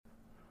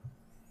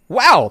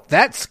Wow,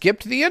 that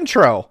skipped the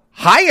intro.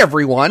 Hi,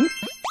 everyone.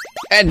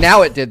 And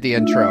now it did the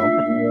intro.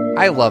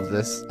 I love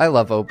this. I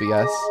love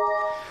OBS.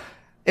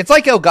 It's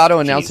like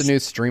Elgato announced a new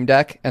Stream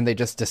Deck, and they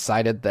just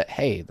decided that,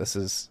 hey, this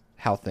is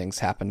how things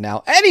happen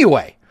now.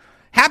 Anyway,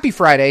 happy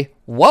Friday.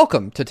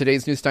 Welcome to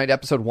today's News Tonight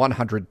episode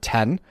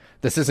 110.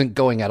 This isn't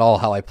going at all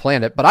how I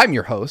planned it, but I'm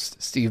your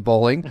host, Steve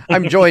Bowling.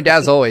 I'm joined,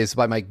 as always,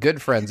 by my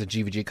good friends and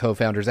GVG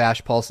co-founders,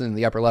 Ash Paulson in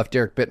the upper left,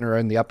 Derek Bittner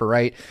in the upper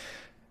right,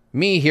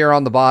 me here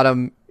on the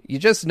bottom. You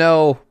just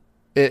know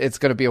it's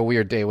going to be a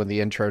weird day when the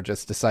intro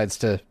just decides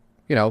to,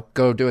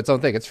 go do its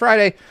own thing. It's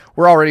Friday.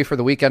 We're all ready for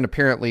the weekend,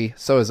 apparently.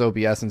 So is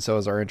OBS, and so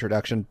is our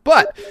introduction.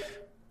 But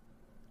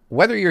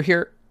whether you're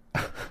here,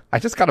 I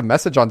just got a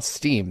message on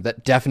Steam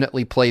that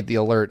definitely played the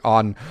alert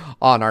on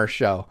our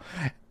show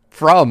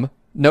from,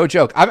 no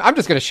joke, I'm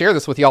just going to share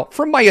this with y'all,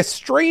 from my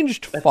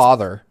estranged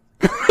father,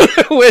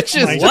 which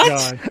is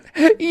what?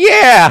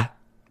 Yeah,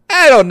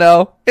 I don't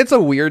know. It's a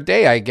weird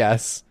day, I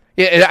guess.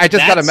 I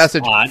just got a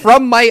message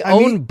from my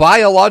own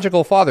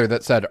biological father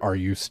that said, "Are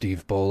you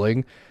Steve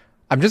Bowling?"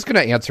 I'm just going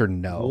to answer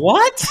no.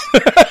 What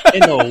in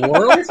the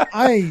world?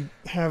 I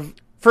have...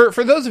 For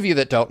those of you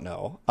that don't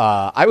know,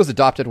 I was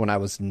adopted when I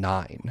was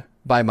 9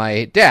 by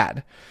my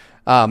dad.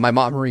 My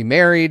mom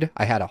remarried.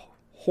 I had a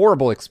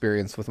horrible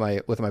experience with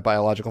my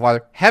biological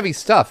father. Heavy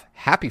stuff.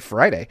 Happy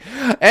Friday.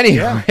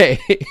 Anyway,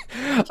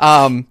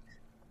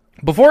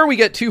 before we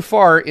get too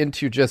far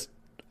into just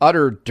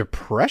utter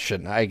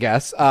depression, I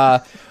guess,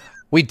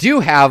 we do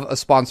have a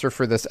sponsor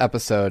for this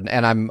episode,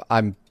 and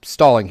I'm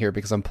stalling here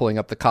because I'm pulling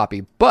up the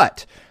copy.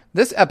 But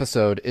this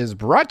episode is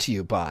brought to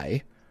you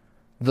by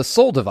The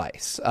Soul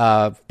Device,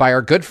 by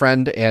our good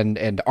friend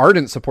and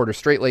ardent supporter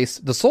Straight-Lace.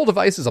 The Soul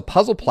Device is a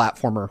puzzle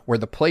platformer where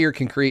the player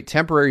can create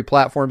temporary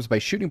platforms by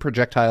shooting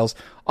projectiles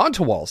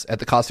onto walls at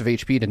the cost of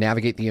HP to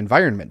navigate the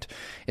environment.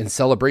 In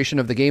celebration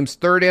of the game's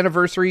 3rd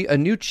anniversary, a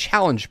new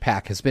challenge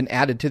pack has been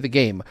added to the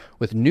game,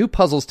 with new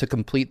puzzles to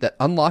complete that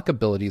unlock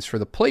abilities for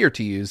the player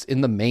to use in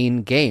the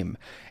main game.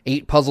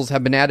 8 puzzles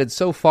have been added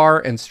so far,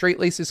 and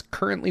Straight-Lace is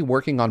currently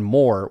working on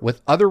more,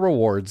 with other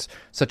rewards,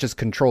 such as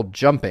controlled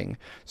jumping.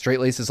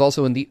 Straight-Lace is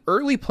also in the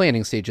early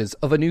planning stages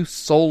of a new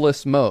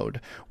soulless mode,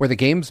 where the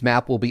game's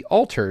map will be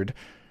altered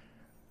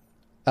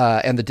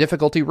and the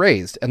difficulty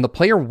raised, and the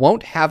player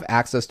won't have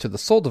access to the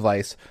Soul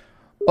Device,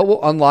 but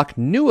will unlock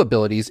new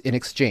abilities in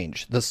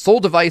exchange. The Soul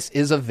Device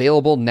is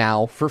available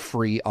now for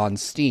free on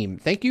Steam.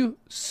 Thank you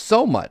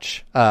so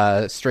much,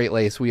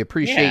 Straight-Lace. We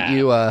appreciate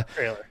you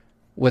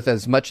with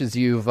as much as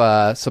you've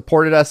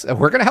supported us.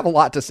 We're going to have a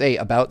lot to say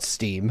about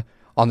Steam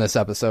on this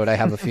episode, I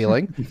have a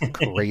feeling.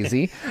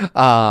 Crazy. Just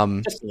a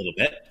little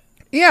bit.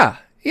 Yeah,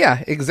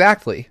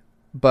 exactly.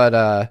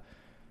 But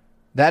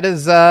that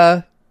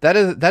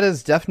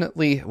is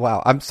definitely,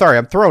 wow. I'm sorry,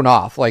 I'm thrown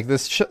off. Like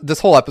this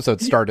whole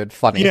episode started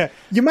funny. Yeah,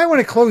 you might want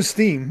to close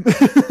Steam.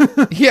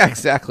 Yeah,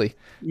 exactly.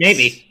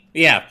 Maybe.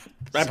 Yeah,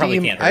 I probably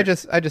Steam, can't.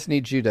 I just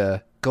need you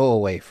to go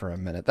away for a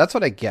minute. That's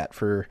what I get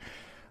for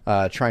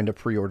trying to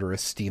pre-order a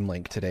Steam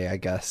Link today, I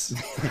guess.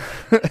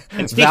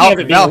 And speaking of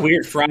it being a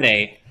weird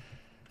Friday,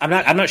 I'm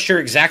not sure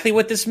exactly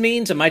what this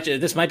means.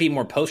 This might be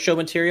more post-show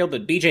material,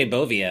 but BJ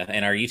Bovia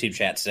in our YouTube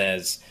chat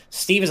says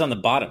Steve is on the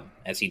bottom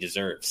as he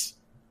deserves.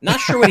 Not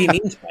sure what he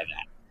means by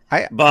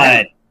that.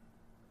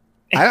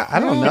 I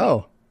don't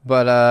know.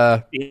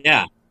 But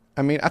yeah.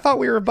 I mean, I thought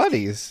we were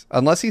buddies.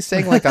 Unless he's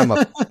saying like I'm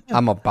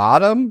a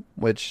bottom,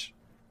 which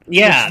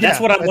that's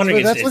what I'm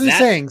wondering. That's what he's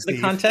saying. The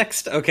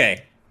context?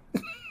 Okay.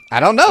 I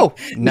don't know.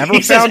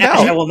 Never found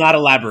out. I will not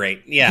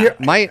elaborate. Yeah. Here,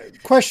 my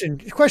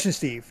question,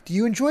 Steve. Do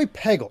you enjoy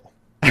Peggle?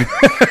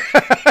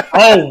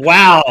 Oh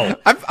wow!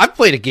 I've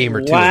played a game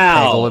or two of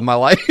Peggle in my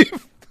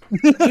life.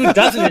 Who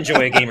doesn't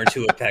enjoy a game or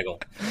two of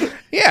Peggle?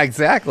 Yeah,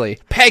 exactly.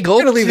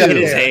 Peggle.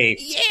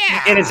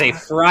 It is a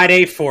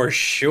Friday for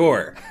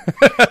sure.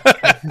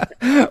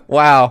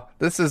 Wow,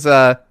 this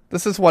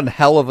is one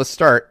hell of a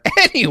start.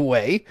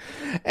 Anyway,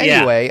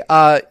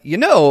 we're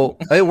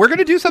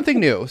gonna do something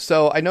new.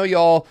 So I know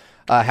y'all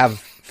have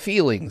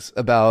feelings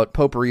about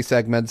potpourri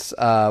segments.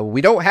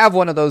 We don't have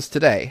one of those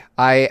today.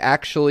 I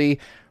actually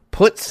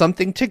put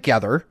something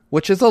together,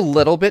 which is a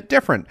little bit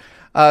different.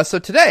 So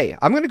today,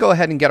 I'm going to go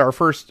ahead and get our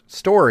first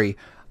story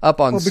up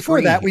on screen.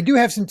 Before that, we do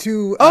have some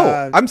two...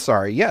 I'm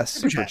sorry. Yes,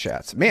 super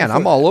chats. Man,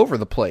 I'm all over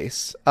the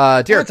place.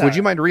 Derek, would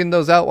you mind reading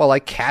those out while I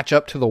catch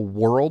up to the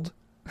world?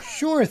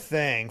 Sure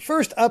thing.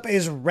 First up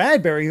is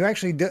Radberry, who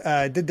actually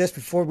did this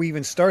before we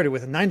even started,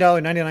 with a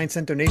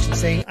 $9.99 donation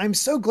saying, "I'm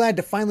so glad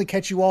to finally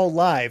catch you all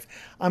live.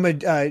 I'm a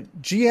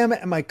GM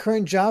at my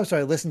current job, so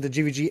I listen to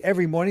GVG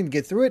every morning to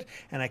get through it,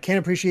 and I can't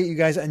appreciate you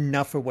guys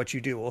enough for what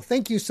you do." Well,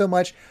 thank you so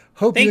much.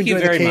 Hope you enjoy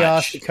the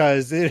chaos,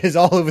 because it is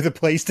all over the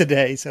place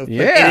today. So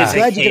yeah, it is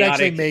glad you could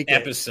actually make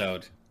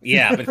episode.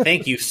 Yeah, but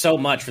thank you so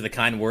much for the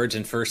kind words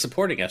and for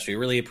supporting us. We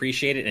really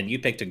appreciate it, and you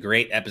picked a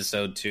great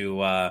episode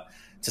to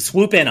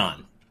swoop in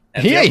on.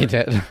 Yeah, you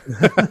did.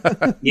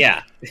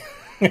 Yeah.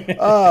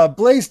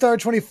 Blaze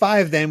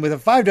Star25 then with a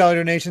 $5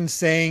 donation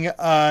saying,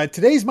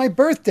 today's my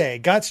birthday.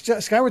 Got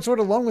Skyward Sword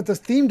along with the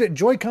themed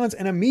Joy-Cons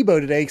and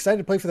Amiibo today. Excited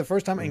to play for the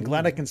first time and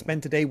glad I can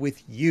spend today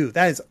with you.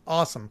 That is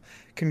awesome.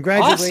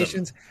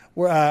 Congratulations.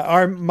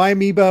 Awesome. My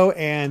Amiibo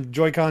and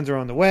Joy-Cons are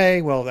on the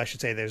way. Well, I should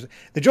say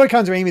the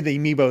Joy-Cons are Amy, the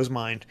Amiibo is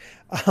mine.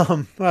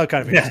 Well,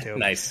 kind of is too.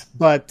 Nice.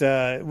 But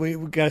we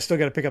still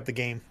got to pick up the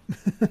game.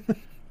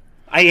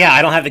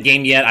 I don't have the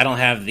game yet. I don't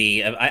have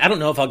the. I don't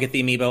know if I'll get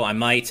the Amiibo. I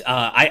might.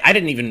 I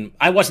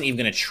wasn't even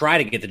going to try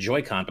to get the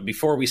Joy-Con. But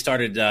before we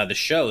started the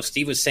show,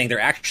 Steve was saying they're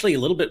actually a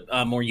little bit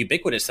more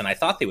ubiquitous than I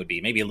thought they would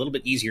be. Maybe a little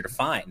bit easier to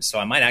find. So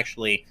I might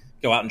actually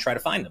go out and try to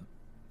find them.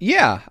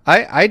 Yeah,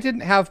 I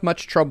didn't have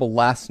much trouble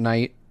last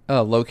night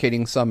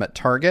locating some at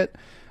Target.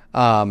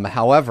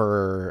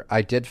 However,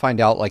 I did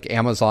find out like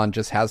Amazon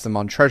just has them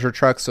on treasure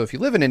trucks. So if you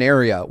live in an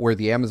area where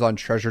the Amazon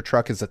treasure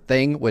truck is a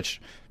thing,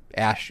 which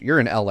Ash, you're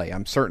in LA.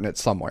 I'm certain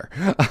it's somewhere.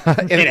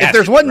 if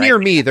there's one near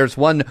me, there's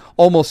one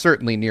almost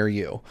certainly near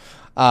you.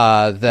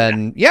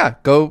 Then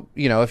go.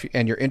 If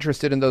you're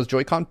interested in those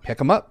Joy-Con, pick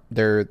them up.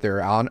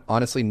 They're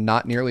honestly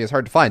not nearly as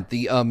hard to find.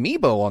 The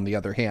Amiibo, on the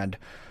other hand,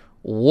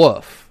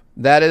 woof.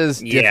 That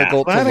is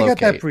difficult to locate. I got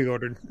that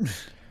pre-ordered.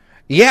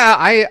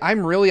 Yeah,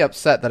 I'm really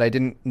upset that I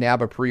didn't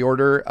nab a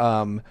pre-order.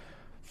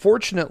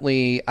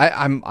 Fortunately,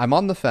 I'm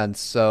on the fence,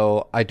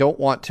 so I don't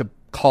want to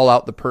call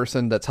out the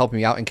person that's helping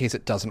me out in case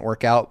it doesn't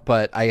work out.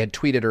 But I had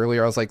tweeted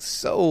earlier, I was like,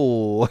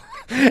 so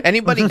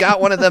anybody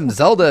got one of them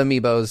Zelda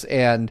amiibos?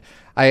 And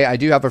I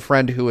do have a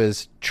friend who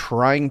is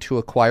trying to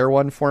acquire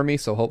one for me,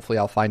 so hopefully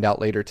I'll find out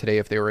later today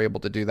if they were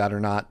able to do that or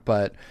not.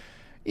 But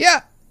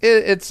yeah,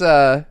 it's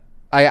I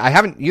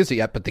haven't used it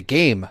yet, but the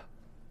game,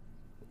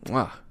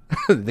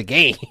 the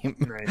game.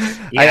 Right.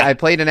 Yeah. I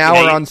played an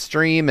hour on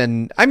stream,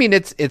 and I mean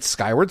it's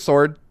Skyward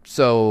Sword,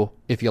 so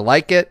if you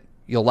like it,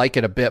 you'll like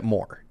it a bit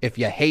more. If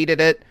you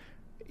hated it,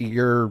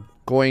 you're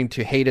going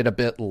to hate it a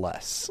bit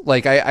less.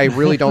 Like, I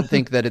really don't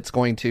think that it's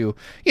going to,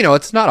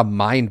 it's not a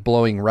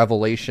mind-blowing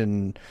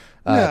revelation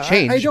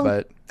change. I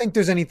don't think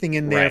there's anything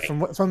in there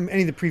from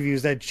any of the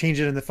previews that change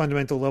it in the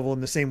fundamental level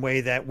in the same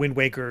way that Wind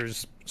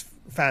Waker's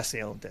Fast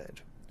Sail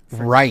did.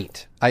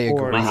 Right. I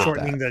agree with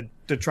shortening the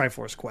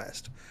Triforce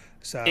quest.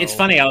 So it's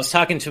funny. I was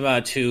talking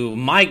to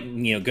my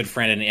good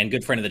friend and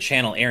good friend of the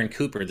channel, Aaron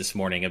Cooper, this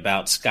morning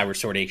about Skyward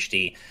Sword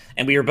HD,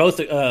 and we were both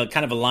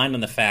kind of aligned on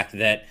the fact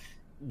that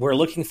we're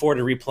looking forward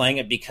to replaying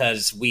it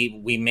because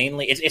we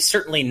mainly it's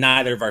certainly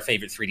neither of our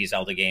favorite 3D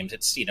Zelda games.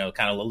 It's kind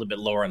of a little bit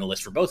lower on the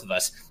list for both of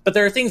us, but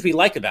there are things we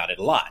like about it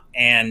a lot,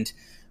 and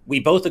we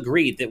both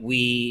agreed that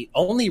we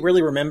only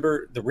really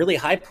remember the really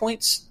high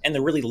points and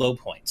the really low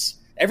points.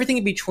 Everything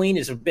in between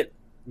is a bit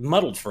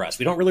muddled for us.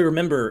 We don't really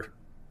remember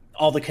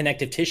all the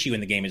connective tissue in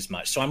the game as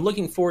much. So I'm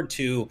looking forward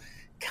to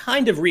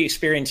kind of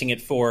re-experiencing it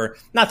for,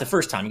 not the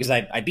first time, because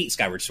I beat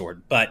Skyward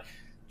Sword, but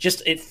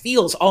just it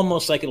feels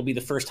almost like it'll be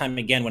the first time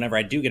again whenever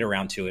I do get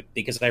around to it,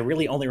 because I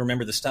really only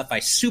remember the stuff I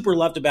super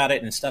loved about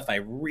it and stuff I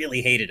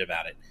really hated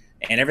about it.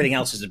 And everything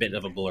else is a bit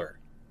of a blur.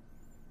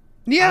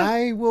 Yeah.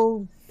 I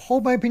will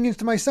hold my opinions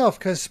to myself,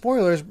 because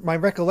spoilers, my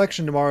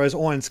recollection tomorrow is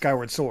on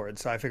Skyward Sword,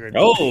 so I figured...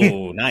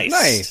 Oh,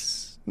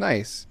 nice.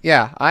 Nice.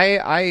 Yeah,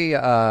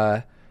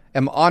 I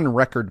am on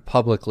record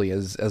publicly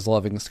as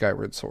loving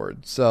Skyward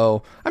Sword,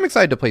 so I'm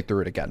excited to play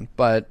through it again.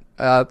 But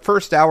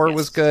first hour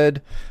was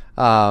good.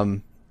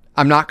 I'm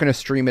not going to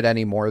stream it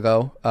anymore,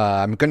 though.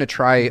 I'm going to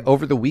try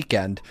over the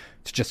weekend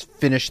to just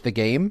finish the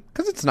game,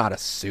 because it's not a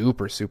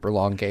super, super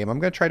long game. I'm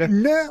going to try to...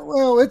 No,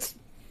 well, it's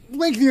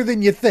lengthier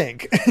than you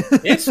think.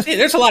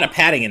 There's a lot of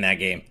padding in that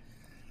game.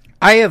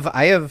 I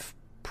have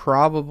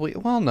probably...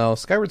 Well, no,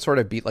 Skyward Sword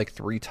I beat like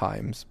 3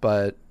 times,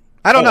 but...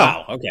 I don't know.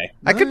 Wow. Okay.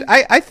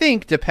 I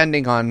think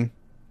depending on,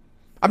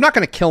 I'm not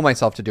going to kill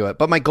myself to do it,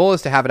 but my goal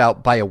is to have it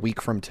out by a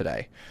week from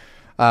today,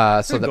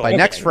 so that by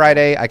next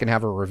Friday I can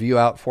have a review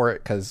out for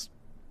it, because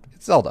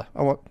it's Zelda.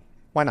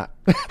 Why not?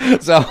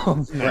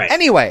 So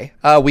anyway,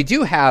 we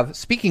do have,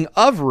 speaking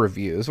of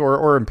reviews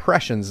or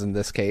impressions in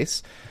this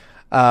case,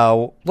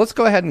 let's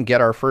go ahead and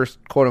get our first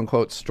quote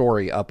unquote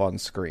story up on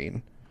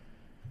screen.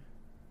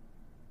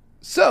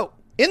 So,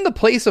 in the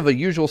place of a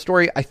usual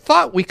story, I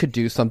thought we could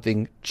do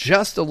something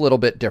just a little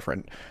bit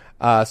different.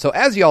 So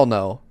as y'all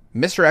know,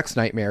 Mr. X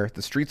Nightmare,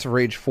 the Streets of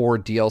Rage 4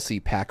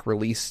 DLC pack,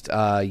 released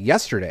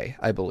yesterday,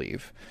 I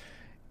believe.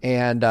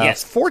 And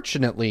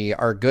fortunately,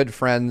 our good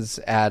friends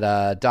at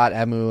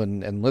 .emu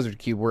and Lizard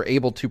Cube were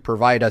able to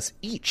provide us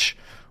each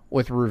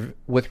with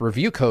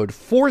review code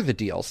for the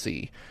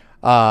DLC.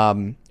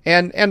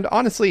 And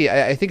honestly,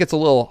 I think it's a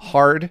little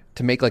hard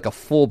to make like a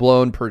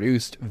full-blown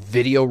produced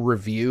video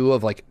review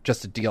of like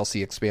just a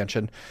DLC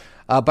expansion.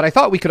 But I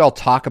thought we could all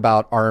talk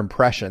about our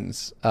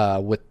impressions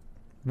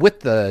with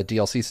the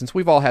DLC, since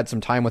we've all had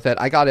some time with it.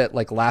 I got it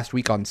like last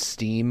week on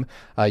Steam.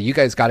 You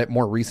guys got it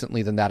more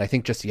recently than that. I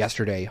think just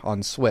yesterday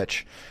on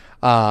Switch.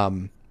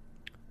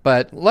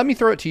 But let me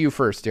throw it to you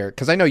first, Derek,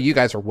 because I know you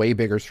guys are way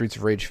bigger Streets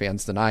of Rage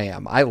fans than I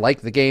am. I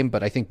like the game,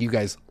 but I think you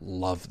guys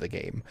love the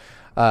game.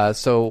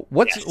 So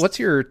what's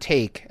your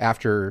take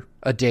after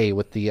a day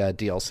with the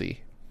DLC?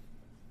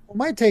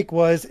 My take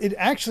was it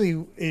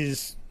actually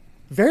is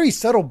very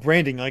subtle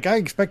branding. Like I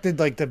expected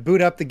like to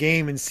boot up the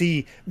game and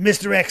see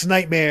Mr. X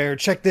Nightmare,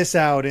 check this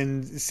out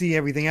and see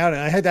everything out.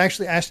 And I had to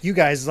actually ask you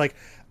guys like,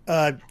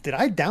 did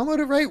I download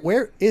it right?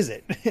 Where is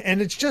it?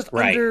 And it's just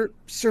under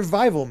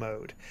survival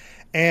mode.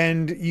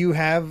 And you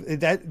have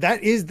that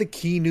is the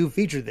key new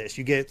feature of this.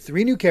 You get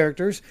 3 new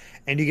characters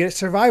and you get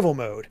survival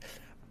mode.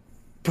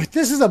 But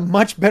this is a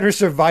much better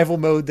survival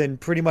mode than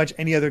pretty much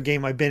any other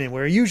game I've been in,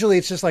 where usually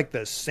it's just like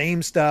the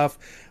same stuff,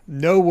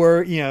 no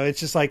word, it's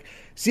just like,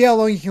 see how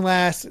long you can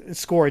last,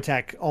 score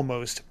attack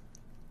almost.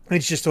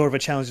 It's just sort of a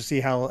challenge to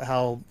see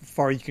how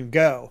far you can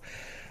go.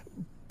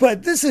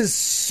 But this is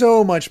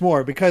so much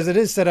more because it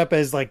is set up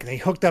as like they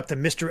hooked up to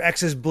Mr.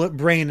 X's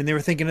brain and they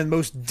were thinking of the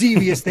most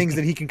devious things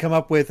that he can come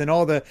up with and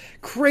all the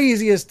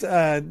craziest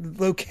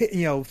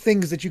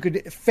things that you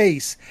could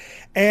face.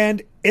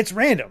 And it's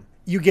random.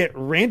 You get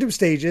random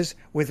stages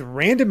with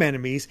random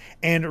enemies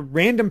and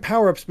random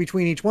power-ups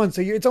between each one.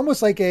 So it's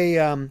almost like a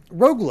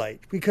roguelite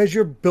because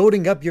you're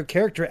building up your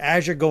character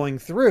as you're going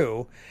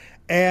through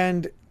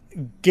and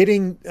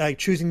getting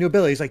choosing new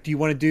abilities. Like, do you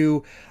want to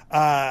do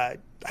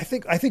I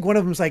think one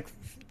of them is like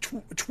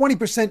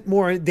 20%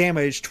 more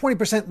damage,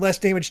 20% less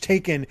damage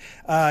taken,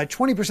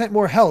 20%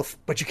 more health,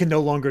 but you can no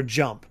longer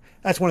jump.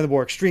 That's one of the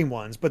more extreme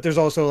ones. But there's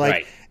also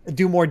like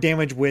do more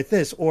damage with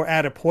this or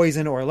add a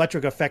poison or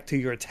electric effect to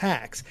your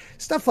attacks.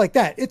 Stuff like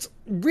that. It's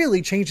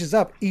really changes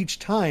up each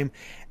time.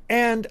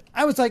 And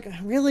I was like,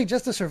 really,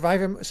 just a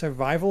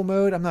survival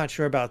mode? I'm not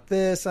sure about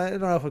this. I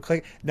don't know if it'll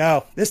click.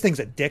 No, this thing's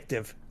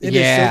addictive. It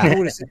is so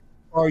cool to see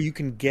how far you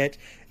can get,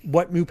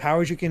 what new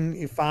powers you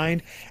can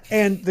find.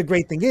 And the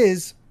great thing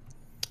is,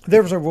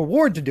 there's a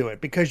reward to do it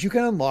because you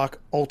can unlock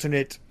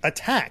alternate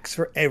attacks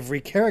for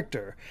every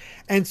character.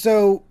 And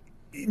so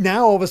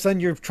now all of a sudden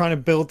you're trying to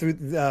build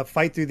through,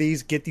 fight through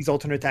these, get these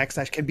alternate attacks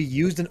that can be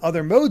used in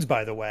other modes,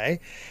 by the way.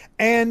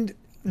 And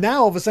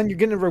now all of a sudden you're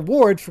getting a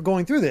reward for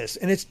going through this.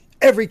 And it's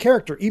every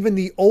character, even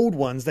the old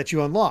ones that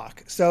you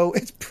unlock. So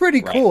it's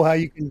pretty cool how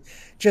you can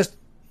just,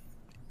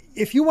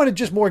 if you wanted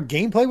just more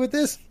gameplay with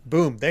this,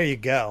 boom, there you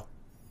go.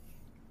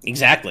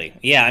 Exactly.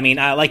 Yeah, I mean,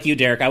 like you,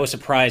 Derek, I was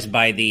surprised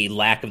by the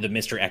lack of the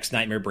Mr. X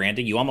Nightmare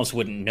branding. You almost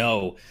wouldn't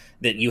know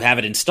that you have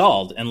it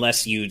installed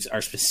unless you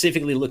are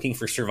specifically looking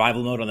for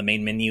survival mode on the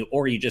main menu,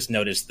 or you just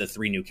notice the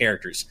 3 new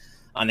characters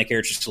on the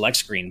character select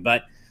screen.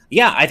 But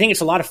yeah, I think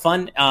it's a lot of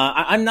fun.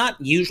 I'm not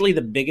usually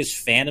the biggest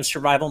fan of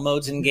survival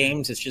modes in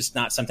games. It's just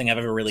not something I've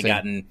ever really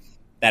gotten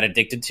that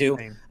addicted to.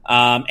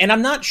 And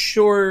I'm not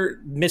sure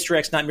Mr.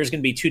 X Nightmare is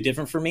going to be too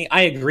different for me.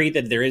 I agree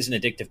that there is an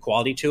addictive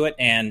quality to it,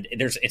 and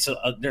there's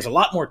a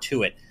lot more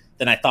to it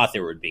than I thought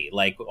there would be.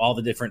 Like all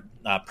the different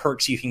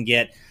perks you can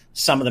get.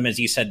 Some of them, as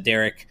you said,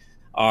 Derek,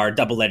 are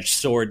double-edged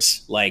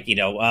swords. Like,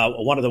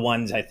 one of the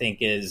ones I think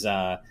is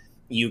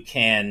you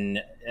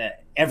can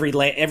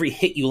every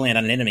hit you land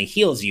on an enemy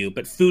heals you,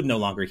 but food no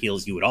longer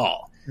heals you at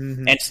all,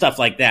 and stuff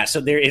like that. So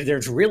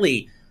there's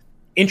really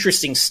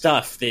interesting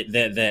stuff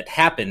that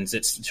happens.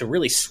 It's to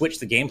really switch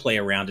the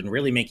gameplay around and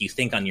really make you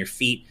think on your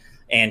feet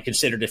and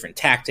consider different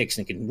tactics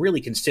and can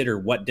really consider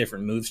what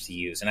different moves to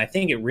use. And I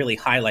think it really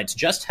highlights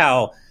just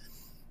how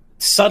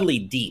subtly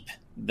deep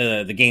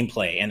the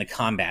gameplay and the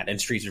combat in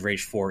Streets of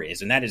Rage 4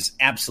 is. And that is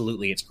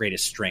absolutely its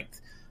greatest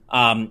strength.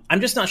 I'm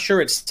just not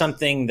sure it's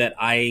something that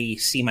I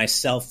see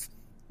myself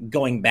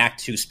going back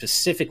to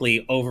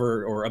specifically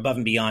over or above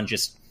and beyond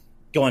just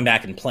going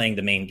back and playing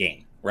the main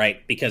game.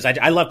 Right, because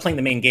I love playing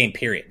the main game,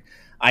 period.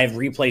 I have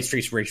replayed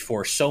Streets of Rage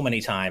 4 so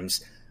many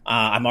times.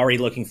 I'm already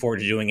looking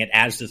forward to doing it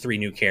as the 3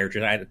 new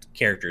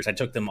characters. I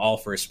took them all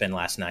for a spin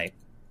last night.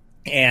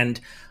 And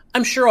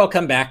I'm sure I'll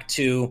come back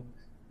to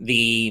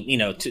the,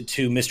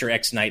 to Mr.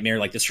 X Nightmare,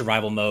 like the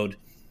survival mode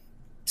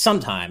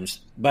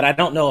sometimes. But I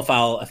don't know if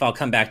I'll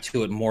come back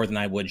to it more than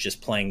I would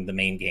just playing the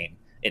main game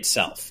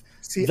itself.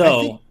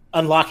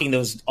 Unlocking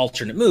those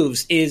alternate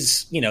moves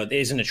is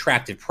an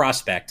attractive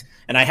prospect.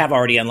 And I have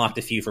already unlocked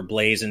a few for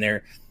Blaze, and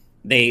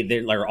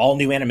they're all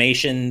new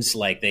animations.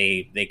 Like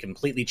they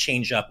completely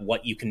change up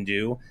what you can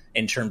do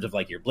in terms of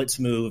like your blitz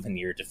move and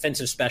your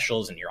defensive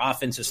specials and your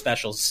offensive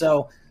specials.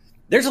 So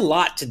there's a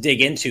lot to dig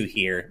into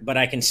here, but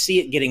I can see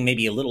it getting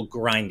maybe a little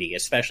grindy,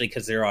 especially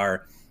because there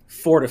are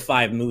 4 to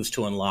 5 moves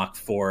to unlock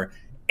for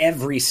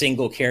every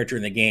single character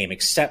in the game,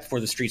 except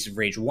for the Streets of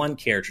Rage 1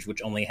 characters,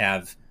 which only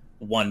have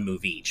 1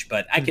 move each.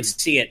 But I could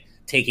see it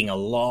taking a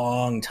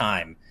long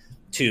time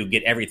to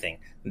get everything.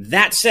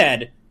 That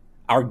said,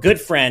 our good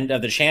friend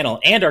of the channel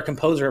and our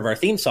composer of our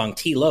theme song,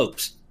 T.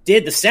 Lopes,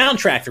 did the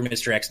soundtrack for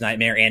Mr. X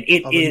Nightmare, and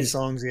it is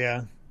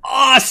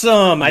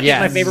awesome. I think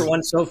my favorite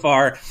one so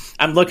far.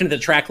 I'm looking at the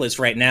track list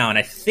right now, and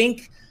I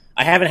think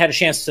I haven't had a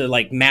chance to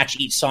like match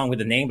each song with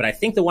the name, but I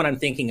think the one I'm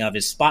thinking of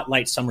is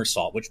Spotlight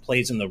Somersault, which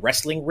plays in the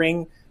wrestling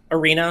ring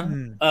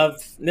arena of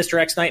Mr.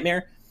 X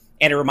Nightmare,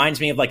 and it reminds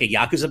me of like a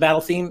Yakuza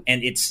battle theme,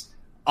 and it's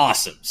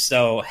awesome.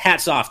 So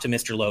hats off to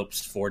Mr.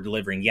 Lopes for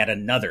delivering yet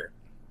another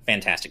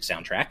fantastic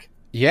soundtrack.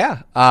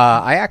 Yeah,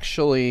 I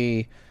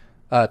actually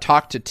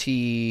talked to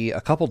T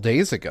a couple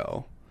days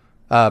ago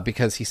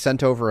because he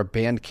sent over a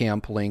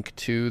Bandcamp link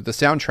to the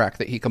soundtrack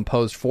that he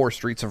composed for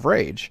Streets of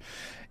Rage.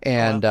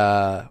 And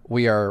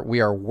we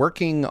are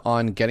working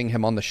on getting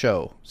him on the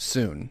show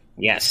soon.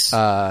 Yes.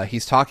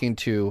 He's talking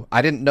to,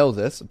 I didn't know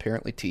this,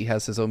 apparently T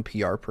has his own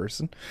PR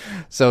person.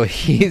 So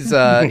he's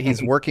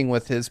working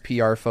with his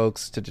PR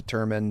folks to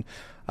determine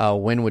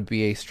when would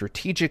be a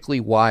strategically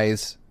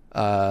wise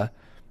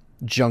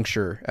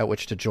juncture at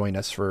which to join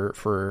us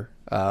for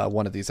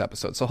one of these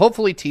episodes. So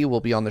hopefully T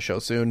will be on the show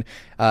soon.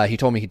 He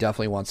told me he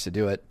definitely wants to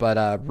do it. But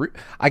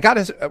I got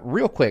his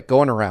real quick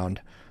going around.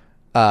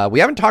 We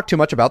haven't talked too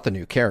much about the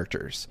new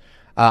characters.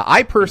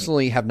 I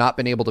personally have not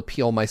been able to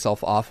peel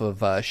myself off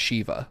of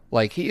Shiva.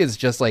 Like, he is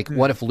just like,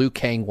 what if Liu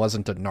Kang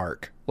wasn't a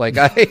narc? Like,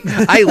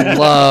 I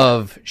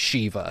love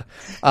Shiva.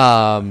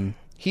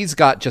 He's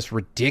got just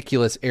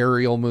ridiculous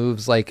aerial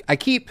moves. Like,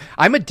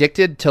 I'm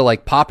addicted to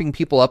like popping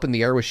people up in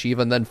the air with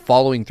Shiva and then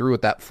following through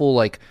with that full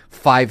like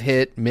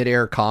 5-hit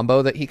midair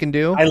combo that he can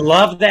do. I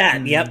love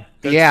that. Yep.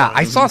 Yeah,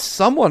 I saw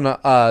someone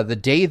the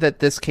day that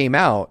this came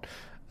out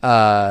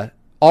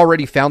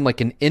already found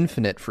like an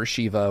infinite for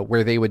Shiva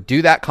where they would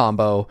do that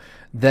combo,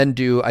 then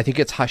do, I think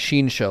it's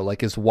Hashinsho,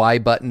 like his Y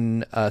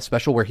button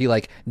special where he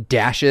like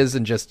dashes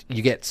and just,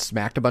 you get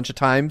smacked a bunch of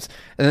times,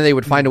 and then they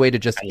would find a way to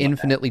just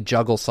infinitely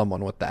juggle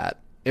someone with that.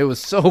 It was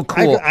so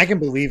cool. I can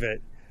believe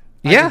it.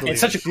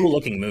 It's such a cool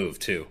looking move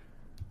too.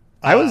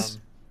 I was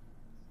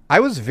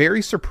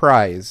very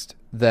surprised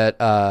that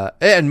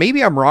and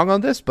maybe I'm wrong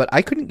on this, but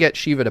I couldn't get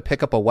Shiva to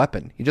pick up a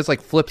weapon. He just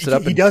like flips it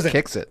up and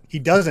kicks it. He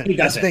doesn't.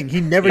 That's the thing.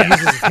 He never uses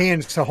his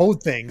hands to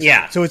hold things.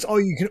 Yeah. So it's all,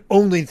 you can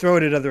only throw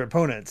it at other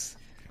opponents.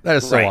 That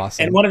is so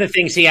awesome. And one of the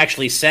things he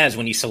actually says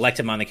when you select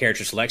him on the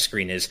character select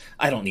screen is,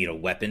 I don't need a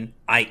weapon.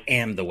 I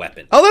am the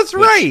weapon. Oh, that's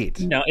right.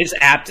 It's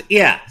apt.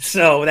 Yeah.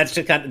 So that's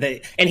just kind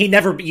of and he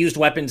never used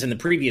weapons in the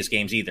previous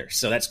games either.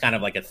 So that's kind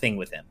of like a thing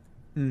with him.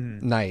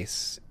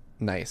 Nice.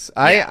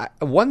 Yeah.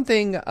 One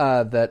thing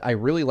that I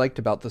really liked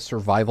about the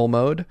survival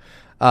mode,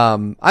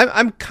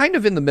 I'm kind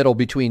of in the middle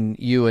between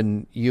you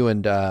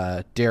and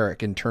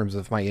Derek in terms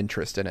of my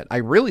interest in it. I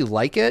really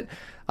like it.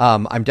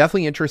 I'm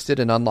definitely interested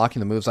in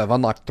unlocking the moves. I've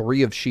unlocked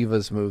 3 of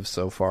Shiva's moves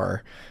so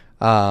far.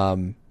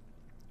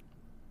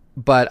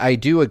 But I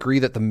do agree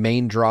that the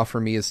main draw for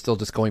me is still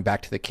just going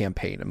back to the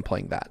campaign and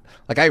playing that.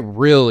 Like, I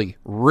really,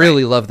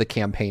 really love the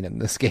campaign in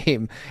this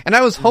game. And I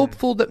was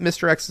hopeful that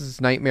Mr.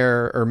 X's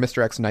Nightmare, or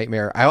Mr. X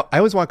Nightmare, I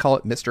always want to call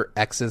it Mr.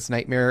 X's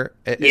Nightmare.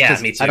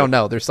 Me too. I don't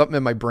know. There's something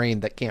in my brain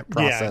that can't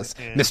process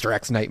Mr.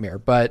 X Nightmare.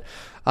 But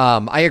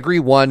I agree,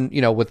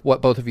 with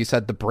what both of you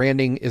said, the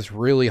branding is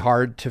really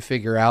hard to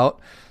figure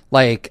out.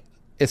 Like,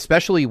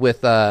 especially with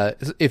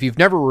if you've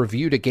never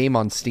reviewed a game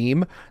on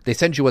Steam, they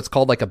send you what's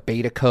called like a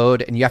beta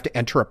code, and you have to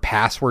enter a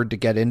password to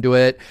get into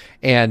it,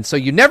 and so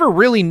you never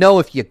really know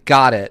if you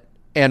got it.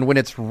 And when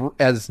it's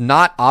as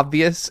not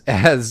obvious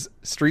as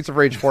Streets of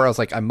Rage 4, I was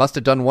like, I must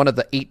have done one of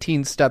the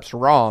 18 steps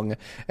wrong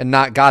and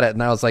not got it.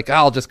 And I was like,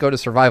 I'll just go to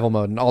survival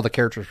mode, and all the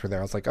characters were there.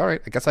 I was like, all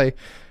right, I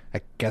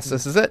guess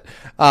this is it.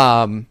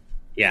 But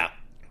yeah,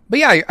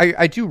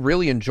 I do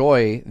really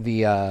enjoy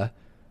the.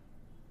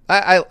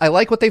 I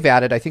like what they've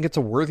added. I think it's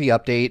a worthy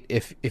update.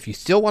 If you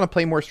still want to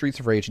play more Streets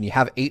of Rage and you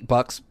have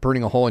 $8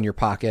 burning a hole in your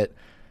pocket,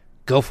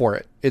 go for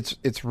it.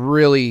 It's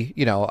really,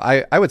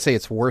 I would say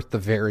it's worth the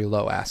very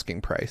low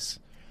asking price.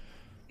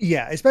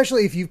 Yeah,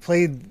 especially if you've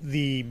played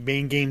the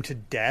main game to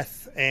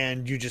death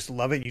and you just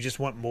love it and you just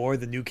want more,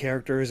 the new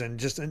characters and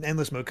just an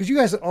endless mode. Because you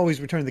guys always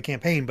return to the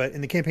campaign,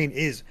 and the campaign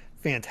is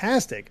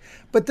fantastic.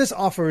 But this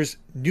offers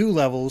new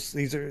levels.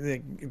 These are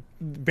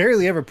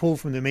barely ever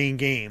pulled from the main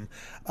game,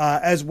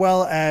 as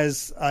well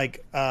as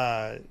like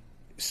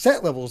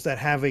set levels that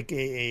have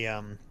they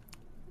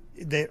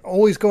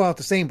always go out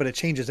the same, but it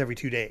changes every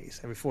 2 days,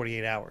 every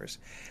 48 hours.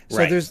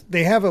 So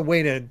they have a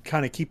way to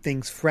kind of keep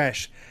things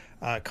fresh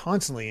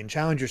constantly and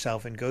challenge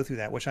yourself and go through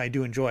that, which I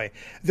do enjoy.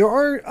 There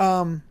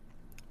are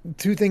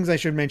 2 things I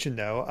should mention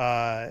though,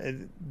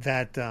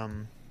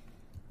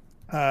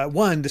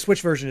 one, the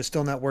Switch version is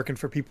still not working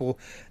for people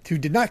who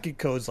did not get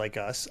codes like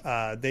us.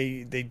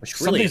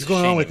 Something's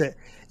going on with it.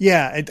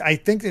 Yeah, I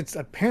think it's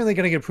apparently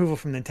going to get approval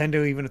from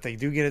Nintendo, even if they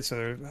do get it. So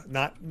they're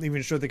not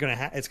even sure it's going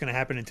to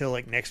happen until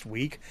like next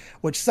week,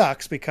 which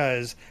sucks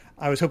because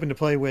I was hoping to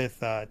play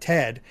with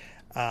Ted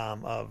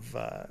of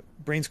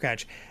Brain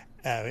Scratch.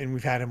 And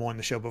we've had him on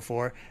the show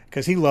before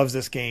because he loves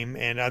this game,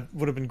 and it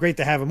would have been great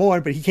to have him on,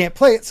 but he can't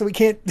play it, so he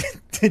can't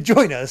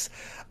join us.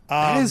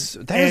 That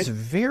is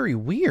very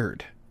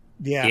weird.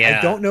 Yeah,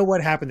 I don't know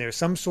what happened there.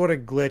 Some sort of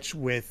glitch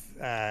with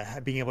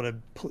being able to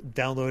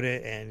download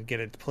it and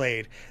get it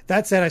played.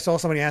 That said, I saw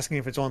somebody asking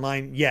if it's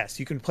online. Yes,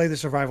 you can play the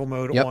survival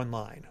mode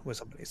online with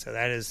somebody. So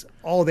that is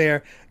all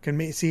there.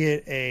 Can see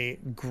it a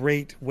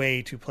great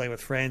way to play with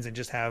friends and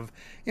just have,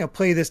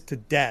 play this to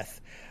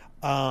death.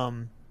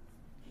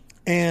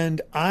 And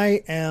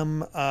I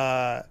am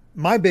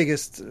my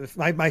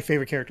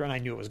favorite character, and I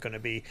knew it was going to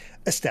be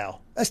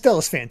Estelle. Estelle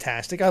is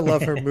fantastic. I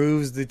love her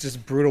moves, the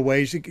just brutal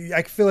ways.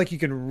 I feel like you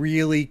can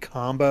really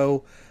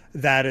combo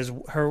that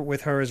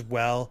with her as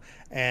well,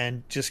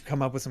 and just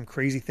come up with some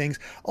crazy things.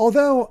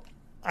 Although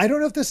I don't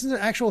know if this is an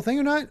actual thing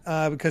or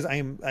not, because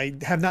I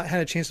have not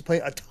had a chance to play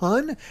a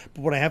ton,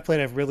 but what I have played,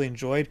 I've really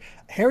enjoyed.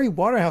 Harry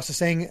Waterhouse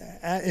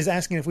is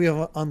asking if we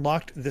have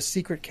unlocked the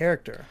secret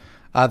character.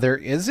 There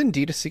is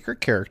indeed a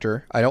secret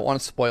character. I don't want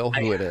to spoil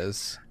who it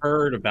is.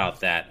 Heard about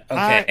that.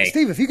 Okay,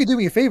 Steve, if you could do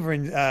me a favor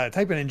and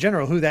type in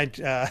general who that.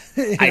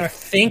 I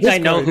think I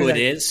know who it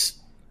is.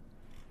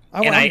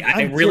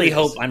 I really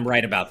hope I'm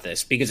right about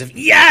this because if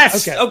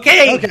yes,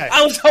 okay.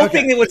 I was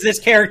hoping it was this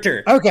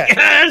character. Okay,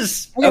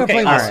 yes.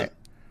 Okay, all right.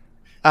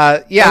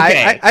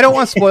 I don't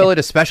want to spoil it,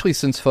 especially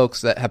since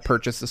folks that have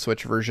purchased the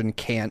Switch version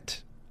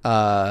can't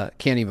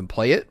even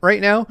play it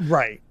right now.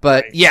 Right.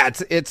 But yeah,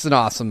 it's an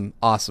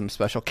awesome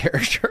special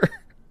character.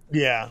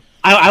 Yeah.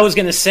 I was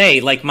gonna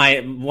say, like,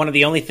 one of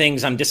the only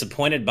things I'm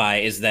disappointed by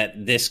is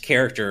that this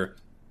character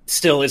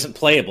still isn't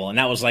playable, and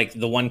that was like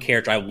the one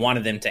character I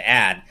wanted them to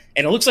add,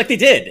 and it looks like they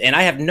did, and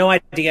I have no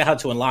idea how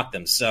to unlock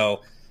them.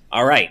 So,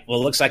 all right, well,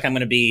 it looks like I'm going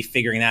to be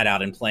figuring that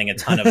out and playing a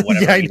ton of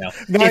whatever.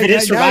 If it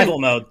is survival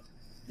mode.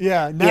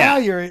 Yeah, now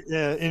you're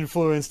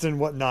influenced and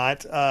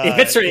whatnot.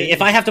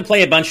 If I have to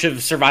play a bunch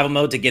of survival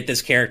mode to get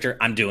this character,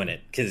 I'm doing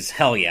it because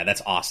hell yeah,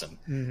 that's awesome.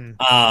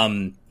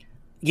 Mm-hmm.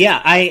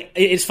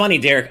 It's funny,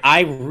 Derek.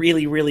 I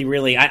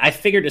really, I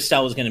figured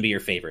Estelle was going to be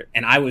your favorite,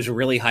 and I was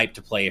really hyped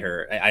to play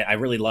her. I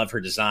really love her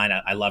design.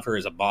 I love her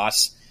as a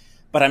boss,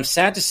 but I'm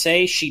sad to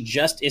say she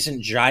just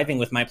isn't jiving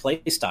with my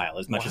play style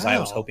as much as I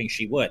was hoping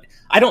she would.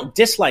 I don't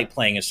dislike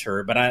playing as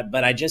her, but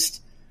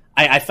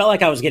I felt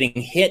like I was getting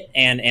hit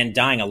and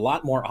dying a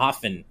lot more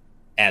often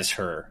as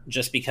her,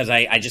 just because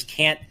I just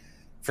can't,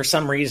 for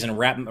some reason,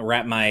 wrap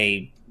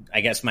my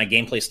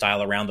gameplay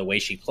style around the way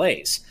she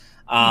plays.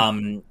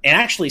 And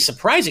actually,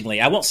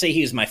 surprisingly, I won't say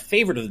he's my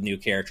favorite of the new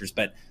characters,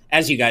 but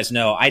as you guys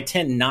know, I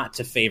tend not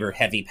to favor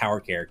heavy power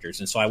characters,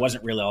 and so I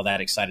wasn't really all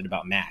that excited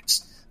about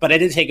Max. But I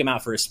did take him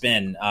out for a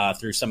spin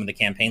through some of the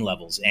campaign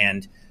levels,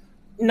 and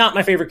not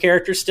my favorite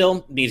character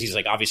still, because he's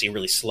like obviously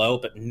really slow,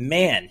 but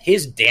man,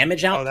 his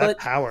damage output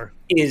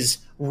is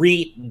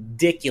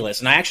ridiculous.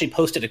 And I actually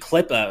posted a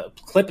clip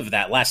of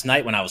that last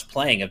night when I was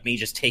playing, of me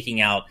just taking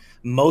out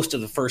most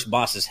of the first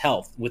boss's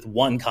health with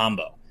one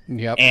combo.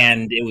 Yep.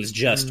 And it was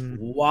just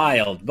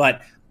wild.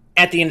 But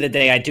at the end of the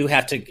day, I do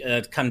have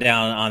to come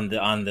down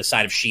on the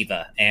side of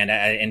Shiva. And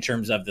in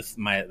terms of the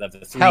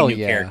three new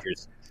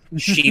characters,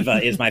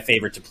 Shiva is my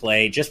favorite to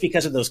play just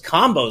because of those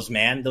combos,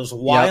 man. Those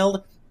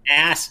wild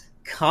ass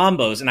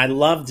combos. And I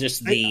love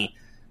just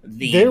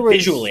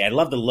visually. I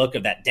love the look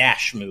of that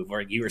dash move,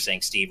 where you were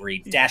saying, Steve, where he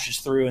dashes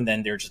through and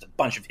then there's just a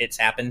bunch of hits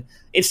happen.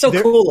 It's so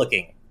cool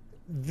looking.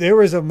 There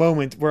was a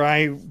moment where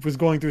I was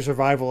going through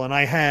survival and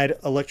I had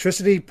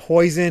electricity,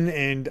 poison,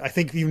 and I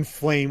think even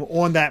flame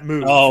on that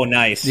move. Oh,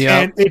 nice. Yeah.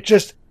 And it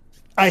just,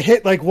 I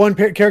hit like one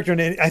character,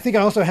 and I think I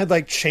also had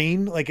like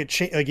chain, like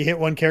you hit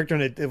one character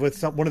and it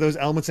with one of those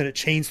elements and it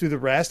chains through the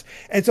rest.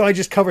 And so I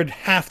just covered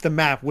half the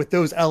map with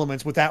those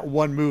elements with that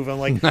one move. I'm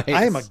like, nice.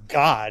 I am a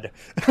god.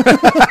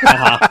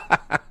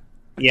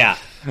 Yeah.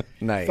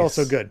 Nice. Felt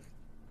so good.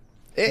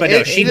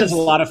 But she does a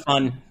lot of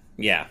fun.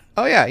 Yeah.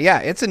 Oh, yeah.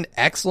 It's an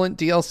excellent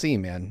DLC,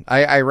 man.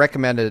 I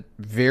recommend it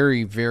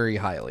very, very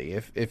highly.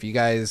 If you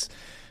guys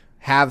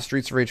have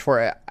Streets of Rage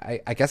 4,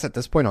 I guess at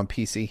this point on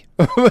PC.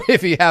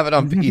 If you have it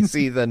on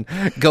PC, then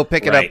go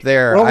pick it up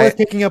there. Well, worth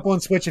picking up on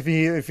Switch if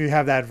you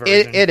have that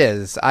version. It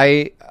is.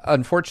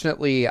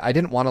 Unfortunately, I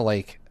didn't want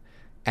to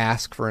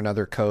ask for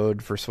another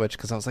code for Switch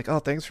because I was like, oh,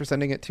 thanks for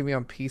sending it to me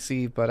on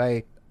PC, but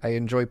I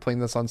enjoy playing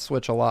this on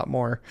Switch a lot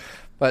more.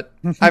 But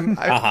I'm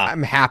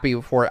happy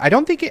for it. I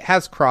don't think it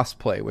has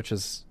crossplay, which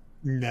is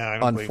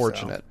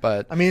unfortunate.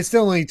 But I mean, it's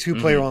still only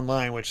 2-player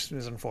online, which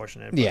is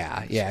unfortunate.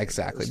 Yeah,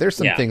 exactly. There's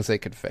some things they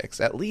could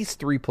fix. At least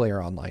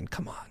 3-player online.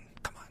 Come on.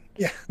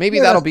 Yeah, maybe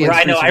that'll be in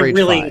Streets of Rage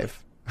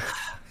 5.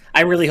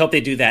 I really hope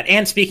they do that.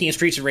 And speaking of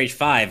Streets of Rage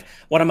 5,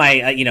 one of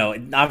my,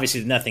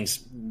 obviously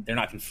they're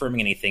not confirming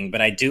anything,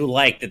 but I do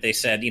like that they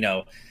said,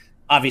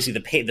 obviously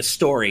the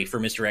story for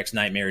Mr. X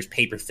Nightmare is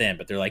paper thin,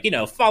 but they're like,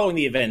 following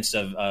the events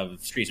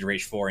of Streets of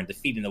Rage 4 and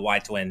defeating the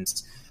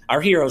Y-Twins, our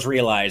heroes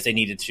realized they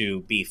needed to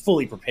be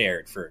fully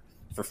prepared for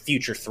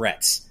future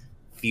threats.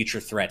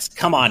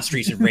 Come on,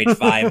 Streets of Rage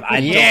 5.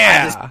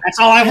 That's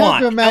all I want. I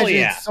have to imagine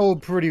it's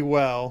sold pretty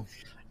well.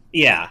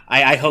 Yeah,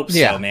 I hope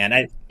so,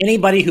 man.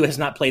 Anybody who has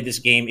not played this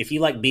game, if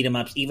you like beat 'em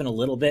ups even a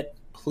little bit,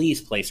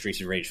 please play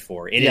Streets of Rage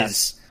 4. It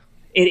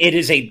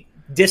is a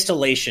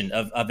distillation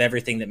of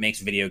everything that makes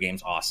video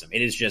games awesome.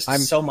 It is just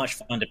so much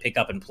fun to pick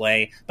up and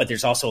play, but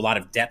there's also a lot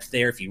of depth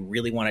there if you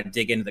really want to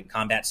dig into the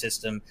combat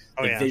system,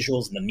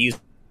 visuals, and the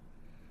music.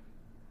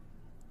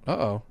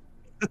 Uh-oh.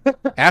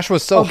 Ash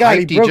was so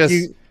hyped,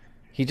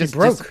 he just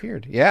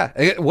disappeared.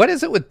 Yeah. What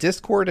is it with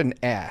Discord and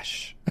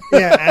Ash?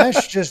 Yeah,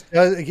 Ash just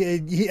does.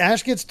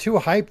 Ash gets too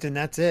hyped, and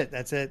that's it.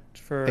 That's it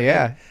for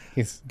him.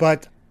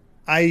 But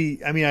I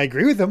mean, I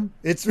agree with him.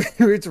 It's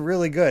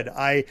really good.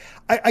 I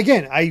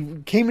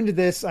came into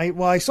this.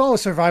 I saw a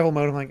survival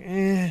mode. I'm like,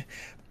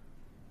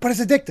 but it's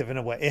addictive in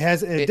a way. It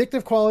has an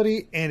addictive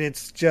quality, and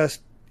it's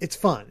it's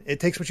fun.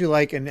 It takes what you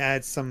like and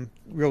adds some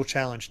real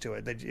challenge to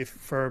it. That if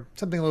for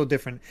something a little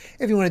different,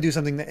 if you want to do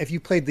something that if you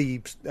played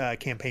the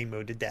campaign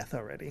mode to death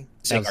already,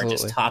 so are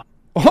just top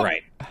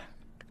right.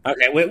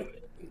 Okay,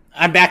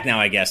 I'm back now.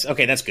 I guess.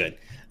 Okay, that's good.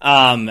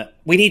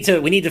 We need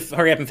to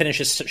hurry up and finish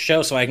this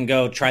show so I can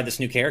go try this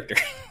new character.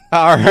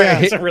 All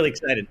right, so I'm really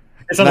excited.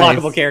 It's a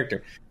unlockable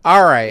character.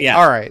 All right, yeah.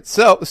 All right.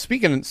 So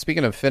speaking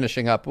of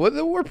finishing up,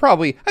 we're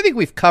probably I think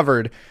we've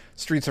covered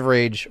Streets of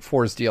Rage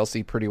 4's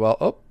DLC pretty well.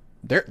 Oh.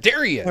 There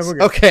he is. We're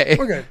good. Okay.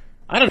 We're good.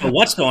 I don't know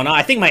what's going on.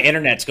 I think my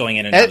internet's going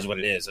in and out is what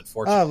it is,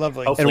 unfortunately. Oh,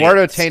 lovely.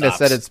 Eduardo Taina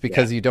said it's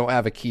because you don't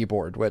have a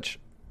keyboard, which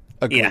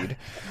agreed.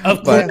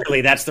 Yeah. Clearly,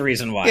 that's the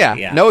reason why.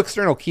 Yeah. No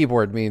external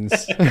keyboard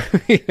means...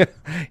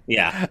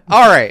 yeah.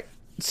 All right.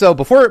 So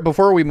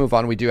before we move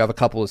on, we do have a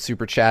couple of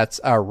super chats.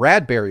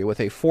 Radberry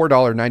with a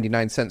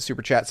 $4.99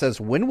 super chat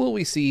says, when will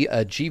we see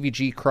a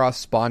GVG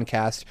Cross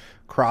Spawncast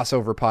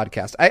crossover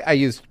podcast? I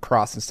used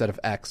cross instead of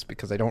X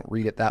because I don't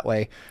read it that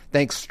way.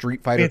 Thanks,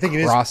 Street Fighter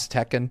Cross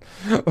Tekken.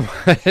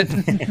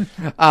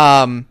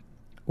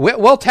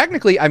 Well,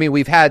 technically, I mean,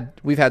 we've had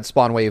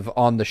Spawnwave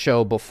on the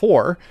show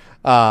before.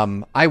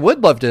 I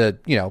would love to,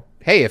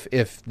 hey,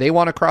 if they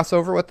want to cross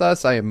over with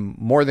us, I am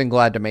more than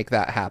glad to make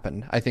that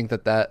happen. I think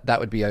that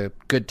would be a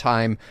good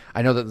time.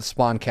 I know that the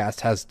Spawncast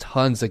has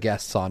tons of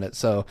guests on it,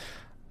 so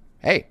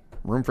hey,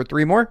 room for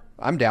 3 more?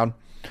 I'm down.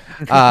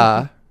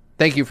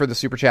 Thank you for the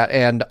super chat.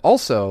 And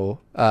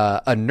also,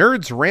 a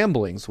Nerd's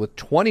Ramblings with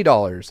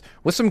 $20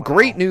 with some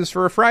great news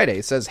for a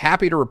Friday. Says,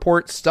 happy to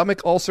report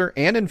stomach ulcer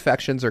and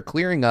infections are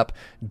clearing up,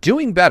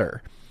 doing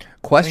better.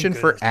 Question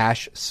for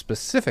Ash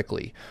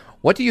specifically.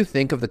 What do you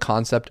think of the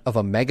concept of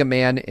a Mega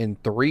Man in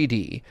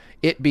 3D?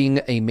 It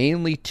being a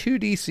mainly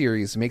 2D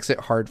series makes it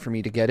hard for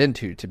me to get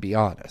into, to be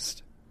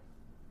honest.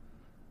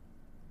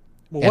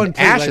 Well, and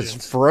Ash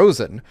is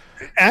frozen.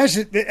 Ash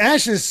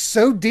is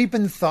so deep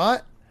in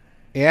thought.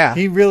 Yeah.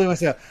 He really wants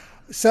to.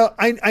 So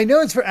I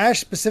know it's for Ash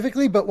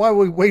specifically, but while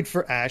we wait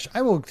for Ash,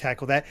 I will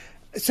tackle that.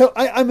 So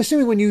I'm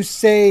assuming when you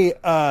say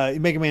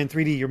Mega Man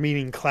 3D, you're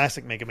meaning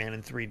classic Mega Man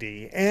in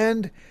 3D.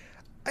 And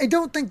I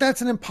don't think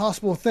that's an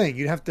impossible thing.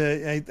 You'd have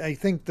to. I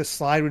think the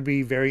slide would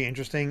be very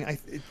interesting.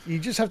 You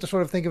just have to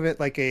sort of think of it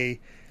like a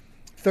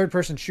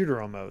third-person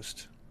shooter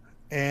almost,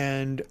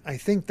 and I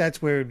think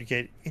that's where it would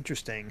get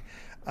interesting.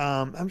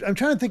 I'm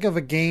trying to think of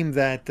a game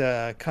that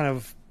kind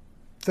of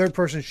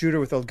third-person shooter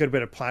with a good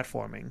bit of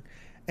platforming,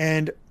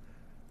 and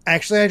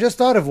actually, I just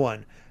thought of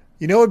one.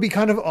 You know, it'd be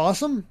kind of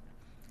awesome.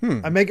 A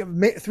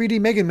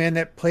 3D Mega Man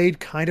that played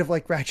kind of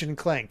like Ratchet and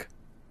Clank.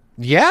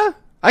 Yeah.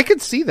 I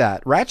could see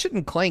that. Ratchet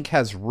and Clank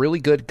has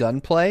really good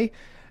gunplay,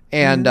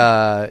 and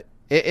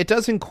it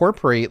does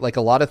incorporate like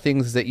a lot of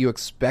things that you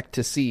expect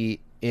to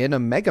see in a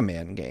Mega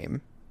Man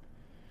game.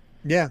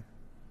 Yeah,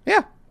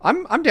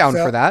 I'm down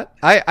for that.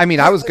 I mean,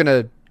 I was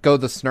gonna go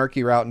the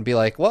snarky route and be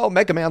like, well,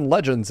 Mega Man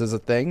Legends is a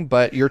thing,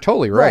 but you're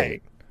totally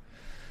right.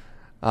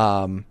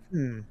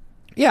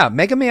 Yeah,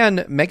 Mega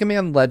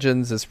Man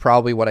Legends is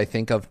probably what I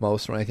think of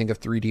most when I think of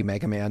 3D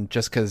Mega Man,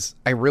 just because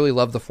I really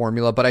love the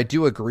formula, but I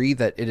do agree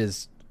that it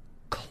is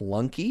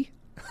clunky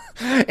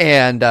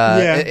and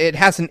it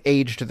hasn't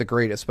aged the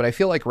greatest, but I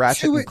feel like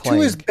Ratchet and Clank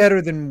 2 is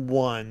better than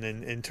 1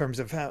 in terms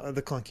of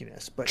the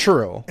clunkiness, but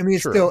true. I mean,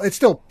 it's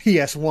still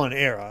PS1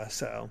 era,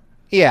 so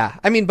yeah.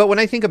 I mean, but when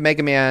I think of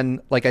Mega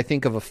Man, like I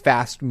think of a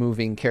fast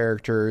moving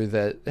character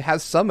that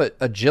has some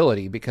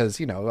agility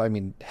because, I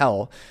mean,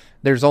 hell,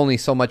 there's only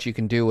so much you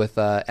can do with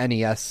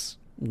NES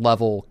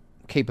level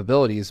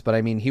capabilities, but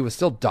I mean, he was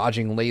still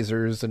dodging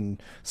lasers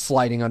and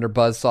sliding under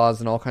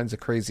buzzsaws and all kinds of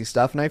crazy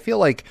stuff, and I feel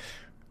like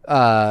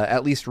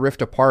at least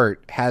Rift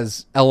Apart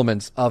has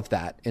elements of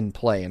that in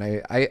play, and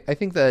I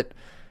think that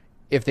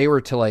if they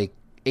were to like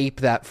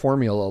ape that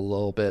formula a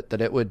little bit,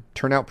 that it would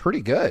turn out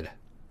pretty good.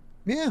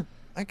 Yeah,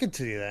 I could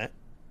see that.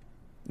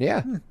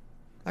 Yeah.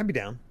 I'd be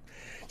down.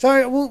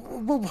 Sorry,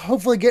 we'll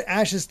hopefully get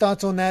Ash's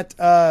thoughts on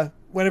that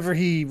whenever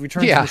he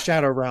returns to the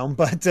Shadow Realm.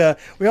 But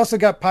we also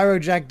got Pyro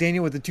Jack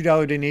Daniel with the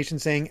 $2 donation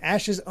saying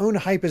Ash's own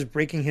hype is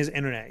breaking his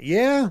internet.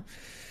 Yeah.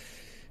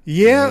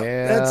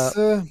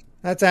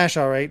 That's Ash,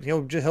 all right.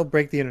 He'll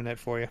break the internet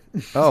for you.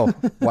 Oh,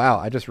 wow.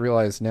 I just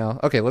realized now.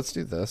 Okay, let's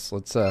do this.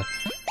 Let's Oh,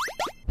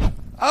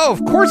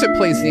 of course it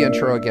plays the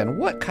intro again.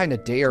 What kind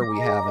of day are we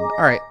having?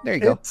 All right, there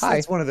you go. Hi.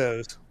 It's one of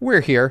those. We're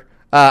here.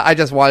 I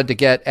just wanted to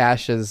get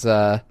Ash's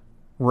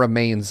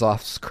remains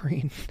off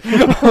screen.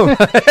 All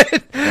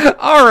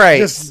right.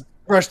 Just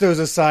brush those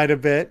aside a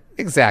bit.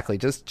 Exactly.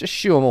 Just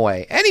shoo them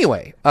away.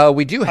 Anyway,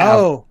 we do have...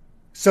 Oh,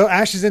 so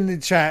Ash is in the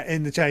chat.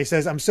 He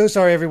says, I'm so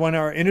sorry, everyone.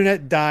 Our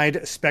internet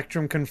died.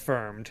 Spectrum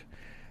confirmed.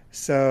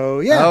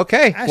 So, yeah.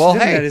 Okay. Ash's well,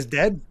 internet is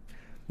dead.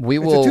 We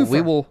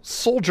will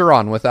soldier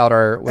on without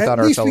our At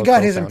least we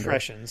got his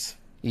impressions.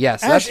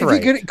 Yes, Ash, that's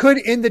right. If you could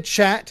in the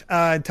chat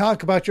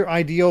talk about your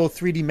ideal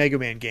 3D Mega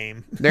Man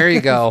game. There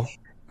you go.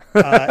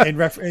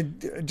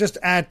 Just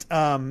at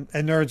a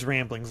Nerd's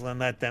Ramblings and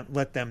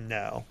let them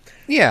know.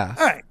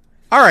 Yeah.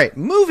 All right.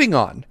 Moving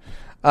on.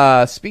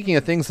 Speaking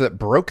of things that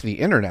broke the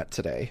internet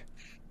today,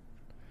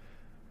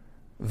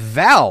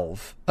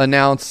 Valve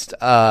announced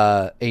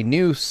a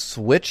new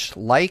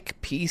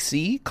Switch-like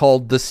PC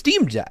called the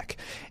Steam Deck.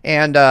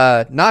 And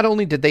not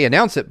only did they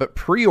announce it, but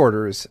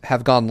pre-orders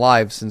have gone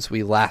live since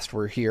we last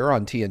were here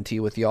on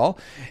TNT with y'all.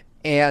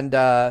 And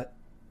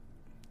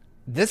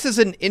this is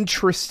an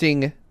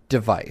interesting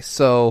device.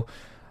 So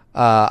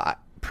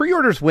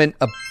pre-orders went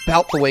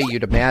about the way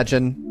you'd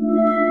imagine.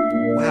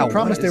 Wow, they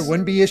promised there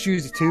wouldn't be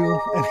issues too.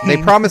 They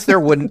promised there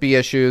wouldn't be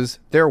issues.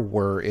 There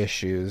were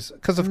issues,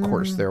 because of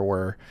course there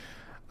were.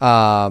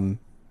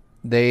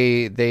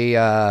 They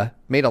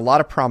made a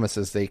lot of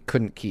promises they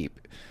couldn't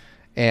keep,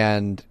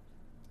 and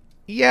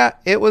yeah,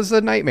 it was a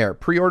nightmare.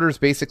 Pre-orders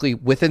basically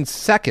within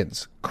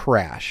seconds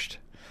crashed.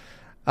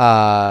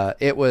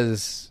 It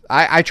was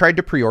I tried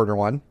to pre-order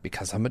one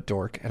because I'm a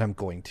dork and I'm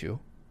going to.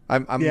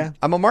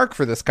 I'm a mark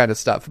for this kind of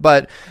stuff,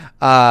 but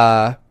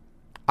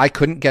I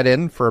couldn't get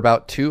in for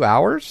about 2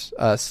 hours.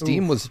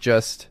 Steam was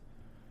just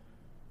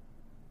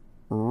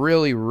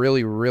really,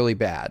 really, really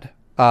bad.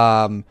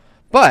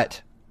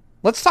 But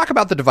let's talk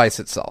about the device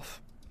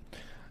itself.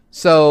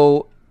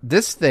 So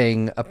this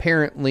thing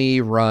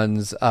apparently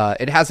runs,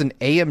 it has an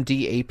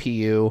AMD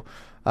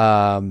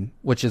APU,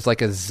 which is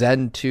like a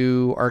Zen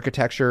 2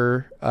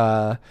 architecture.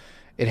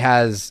 It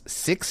has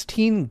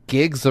 16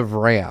 gigs of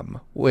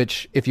RAM,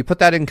 which if you put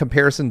that in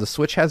comparison, the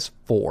Switch has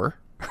 4.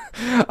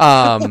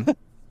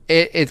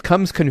 It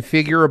comes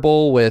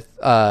configurable with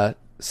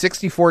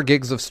 64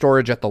 gigs of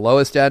storage at the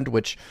lowest end,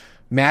 which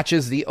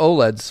matches the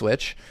OLED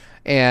Switch,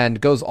 and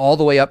goes all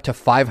the way up to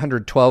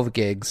 512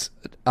 gigs.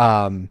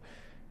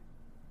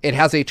 It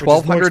has a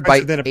 1200 by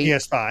than a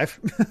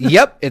PS5.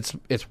 Yep,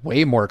 it's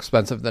way more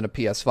expensive than a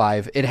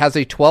PS5. It has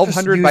a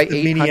 1200 by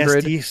 800 mini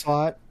SD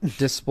slot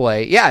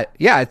display. Yeah,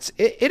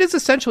 it is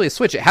essentially a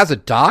Switch. It has a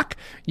dock.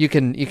 You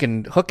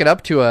can hook it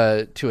up to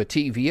a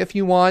TV if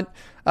you want.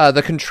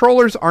 The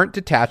controllers aren't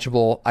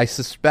detachable. I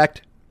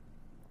suspect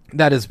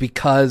that is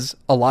because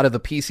a lot of the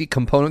PC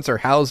components are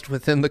housed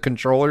within the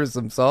controllers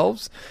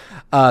themselves.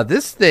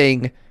 This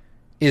thing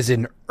is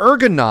an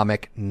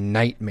ergonomic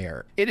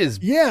nightmare. It is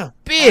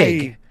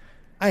big.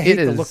 I hate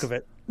the look of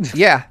it.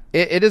 Yeah,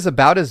 it is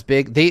about as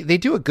big. They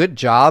do a good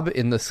job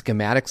in the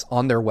schematics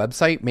on their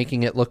website,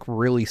 making it look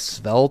really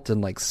svelte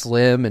and like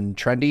slim and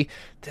trendy.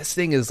 This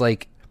thing is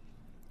like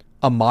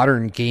a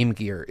modern Game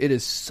Gear. It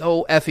is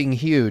so effing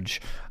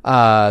huge.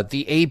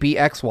 The A, B,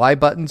 X, Y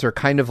buttons are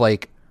kind of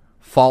like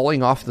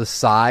falling off the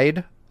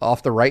side,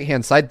 off the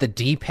right-hand side. The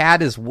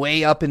D-pad is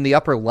way up in the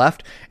upper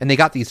left, and they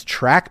got these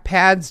track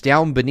pads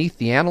down beneath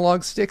the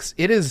analog sticks.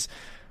 It is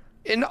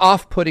an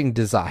off-putting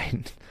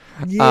design.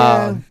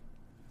 Yeah.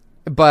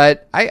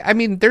 But, I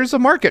mean, there's a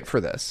market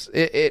for this.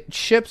 It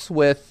ships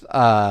with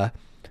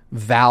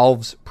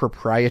Valve's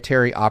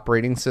proprietary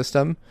operating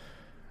system,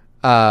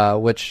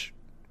 which,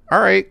 all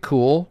right,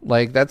 cool.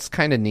 Like, that's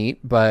kind of neat,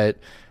 but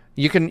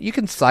you can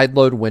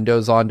sideload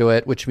Windows onto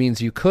it, which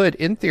means you could,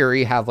 in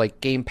theory, have, like,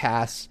 Game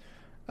Pass.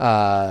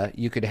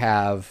 You could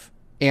have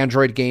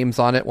Android games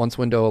on it once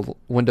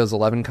Windows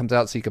 11 comes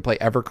out, so you could play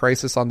Ever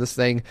Crisis on this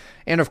thing.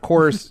 And, of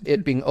course,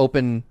 it being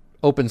open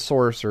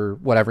source or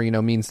whatever,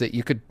 means that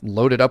you could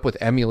load it up with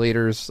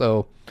emulators.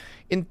 So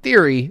in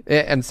theory,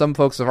 and some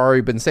folks have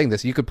already been saying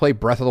this, you could play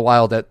Breath of the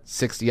Wild at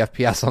 60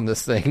 FPS on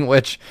this thing,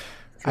 which,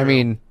 true. I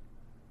mean,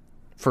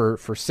 for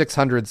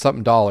 $600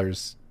 something,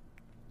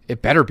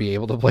 it better be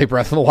able to play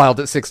Breath of the Wild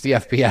at 60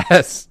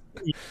 FPS.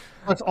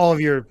 That's all of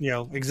your,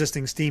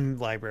 existing Steam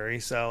library.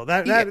 So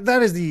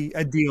that is the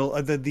ideal,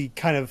 the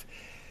kind of,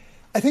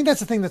 I think that's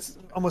the thing that's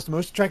almost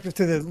most attractive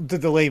to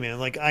the layman.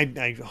 Like I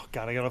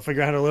gotta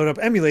figure out how to load up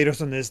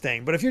emulators on this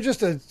thing. But if you're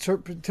just a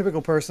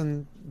typical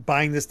person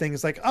buying this thing,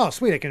 it's like, oh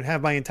sweet, I can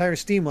have my entire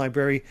Steam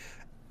library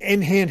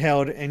in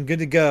handheld and good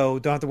to go.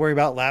 Don't have to worry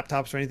about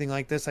laptops or anything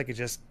like this. I could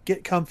just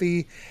get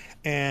comfy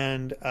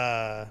and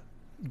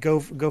go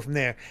from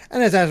there.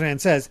 And as Azran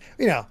says,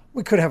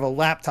 we could have a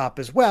laptop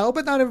as well,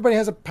 but not everybody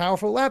has a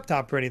powerful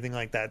laptop or anything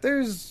like that.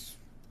 There's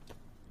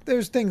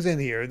things in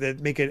here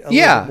that make it a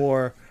little bit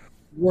more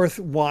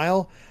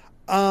worthwhile.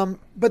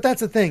 But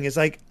that's the thing, is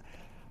like,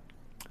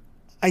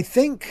 I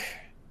think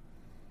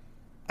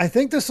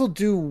this will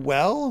do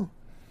well.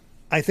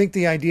 I think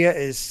the idea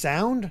is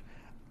sound.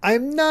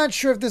 I'm not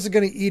sure if this is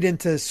going to eat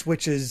into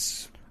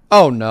Switch's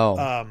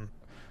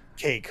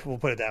cake, we'll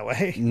put it that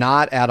way.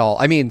 Not at all.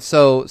 I mean,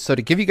 so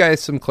to give you guys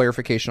some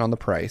clarification on the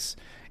price,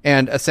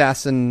 and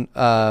Assassin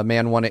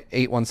Man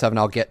 1817,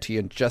 I'll get to you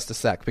in just a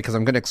sec, because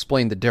I'm going to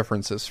explain the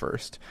differences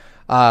first.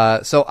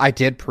 So I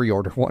did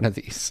pre-order one of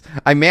these.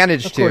 I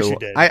managed to. Of course you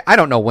did. I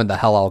don't know when the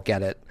hell I'll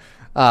get it.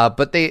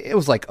 But it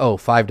was like,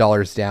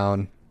 $5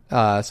 down. So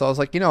I was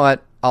like, you know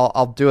what?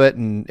 I'll do it,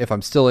 and if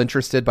I'm still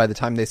interested by the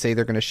time they say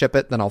they're going to ship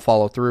it, then I'll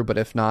follow through. But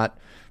if not,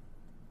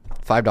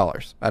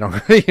 $5. I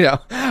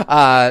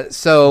don't,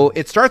 so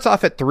it starts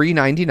off at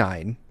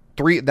 $399.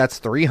 That's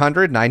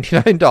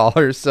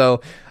 $399.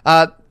 So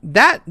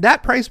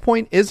that price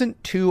point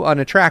isn't too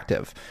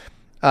unattractive.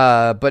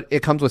 But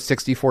it comes with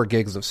 64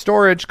 gigs of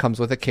storage,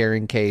 comes with a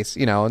carrying case,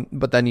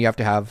 but then you have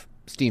to have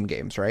Steam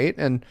games, right?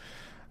 And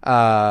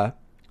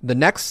The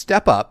next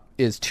step up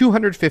is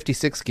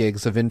 256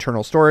 gigs of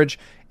internal storage,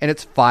 and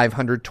it's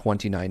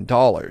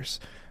 $529.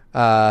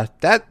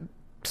 That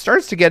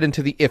starts to get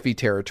into the iffy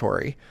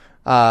territory.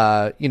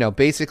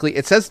 Basically,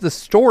 it says the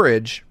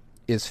storage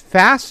is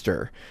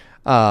faster.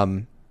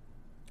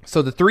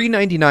 So the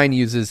 $399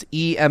 uses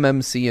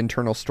eMMC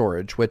internal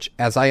storage, which,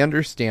 as I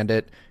understand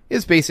it,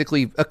 is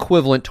basically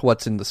equivalent to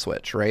what's in the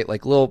Switch, right?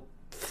 Like little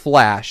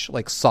flash,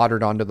 like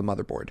soldered onto the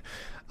motherboard.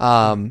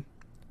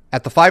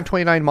 At the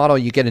 $529 model,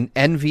 you get an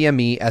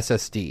NVMe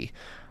SSD.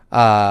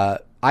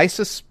 I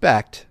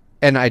suspect,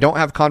 and I don't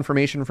have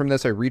confirmation from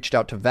this, I reached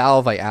out to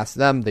Valve, I asked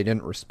them, they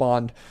didn't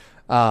respond.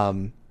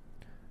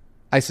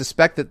 I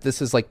suspect that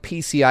this is like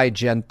PCI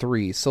Gen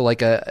 3, so like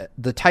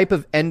the type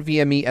of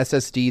NVMe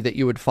SSD that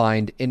you would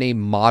find in a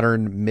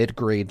modern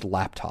mid-grade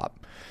laptop.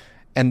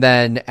 And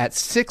then at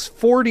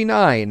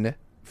 $649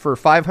 for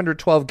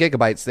 512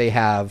 gigabytes, they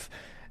have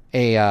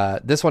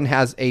this one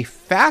has a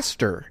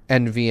faster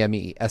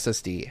NVMe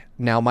SSD.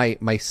 Now,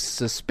 my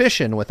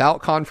suspicion,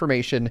 without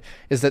confirmation,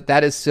 is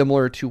that is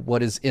similar to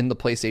what is in the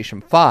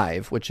PlayStation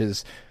 5, which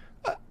is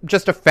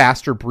just a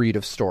faster breed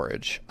of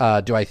storage.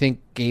 Do I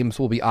think games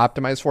will be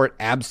optimized for it?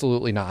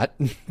 Absolutely not.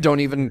 Don't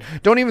even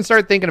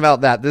start thinking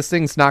about that. This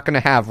thing's not going to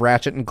have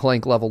Ratchet and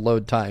Clank level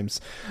load times.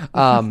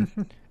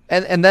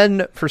 And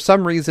then for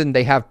some reason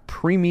they have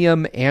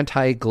premium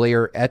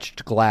anti-glare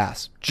etched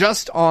glass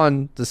just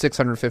on the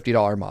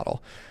 $650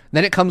 model.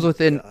 Then it comes with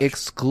an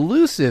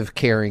exclusive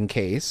carrying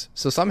case.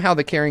 So somehow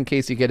the carrying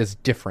case you get is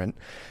different.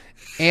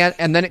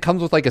 And then it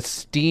comes with like a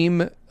Steam,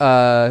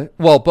 both the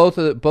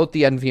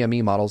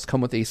NVMe models come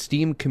with a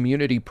Steam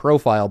community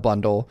profile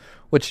bundle,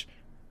 which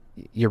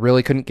you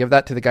really couldn't give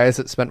that to the guys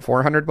that spent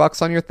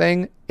 $400 on your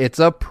thing. It's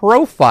a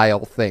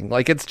profile thing.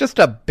 Like, it's just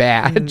a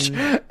badge.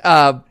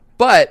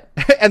 But,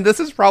 and this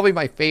is probably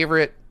my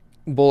favorite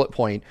bullet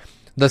point,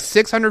 the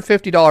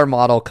 $650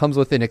 model comes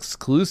with an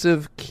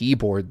exclusive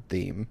keyboard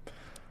theme.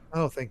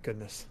 Oh, thank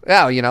goodness.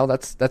 Yeah,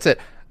 that's it.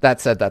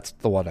 That said, that's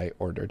the one I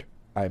ordered.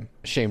 I'm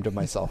ashamed of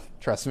myself.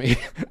 Trust me.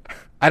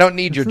 I don't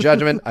need your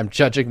judgment. I'm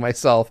judging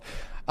myself.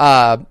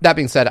 That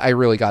being said, I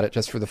really got it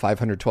just for the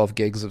 512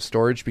 gigs of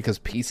storage because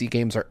PC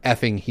games are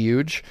effing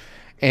huge.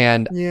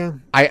 And yeah.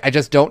 I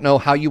just don't know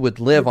how you would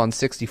live on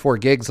 64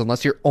 gigs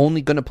unless you're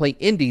only going to play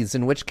indies,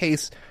 in which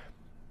case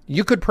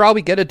you could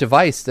probably get a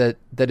device that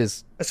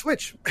is... a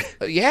Switch.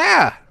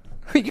 Yeah.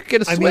 You could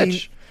get a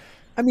Switch.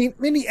 I mean,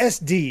 mini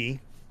SD...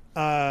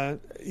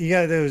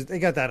 they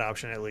got that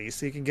option at least,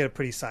 so you can get a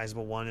pretty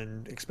sizable one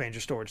and expand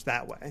your storage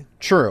that way.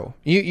 True,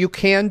 you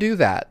can do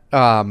that.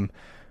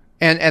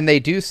 And they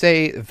do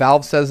say,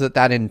 Valve says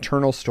that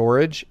internal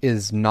storage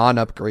is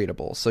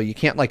non-upgradable, so you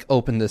can't like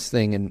open this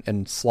thing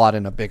and slot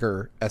in a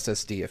bigger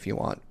SSD if you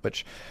want.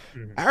 Which,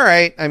 all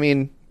right, I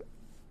mean,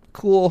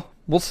 cool.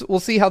 We'll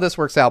see how this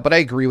works out. But I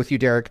agree with you,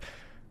 Derek.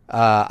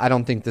 I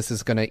don't think this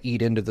is going to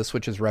eat into the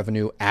Switch's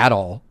revenue at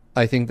all.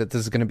 I think that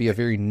this is going to be a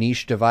very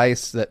niche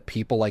device that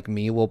people like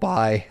me will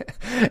buy,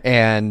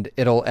 and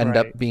it'll end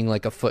up being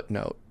like a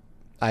footnote.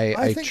 I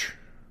was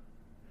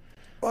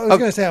going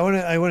to say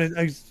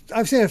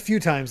I've seen it a few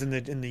times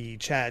in the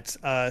chats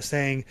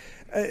saying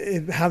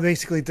how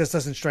basically this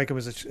doesn't strike them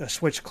as a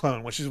Switch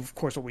clone, which is of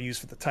course what we use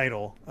for the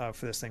title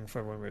for this thing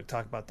for when we were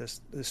talking about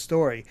this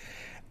story,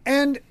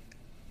 and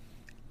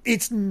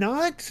it's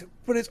not,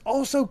 but it's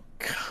also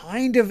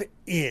kind of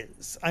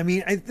is. I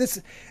mean,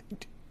 this.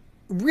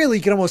 Really,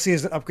 you can almost see it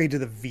as an upgrade to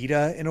the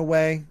Vita in a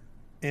way,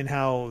 in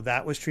how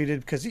that was treated,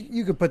 because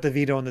you could put the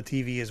Vita on the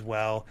TV as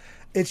well.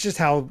 It's just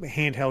how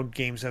handheld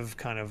games have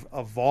kind of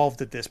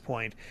evolved at this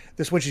point.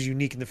 The Switch is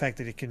unique in the fact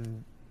that it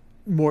can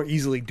more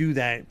easily do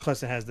that.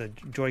 Plus, it has the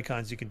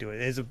Joy-Cons you can do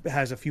it. It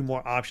has a few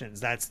more options.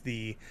 That's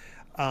the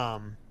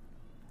advantage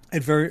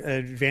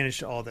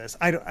to all this.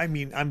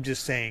 I'm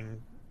just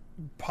saying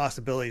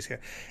possibilities here.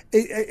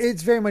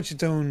 It's very much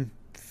its own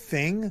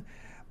thing.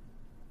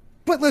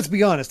 But let's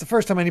be honest, the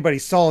first time anybody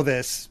saw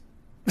this,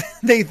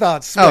 they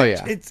thought Switch. Oh,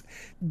 yeah. It's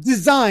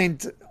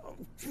designed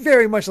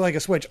very much like a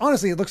Switch.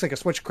 Honestly, it looks like a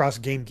Switch cross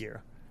Game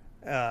Gear.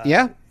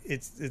 Yeah.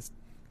 It's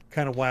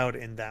kind of wild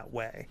in that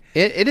way.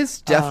 It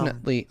is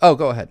definitely...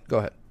 go ahead.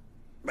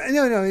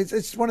 No,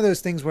 it's one of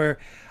those things where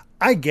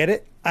I get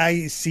it.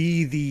 I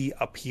see the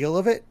appeal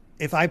of it.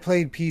 If I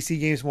played PC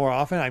games more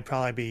often, I'd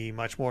probably be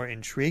much more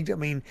intrigued. I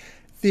mean,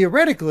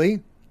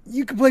 theoretically...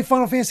 you could play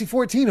Final Fantasy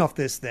 14 off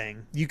this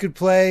thing. You could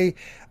play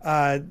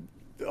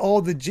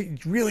all the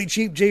really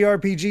cheap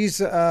JRPGs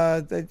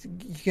that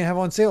you can have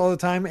on sale all the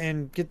time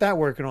and get that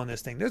working on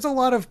this thing. There's a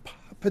lot of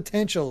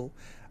potential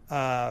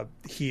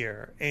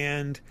here,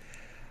 and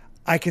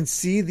I can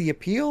see the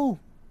appeal,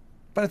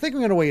 but I think I'm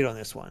going to wait on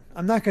this one.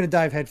 I'm not going to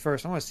dive head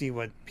first. I want to see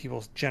what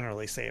people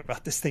generally say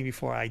about this thing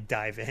before I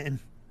dive in.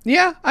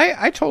 Yeah,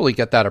 I totally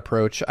get that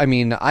approach. I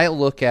mean, I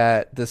look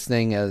at this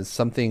thing as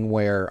something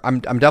where I'm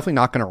definitely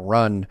not going to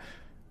run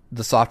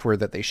the software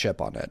that they ship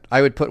on it.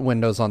 I would put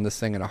Windows on this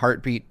thing in a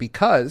heartbeat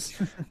because,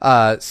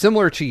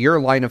 similar to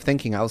your line of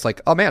thinking, I was like,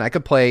 oh man, I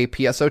could play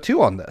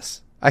PSO2 on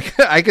this.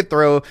 I could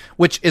throw,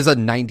 which is a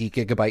 90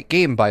 gigabyte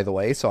game, by the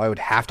way, so I would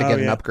have to get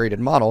an upgraded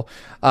model.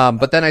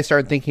 But then I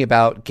started thinking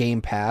about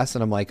Game Pass,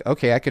 and I'm like,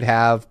 okay, I could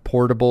have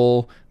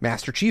portable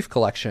Master Chief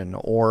Collection,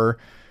 or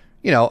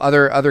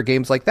other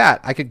games like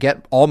that. I could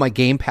get all my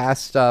Game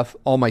Pass stuff,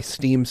 all my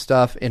Steam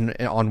stuff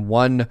on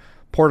one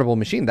portable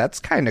machine. That's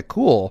kind of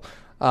cool.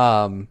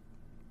 And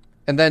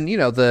then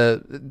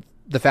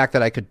the fact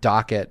that I could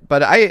dock it,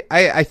 but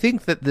I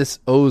think that this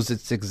owes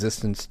its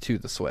existence to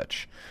the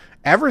Switch.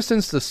 Ever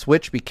since the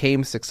Switch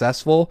became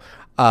successful,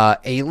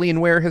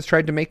 Alienware has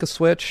tried to make a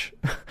Switch.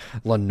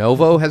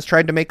 Lenovo has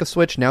tried to make a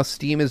Switch. Now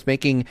Steam is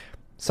making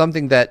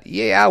something that,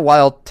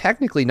 while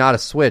technically not a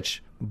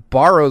Switch,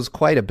 borrows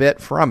quite a bit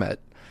from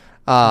it.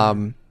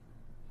 I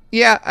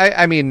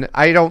mean,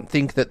 I don't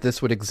think that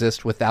this would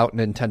exist without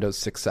Nintendo's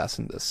success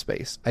in this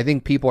space. I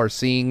think people are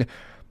seeing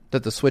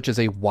that the Switch is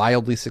a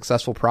wildly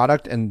successful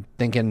product and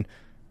thinking,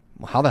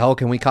 how the hell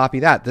can we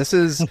copy that? This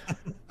is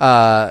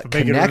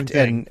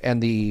Kinect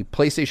and the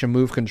PlayStation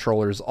Move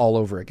controllers all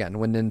over again.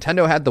 When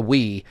Nintendo had the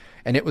Wii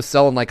and it was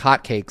selling like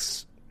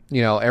hotcakes,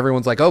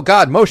 everyone's like, oh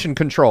God, motion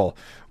control.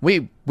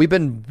 We've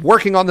been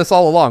working on this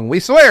all along. We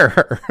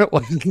swear.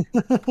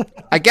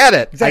 I get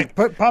it.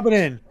 Exactly. Pop it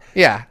in.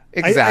 Yeah,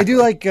 exactly. I do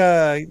like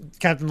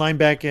Captain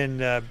Lineback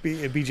and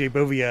BJ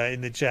Bovia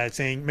in the chat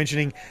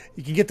mentioning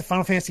you can get the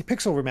Final Fantasy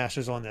Pixel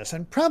remasters on this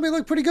and probably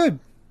look pretty good.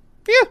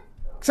 Yeah.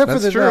 Except for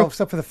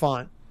the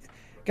font.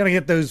 Gotta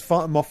get those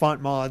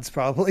font mods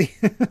probably.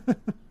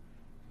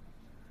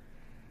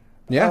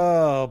 Yeah.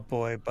 Oh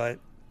boy, but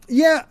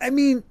yeah, I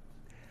mean,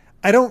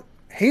 I don't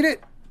hate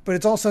it, but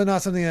it's also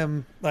not something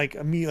I'm I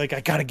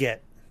gotta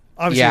get.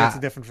 Obviously, that's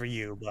different for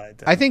you,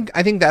 but I think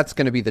that's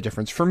going to be the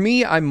difference for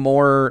me. I'm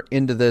more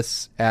into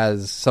this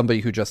as somebody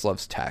who just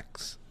loves tech,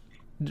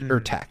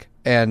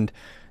 and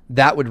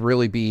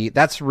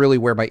that's really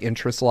where my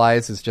interest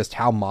lies, is just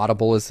how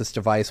moddable is this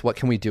device? What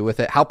can we do with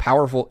it? How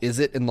powerful is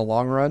it in the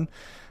long run?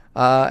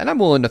 And I'm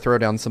willing to throw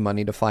down some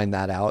money to find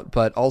that out,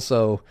 but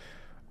also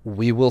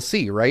we will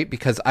see, right?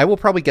 Because I will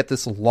probably get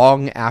this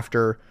long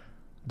after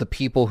the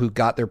people who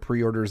got their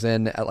pre-orders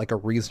in at like a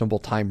reasonable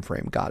time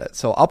frame got it.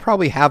 So I'll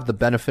probably have the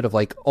benefit of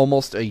like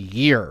almost a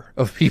year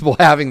of people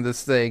having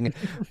this thing.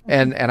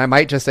 and I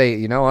might just say,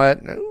 you know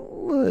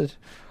what?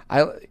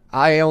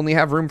 I only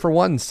have room for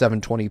one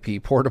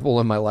 720p portable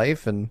in my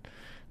life, and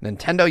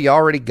Nintendo, you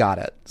already got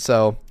it.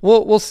 So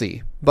we'll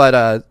see.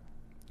 But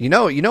you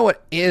know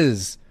what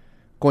is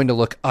going to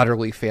look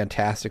utterly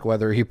fantastic,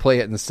 whether you play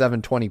it in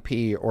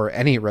 720p or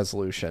any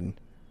resolution?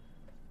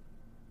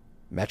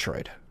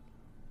 Metroid.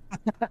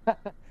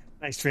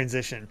 Nice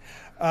transition.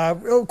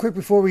 Real quick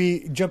before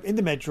we jump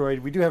into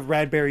Metroid, we do have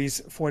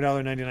Radberry's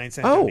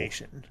 $4.99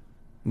 donation.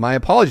 My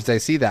apologies, I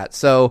see that.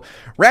 So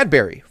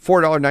Radberry,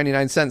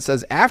 $4.99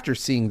 says, after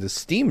seeing the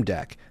Steam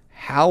Deck,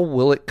 how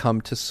will it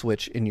come to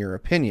Switch in your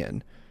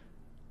opinion?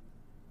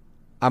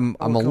 I'm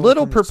a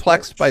little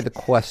perplexed by the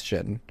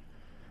question.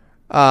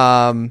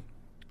 So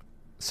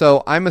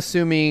I'm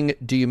assuming,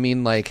 do you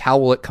mean like how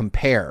will it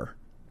compare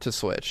to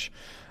Switch?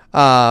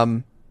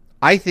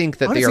 I think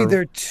that honestly,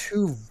 they're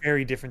two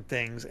very different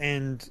things,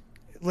 and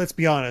let's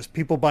be honest,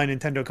 people buy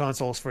Nintendo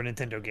consoles for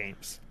Nintendo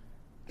games.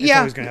 It's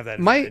always going to have that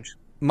advantage.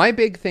 My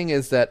big thing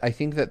is that I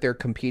think that they're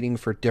competing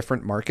for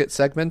different market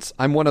segments.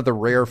 I'm one of the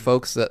rare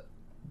folks that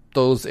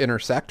those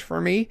intersect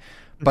for me,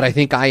 but I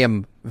think I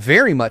am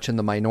very much in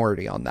the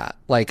minority on that.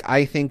 Like,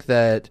 I think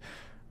that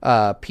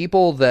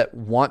people that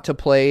want to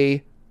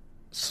play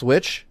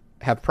Switch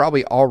have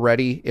probably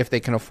already, if they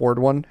can afford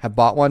one, have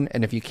bought one.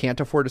 And if you can't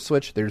afford a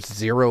Switch, there's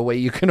zero way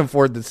you can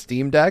afford the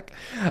Steam Deck.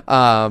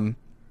 But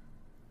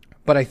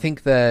I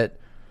think that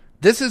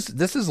this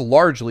is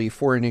largely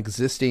for the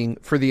existing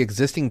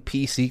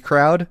PC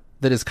crowd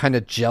that is kind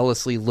of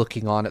jealously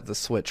looking on at the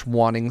Switch,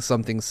 wanting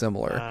something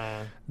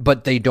similar,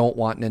 but they don't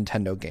want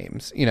Nintendo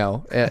games,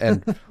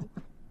 and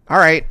all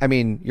right, I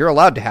mean, you're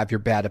allowed to have your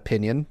bad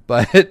opinion,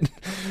 but,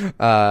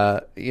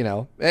 I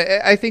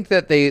think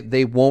that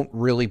they won't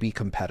really be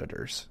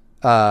competitors.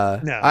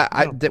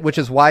 Which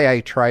is why I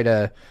try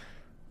to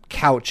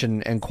couch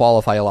and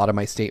qualify a lot of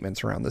my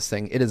statements around this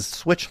thing. It is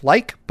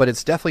Switch-like, but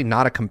it's definitely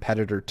not a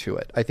competitor to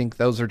it. I think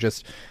those are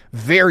just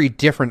very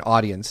different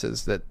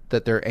audiences that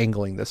they're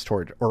angling this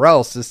toward, or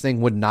else this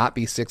thing would not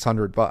be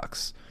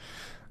 $600.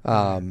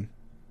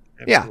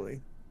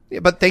 Absolutely. Yeah,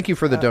 but thank you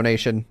for the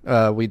donation.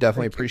 We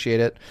definitely appreciate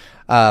it.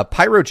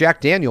 Pyro Jack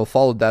Daniel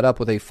followed that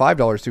up with a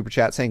 $5 super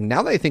chat saying,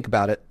 now that I think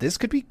about it, this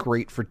could be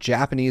great for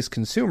Japanese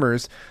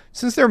consumers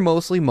since they're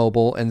mostly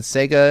mobile and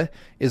Sega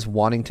is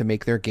wanting to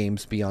make their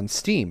games be on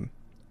Steam.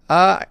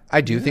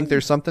 I do think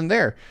there's something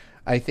there.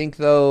 I think,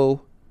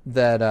 though,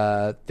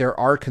 that there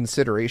are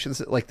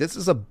considerations. Like, this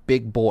is a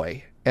big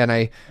boy, and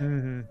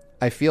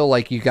I feel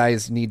like you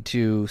guys need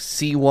to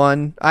see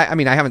one. I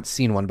mean, I haven't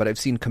seen one, but I've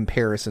seen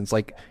comparisons.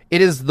 Like,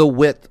 it is the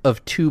width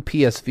of two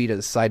PS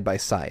Vitas side by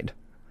side.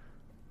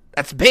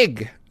 That's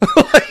big.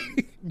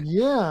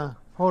 Yeah.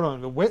 Hold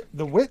on. The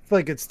width,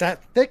 like it's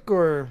that thick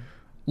or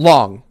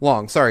long.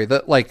 Sorry.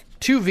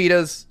 Two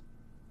Vitas.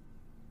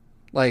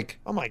 Like,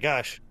 oh my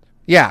gosh.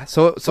 Yeah,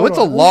 so it's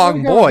a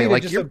long boy.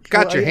 Like, you've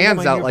got your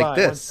hands out like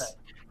this.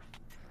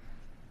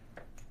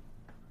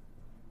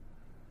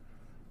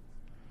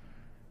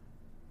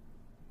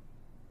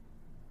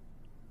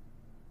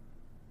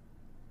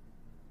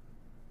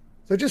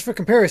 So just for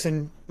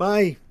comparison,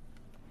 my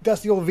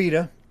dusty old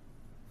Vita,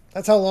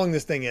 that's how long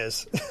this thing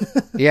is.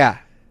 Yeah.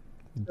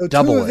 So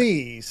double two of it.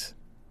 these.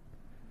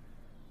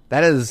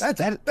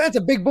 That's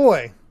a big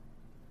boy.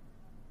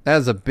 That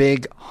is a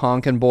big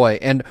honking boy.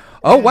 And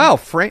wow,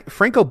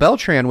 Franco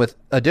Beltran with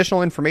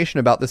additional information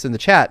about this in the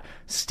chat.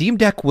 Steam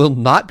Deck will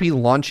not be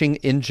launching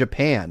in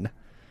Japan.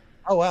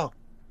 Oh wow.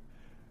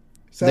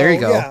 So there you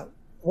go. Yeah,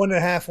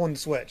 1.5 on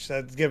Switch.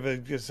 That'd give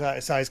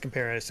a size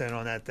comparison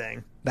on that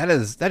thing. That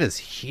is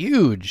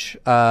huge.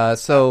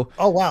 Oh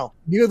wow,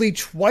 nearly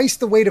twice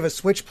the weight of a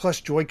Switch plus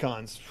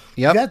Joy-Cons.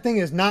 Yep. That thing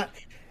is not.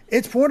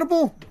 It's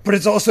portable, but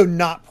it's also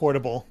not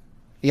portable.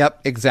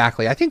 Yep,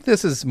 exactly. I think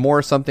this is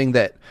more something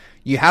that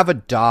you have a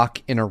dock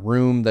in a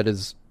room that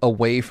is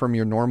away from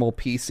your normal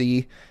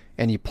PC,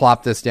 and you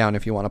plop this down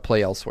if you want to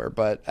play elsewhere.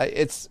 But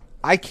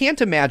I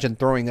can't imagine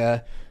throwing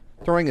a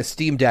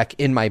Steam Deck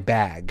in my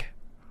bag,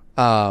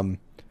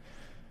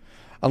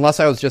 unless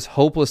I was just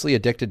hopelessly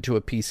addicted to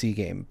a PC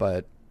game.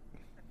 But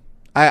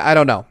I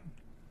don't know.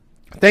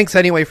 Thanks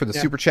anyway for the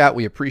super chat.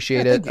 We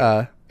appreciate it.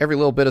 Every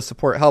little bit of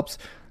support helps.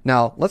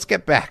 Now, let's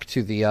get back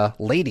to the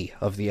lady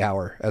of the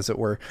hour, as it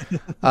were.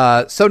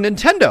 So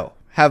Nintendo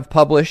have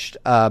published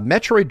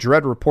Metroid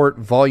Dread Report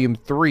Volume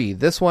 3.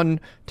 This one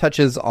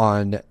touches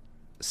on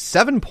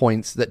 7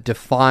 points that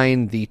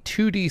define the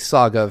 2D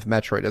saga of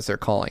Metroid, as they're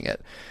calling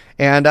it.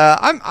 And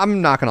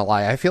I'm not going to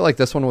lie. I feel like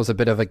this one was a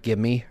bit of a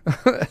gimme.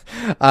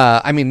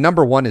 I mean,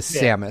 number one is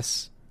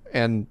Samus.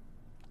 And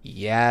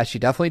yeah, she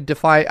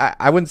definitely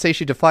I wouldn't say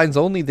she defines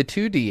only the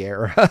 2D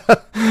era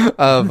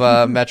of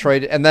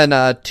Metroid. And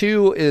then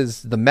 2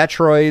 is the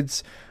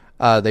Metroids.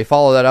 They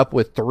follow that up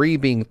with 3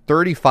 being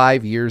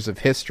 35 years of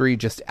history,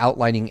 just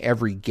outlining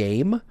every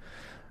game.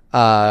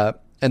 And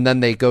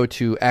then they go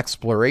to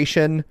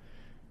Exploration,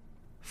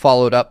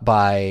 followed up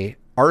by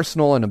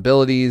Arsenal and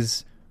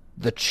Abilities,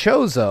 the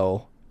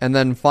Chozo, and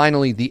then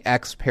finally the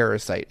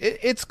X-Parasite.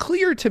 It's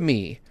clear to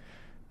me,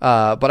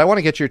 but I want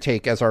to get your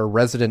take as our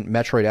resident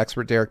Metroid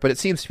expert, Derek, but it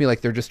seems to me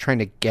like they're just trying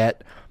to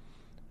get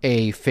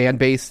a fan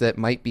base that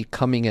might be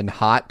coming in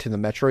hot to the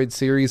Metroid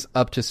series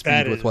up to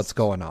speed with what's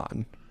going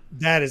on.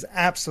 That is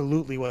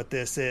absolutely what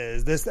this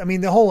is.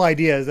 The whole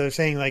idea is they're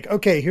saying like,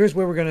 okay, here's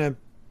where we're gonna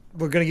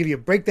give you a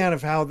breakdown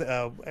of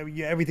how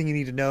everything you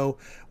need to know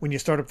when you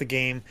start up the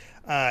game.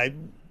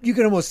 You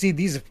can almost see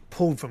these are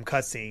pulled from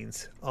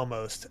cutscenes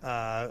almost.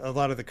 A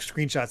lot of the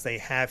screenshots they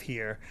have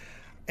here.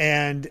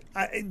 And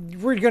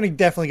we're going to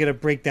definitely get a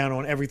breakdown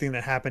on everything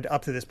that happened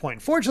up to this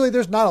point. Fortunately,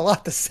 there's not a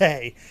lot to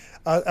say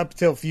up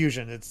till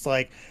Fusion. It's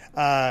like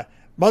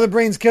Mother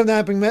Brain's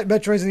kidnapping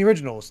Metroids in the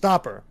original.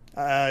 Stop her.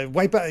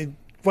 Wipe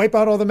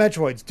out all the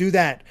Metroids. Do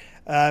that.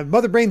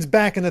 Mother Brain's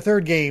back in the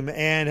third game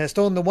and has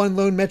stolen the one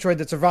lone Metroid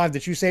that survived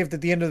that you saved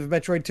at the end of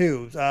Metroid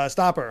 2.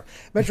 Stop her.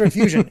 Metroid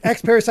Fusion.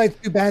 X-Parasites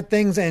do bad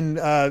things, and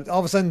all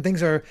of a sudden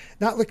things are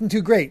not looking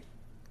too great.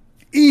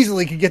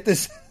 Easily could get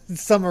this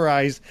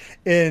summarized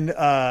in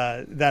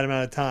that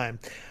amount of time.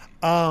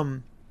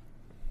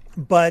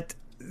 But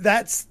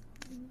that's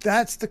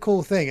the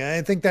cool thing.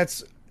 I think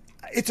it's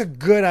a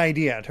good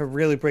idea to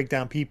really break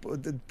down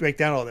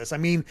all this. I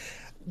mean,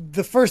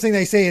 the first thing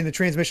they say in the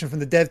transmission from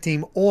the dev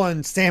team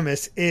on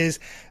Samus is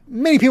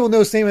many people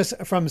know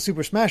Samus from the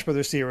Super Smash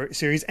Bros.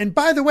 Series. And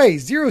by the way,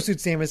 Zero Suit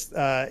Samus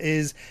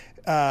is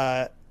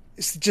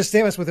just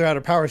Samus without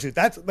a power suit.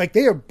 That's like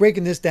they are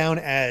breaking this down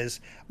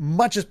as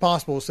much as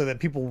possible so that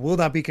people will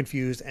not be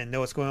confused and know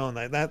what's going on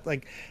like that.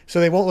 Like, so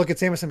they won't look at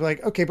Samus and be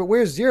like, okay, but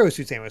where's Zero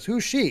Suit Samus?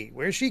 Who's she?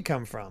 Where's she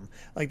come from?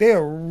 Like, they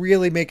are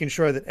really making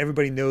sure that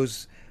everybody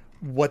knows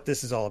what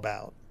this is all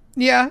about.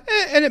 Yeah,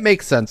 and it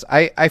makes sense.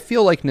 I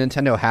feel like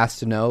Nintendo has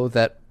to know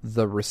that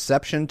the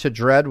reception to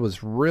Dread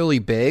was really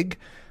big,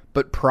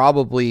 but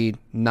probably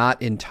not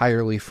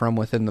entirely from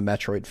within the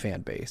Metroid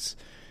fan base.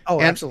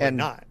 Oh, absolutely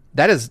not.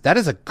 That is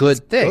a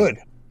good thing. Good.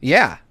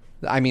 Yeah.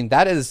 I mean,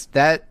 that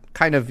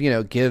kind of,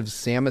 gives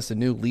Samus a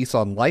new lease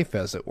on life,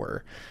 as it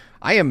were.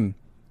 I am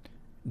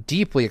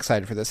deeply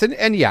excited for this.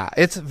 And yeah,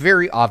 it's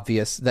very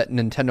obvious that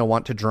Nintendo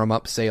want to drum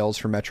up sales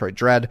for Metroid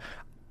Dread.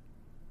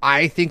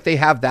 I think they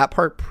have that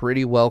part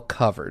pretty well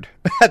covered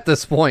at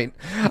this point.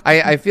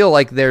 I feel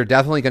like they're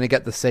definitely going to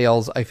get the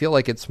sales. I feel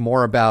like it's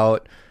more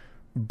about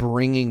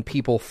bringing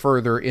people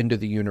further into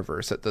the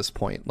universe at this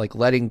point, like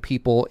letting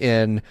people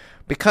in,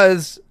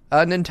 because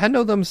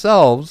Nintendo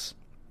themselves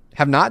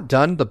have not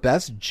done the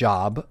best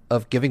job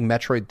of giving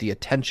Metroid the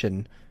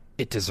attention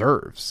it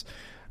deserves.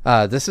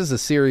 This is a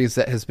series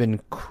that has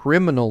been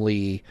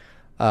criminally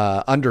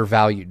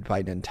undervalued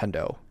by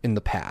Nintendo in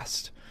the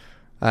past.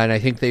 And I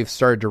think they've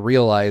started to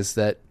realize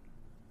that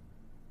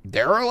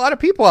there are a lot of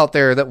people out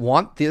there that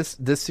want this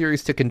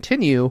series to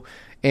continue.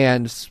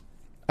 And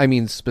I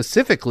mean,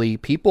 specifically,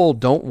 people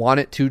don't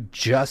want it to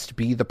just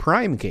be the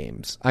Prime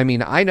games. I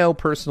mean, I know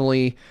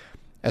personally,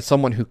 as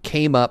someone who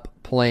came up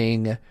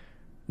playing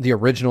the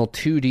original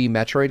 2D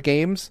Metroid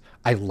games.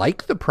 I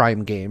like the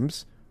Prime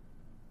games,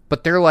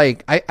 but they're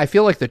like, I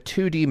feel like the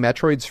 2D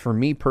Metroids for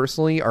me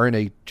personally are in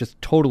a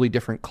just totally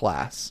different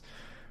class.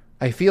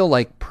 I feel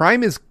like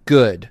Prime is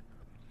good,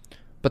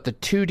 but the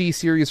 2D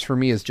series for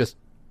me is just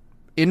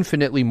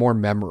infinitely more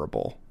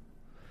memorable.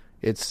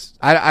 It's,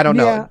 I don't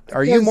know.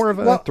 Are you more of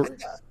a...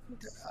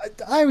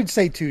 I would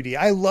say 2D.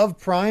 I love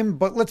Prime,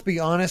 but let's be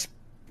honest,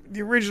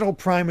 the original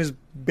Prime is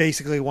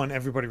basically one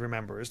everybody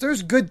remembers.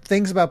 There's good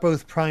things about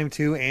both Prime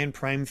 2 and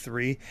Prime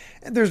 3,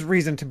 and there's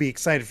reason to be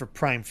excited for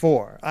Prime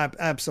 4.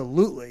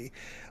 Absolutely.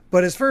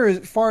 But as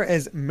far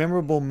as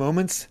memorable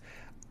moments,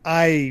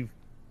 I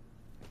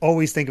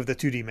always think of the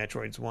 2D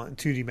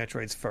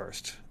Metroids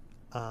first.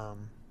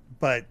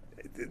 But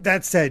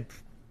that said,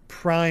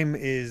 Prime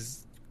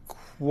is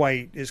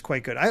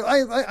quite good.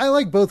 I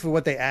like both for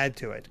what they add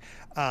to it.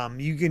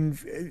 You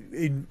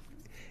can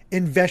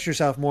invest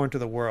yourself more into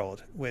the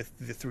world with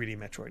the 3D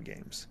Metroid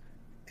games.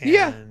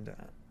 And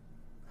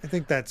I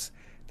think that's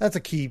a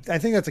key. I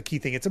think that's a key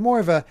thing. It's more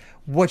of a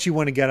what you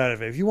want to get out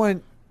of it. If you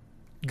want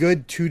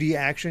good 2D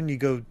action, you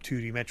go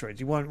 2D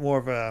Metroids. You want more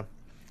of a,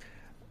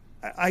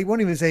 I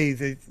won't even say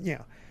the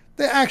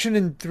action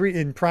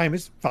in Prime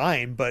is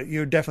fine, but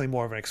you're definitely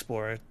more of an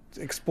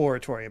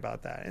exploratory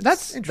about that.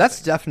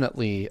 That's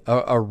definitely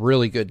a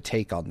really good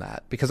take on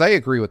that, because I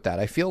agree with that.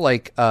 I feel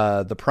like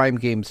the Prime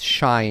games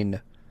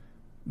shine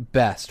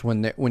best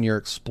when you're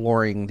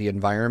exploring the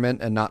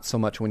environment and not so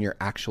much when you're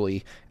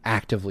actually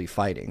actively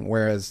fighting,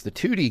 whereas the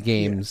 2D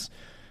games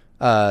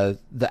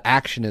the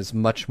action is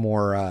much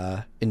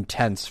more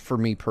intense for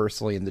me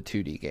personally in the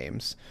 2D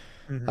games.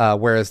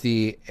 Whereas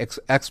the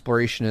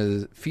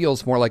exploration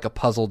feels more like a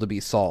puzzle to be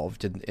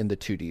solved in the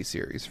 2D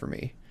series for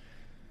me.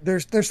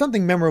 There's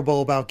something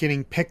memorable about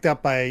getting picked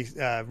up by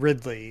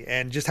Ridley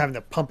and just having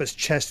to pump his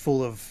chest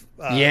full of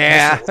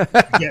to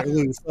get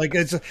loose. Like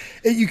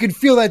you can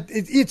feel that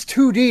it's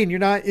 2D and you're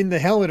not in the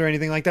helmet or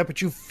anything like that,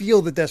 but you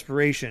feel the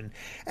desperation.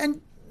 And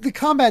the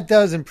combat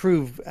does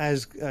improve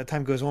as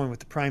time goes on with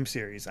the Prime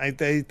series.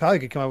 They probably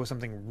could come up with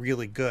something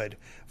really good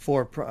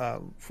for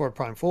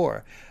Prime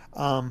 4.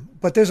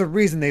 But there's a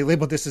reason they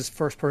labeled this as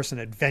first-person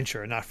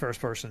adventure, not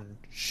first-person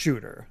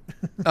shooter.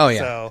 Oh yeah,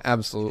 so,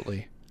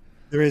 absolutely.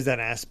 There is that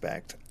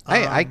aspect.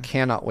 I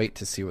cannot wait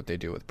to see what they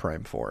do with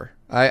Prime 4.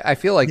 I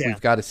feel like we've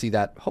got to see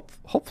that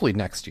hopefully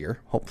next year.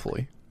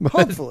 Hopefully.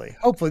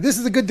 Hopefully. This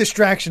is a good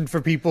distraction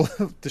for people.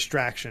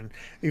 Distraction.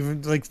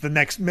 Even like the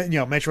next,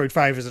 Metroid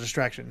 5 is a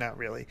distraction. Not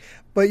really.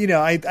 But,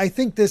 I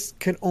think this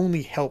can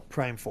only help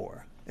Prime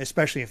 4,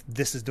 especially if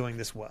this is doing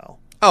this well.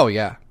 Oh,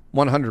 yeah.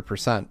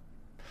 100%.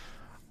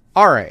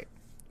 All right.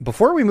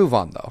 Before we move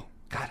on, though,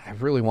 God, I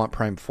really want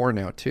Prime 4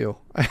 now, too.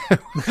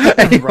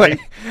 Anyway,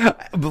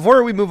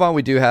 before we move on,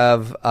 we do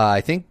have,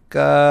 I think,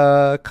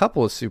 a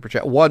couple of super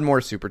chat. One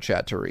more super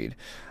chat to read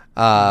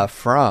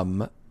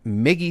from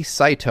Miggy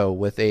Saito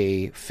with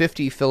a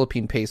 50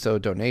 Philippine peso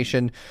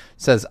donation.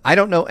 Says, I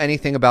don't know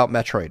anything about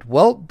Metroid.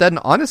 Well, then,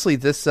 honestly,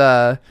 this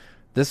Metroid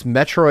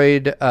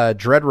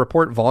Dread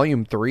Report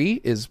Volume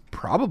 3 is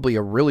probably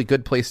a really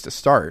good place to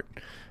start.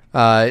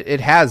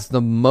 It has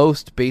the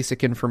most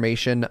basic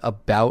information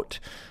about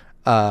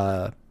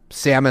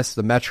Samus,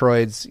 the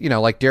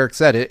Metroids. Like Derek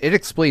said, it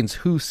explains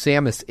who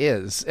Samus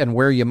is and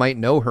where you might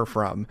know her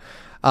from.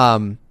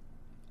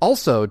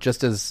 Also,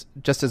 just as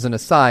an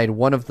aside,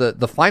 one of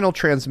the final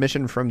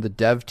transmission from the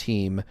dev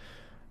team,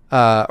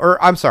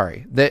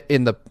 that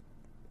in the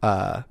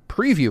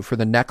preview for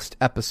the next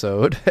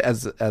episode,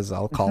 as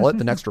I'll call it,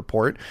 the next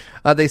report,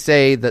 they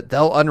say that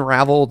they'll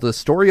unravel the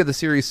story of the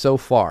series so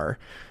far.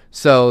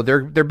 So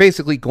they're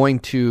basically going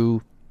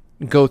to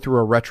go through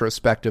a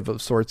retrospective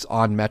of sorts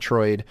on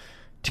Metroid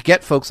to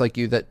get folks like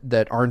you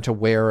that aren't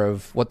aware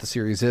of what the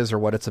series is or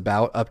what it's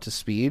about up to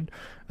speed.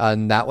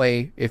 And that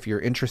way, if you're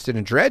interested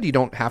in Dread, you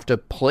don't have to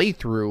play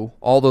through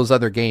all those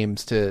other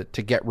games to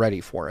get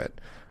ready for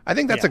it. I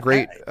think that's a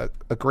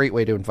great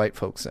way to invite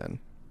folks in.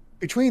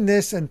 Between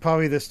this and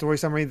probably the story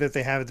summary that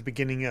they have at the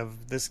beginning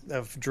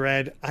of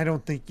Dread, I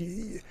don't think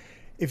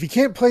if you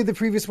can't play the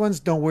previous ones,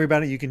 don't worry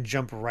about it. You can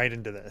jump right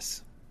into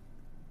this.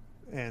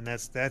 And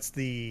that's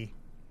the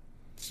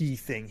key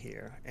thing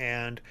here.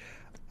 And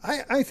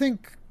I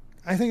think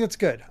that's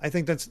good. I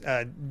think that's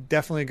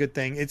definitely a good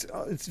thing.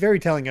 It's very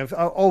telling. I've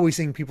always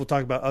seen people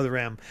talk about Other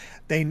M.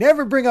 They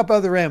never bring up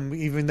Other M,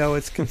 even though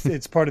it's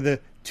part of the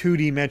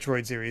 2D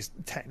Metroid series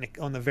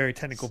on the very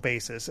technical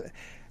basis.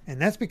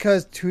 And that's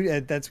because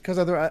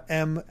Other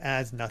M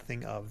adds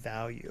nothing of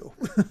value.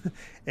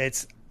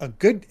 The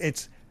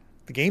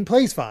game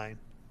plays fine.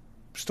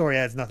 Story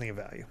adds nothing of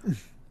value.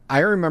 I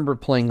remember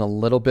playing a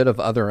little bit of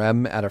Other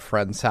M at a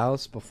friend's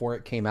house before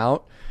it came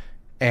out,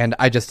 and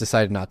I just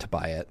decided not to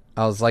buy it.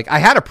 I was like, I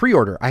had a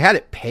pre-order. I had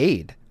it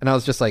paid, and I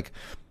was just like,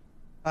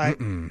 I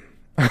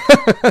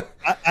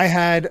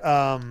had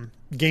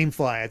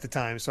Gamefly at the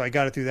time, so I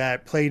got it through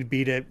that, played,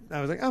 beat it.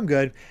 I was like, I'm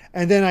good.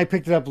 And then I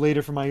picked it up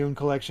later for my own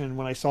collection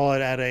when I saw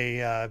it at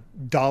a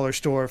dollar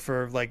store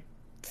for like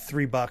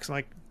 $3. I'm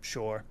like,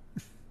 sure.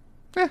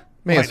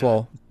 May as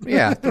well.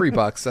 Yeah,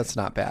 $3. That's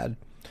not bad.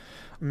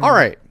 All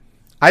right.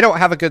 I don't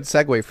have a good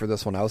segue for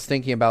this one. I was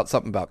thinking about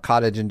something about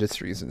cottage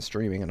industries and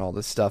streaming and all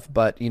this stuff,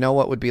 but you know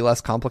what would be less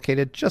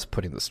complicated? Just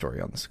putting the story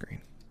on the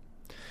screen.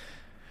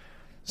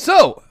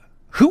 So,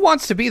 who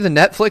wants to be the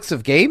Netflix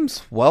of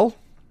games? Well,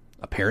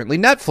 apparently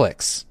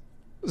Netflix.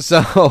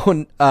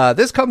 So,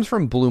 this comes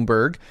from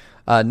Bloomberg.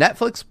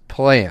 Netflix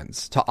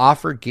plans to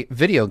offer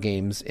video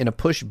games in a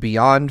push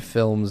beyond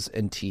films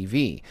and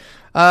TV.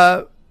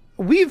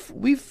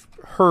 We've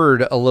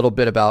heard a little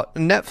bit about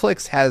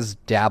Netflix has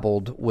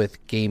dabbled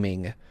with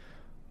gaming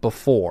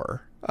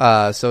before,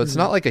 so it's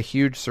not like a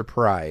huge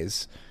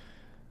surprise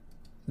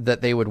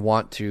that they would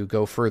want to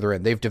go further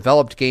in. They've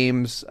developed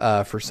games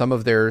for some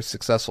of their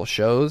successful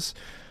shows,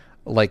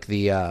 like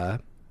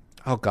the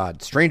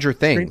Stranger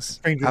Things.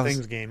 Stranger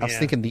Things game. I was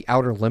thinking The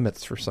Outer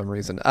Limits for some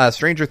reason.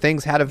 Stranger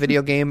Things had a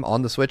video game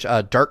on the Switch.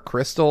 Dark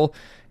Crystal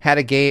had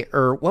a game,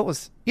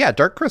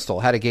 Dark Crystal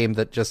had a game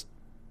that just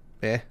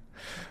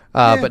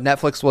but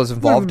Netflix was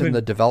involved in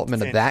the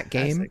development of that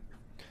game.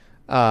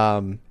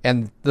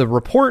 And the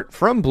report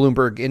from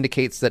Bloomberg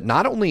indicates that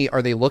not only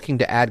are they looking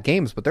to add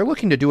games, but they're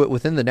looking to do it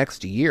within the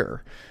next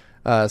year.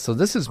 So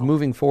this is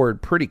moving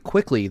forward pretty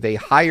quickly. They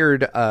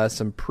hired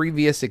some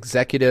previous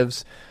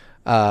executives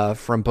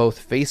from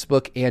both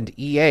Facebook and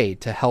EA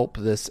to help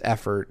this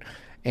effort.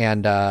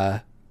 And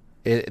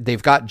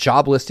they've got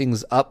job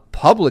listings up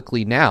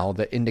publicly now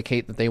that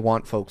indicate that they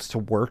want folks to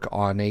work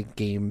on a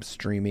game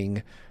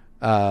streaming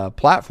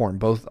platform,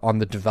 both on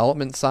the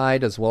development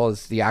side as well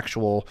as the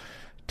actual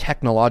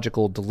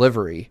technological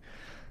delivery.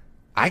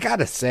 I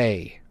gotta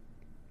say,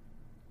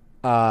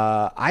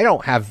 I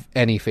don't have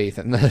any faith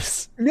in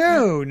this.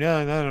 No,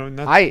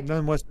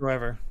 none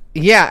whatsoever.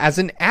 Yeah, as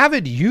an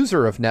avid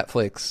user of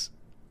Netflix,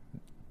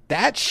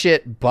 that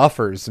shit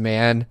buffers,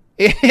 man.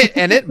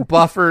 And it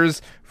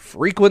buffers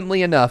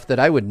frequently enough that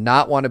I would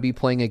not want to be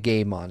playing a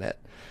game on it.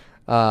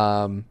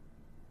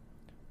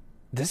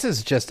 This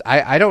is just,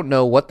 I don't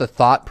know what the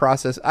thought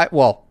process,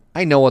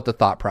 I know what the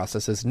thought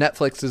process is.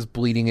 Netflix is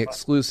bleeding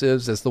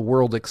exclusives as the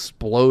world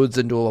explodes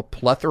into a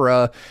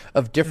plethora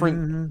of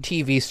different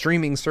TV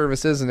streaming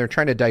services, and they're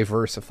trying to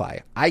diversify.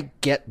 I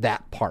get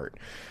that part.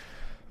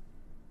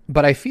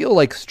 But I feel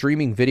like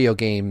streaming video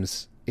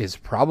games is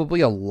probably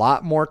a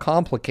lot more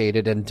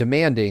complicated and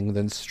demanding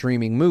than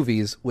streaming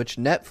movies, which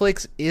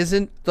Netflix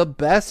isn't the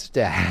best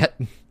at.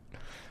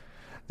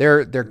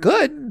 They're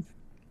good,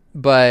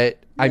 but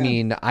I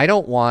mean, I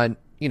don't want,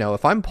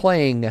 if I'm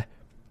playing,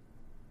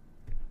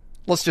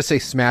 let's just say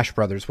Smash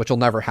Brothers, which will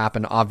never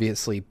happen,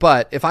 obviously,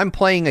 but if I'm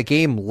playing a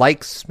game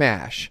like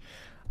Smash,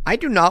 I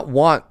do not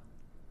want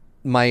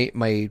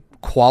my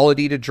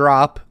quality to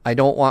drop. I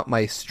don't want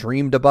my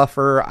stream to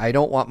buffer. I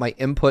don't want my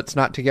inputs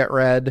not to get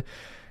read.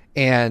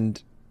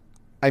 And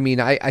I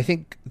mean, I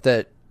think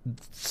that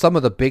some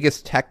of the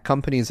biggest tech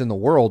companies in the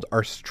world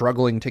are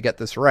struggling to get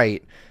this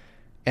right.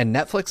 And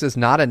Netflix is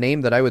not a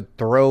name that I would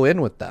throw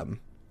in with them.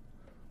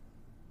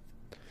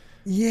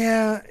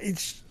 Yeah,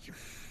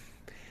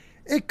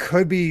 it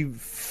could be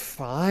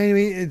fine. I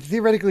mean,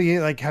 theoretically,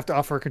 you have to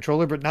offer a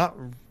controller, but not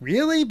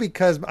really,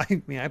 because I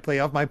have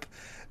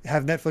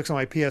Netflix on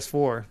my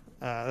PS4.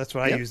 That's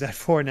what I use that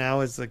for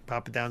now. Is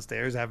pop it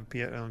downstairs, have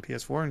it on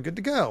PS4, and good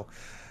to go.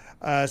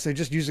 So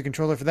just use the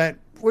controller for that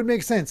would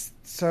make sense.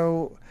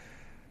 So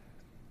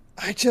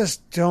I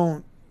just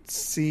don't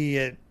see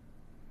it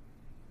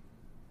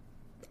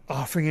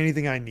offering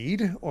anything I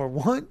need or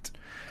want.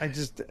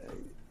 The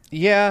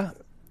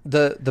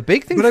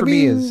big thing for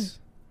me is,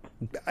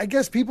 I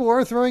guess people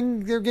are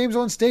throwing their games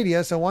on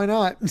Stadia, so why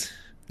not?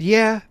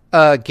 Yeah,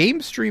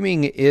 game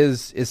streaming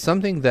is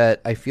something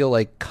that I feel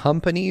like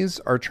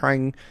companies are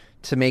trying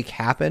to make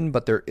happen,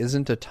 but there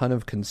isn't a ton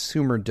of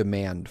consumer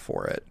demand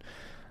for it.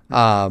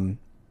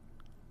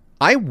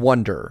 I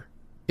wonder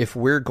if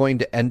we're going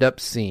to end up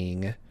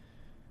seeing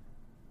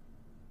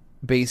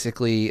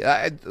basically,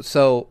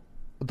 so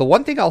the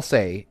one thing I'll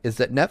say is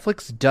that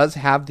Netflix does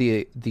have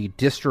the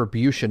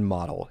distribution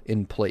model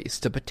in place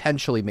to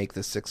potentially make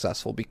this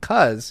successful,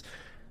 because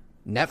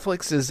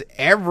Netflix is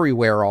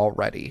everywhere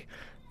already.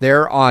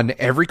 They're on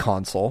every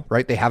console,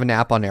 right? They have an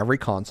app on every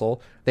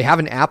console. They have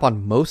an app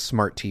on most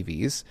smart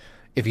TVs.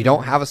 If you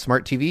don't have a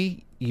smart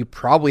TV, you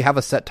probably have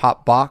a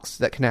set-top box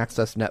that can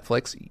access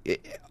Netflix.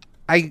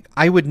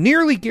 I would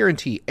nearly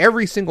guarantee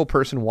every single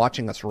person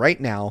watching us right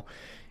now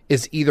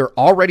is either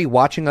already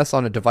watching us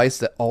on a device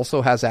that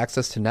also has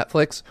access to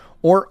Netflix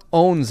or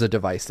owns a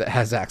device that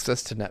has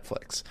access to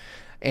Netflix.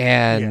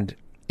 And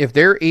if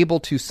they're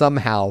able to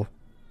somehow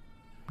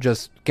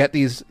just get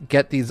these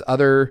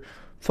other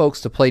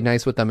folks to play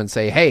nice with them and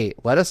say, hey,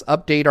 let us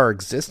update our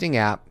existing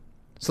app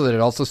so that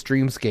it also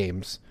streams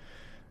games,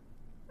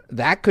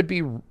 that could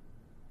be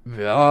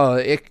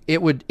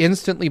it would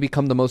instantly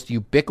become the most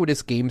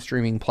ubiquitous game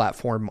streaming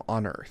platform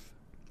on earth.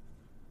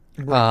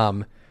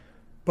 Right.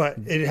 But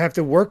it'd have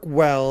to work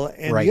well.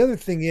 And the other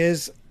thing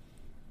is,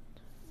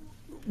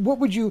 what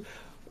would you,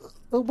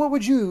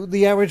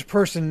 the average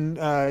person,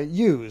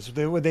 use?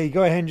 Would they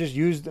go ahead and just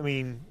use, I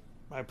mean,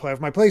 I play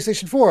with my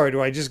PlayStation 4.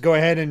 Do I just go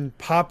ahead and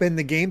pop in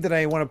the game that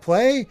I want to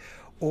play?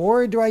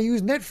 Or do I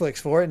use Netflix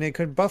for it and it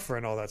could buffer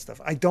and all that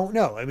stuff? I don't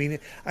know. I mean,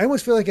 I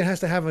almost feel like it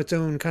has to have its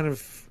own kind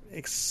of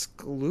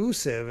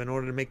exclusive in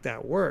order to make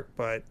that work,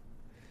 but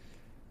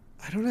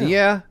I don't know.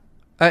 Yeah.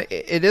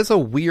 It is a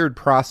weird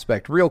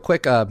prospect. Real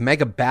quick,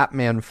 Mega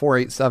Batman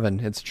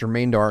 487, it's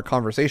germane to our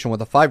conversation, with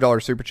a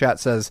 $5 super chat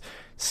says,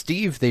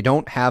 Steve, they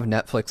don't have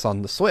Netflix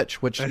on the Switch,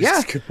 which,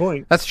 That's a good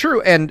point. That's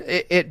true. And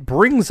it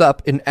brings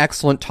up an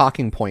excellent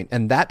talking point.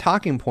 And that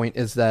talking point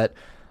is that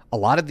a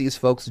lot of these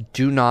folks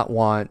do not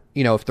want,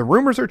 if the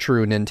rumors are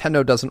true,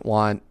 Nintendo doesn't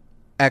want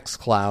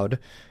xCloud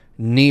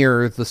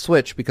near the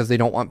Switch because they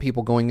don't want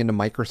people going into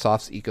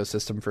Microsoft's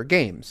ecosystem for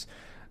games.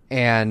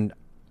 And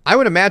I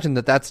would imagine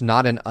that that's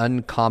not an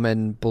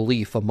uncommon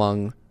belief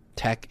among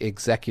tech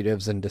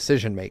executives and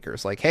decision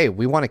makers. Like, hey,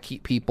 we want to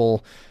keep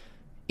people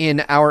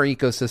in our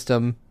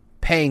ecosystem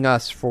paying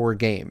us for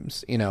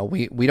games.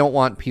 We don't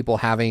want people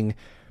having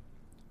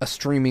a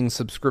streaming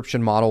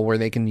subscription model where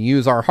they can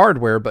use our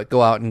hardware but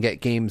go out and get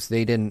games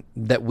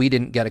that we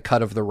didn't get a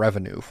cut of the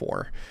revenue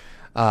for.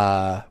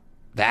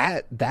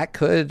 That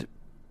could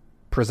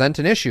present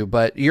an issue,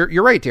 but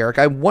you're right, Derek.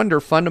 I wonder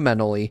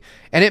fundamentally,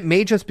 and it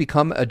may just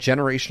become a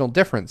generational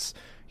difference.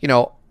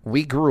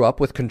 We grew up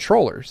with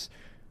controllers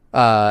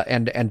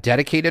and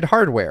dedicated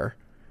hardware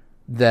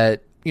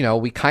that,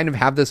 we kind of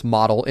have this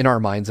model in our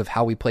minds of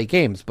how we play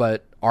games,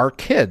 but our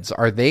kids,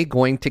 are they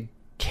going to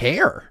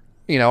care?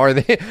 Are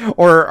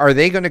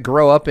they going to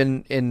grow up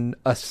in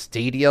a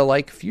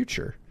Stadia-like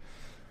future?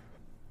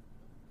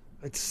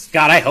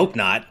 God, I hope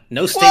not.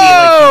 No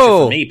Stadia-like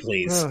future for me,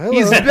 please. Oh,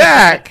 he's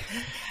back.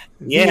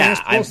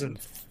 Yeah,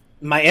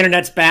 my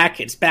internet's back.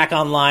 It's back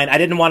online. I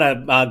didn't want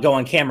to go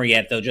on camera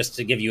yet, though, just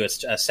to give you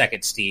a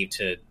second, Steve,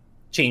 to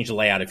change the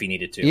layout if you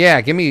needed to.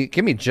 Yeah, give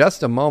me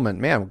just a moment.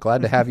 Man, I'm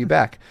glad to have you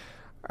back.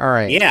 All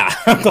right. Yeah,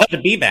 I'm glad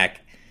to be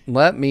back.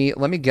 Let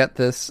me get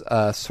this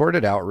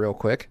sorted out real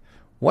quick.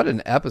 What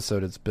an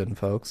episode it's been,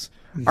 folks.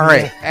 All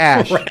right,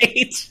 Ash.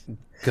 Right?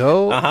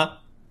 Go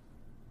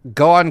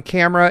on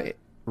camera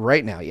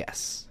right now,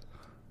 yes.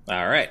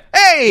 All right.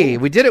 Hey,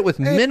 we did it with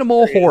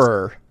minimal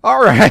horror.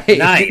 All right.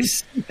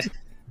 Nice.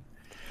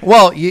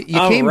 Well, you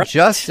came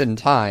just in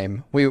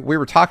time. We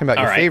were talking about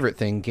your favorite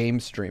thing, game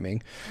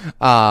streaming.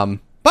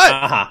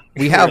 But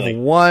we have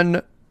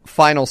one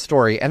final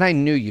story, and I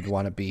knew you'd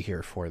want to be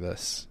here for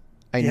this.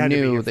 I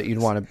knew that you'd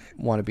want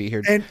to be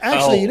here. And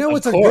actually,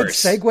 what's a good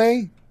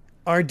segue?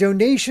 Our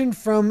donation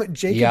from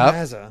Jacob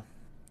Mazza.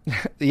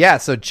 Yeah,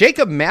 so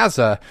Jacob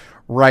Mazza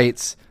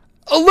writes,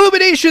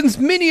 Illuminations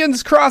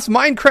Minions Cross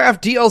Minecraft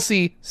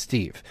DLC.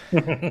 Steve.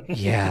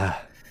 Yeah,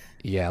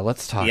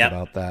 let's talk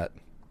about that.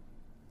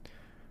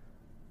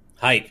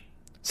 Hype.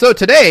 So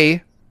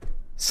today,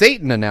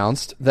 Satan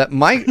announced that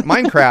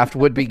Minecraft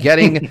would be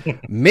getting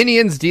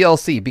Minions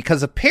DLC,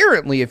 because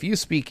apparently if you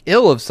speak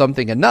ill of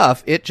something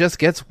enough, it just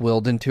gets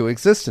willed into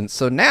existence.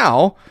 So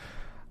now,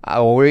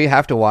 we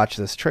have to watch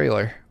this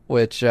trailer,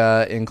 which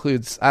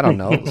includes, I don't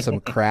know, some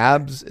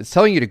crabs. It's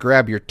telling you to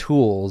grab your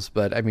tools,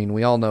 but I mean,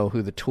 we all know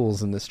who the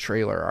tools in this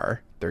trailer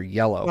are. They're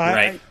yellow. Well,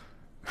 right.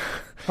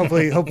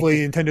 Hopefully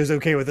Nintendo's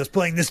okay with us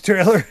playing this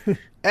trailer.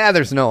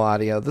 There's no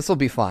audio. This will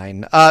be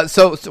fine.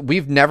 So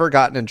we've never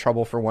gotten in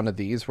trouble for one of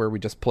these where we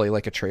just play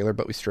like a trailer,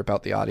 but we strip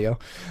out the audio.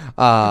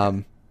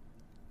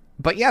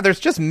 But yeah, there's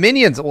just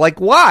minions. Like,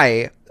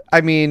 why?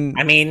 I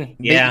mean,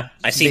 yeah.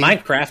 I see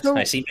Minecraft. So,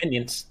 I see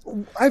Minions.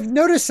 I've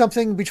noticed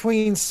something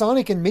between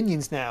Sonic and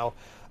Minions now.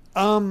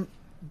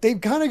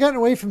 They've kind of gotten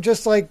away from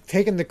just like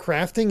taking the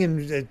crafting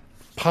and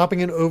popping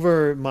it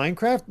over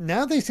Minecraft.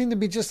 Now they seem to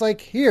be just like,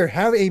 here,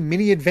 have a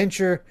mini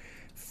adventure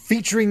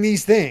featuring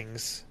these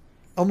things.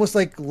 Almost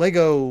like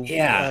Lego,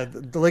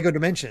 the Lego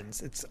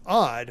Dimensions. It's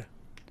odd.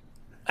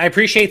 I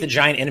appreciate the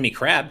giant enemy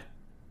crab.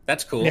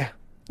 That's cool.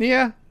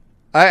 Yeah.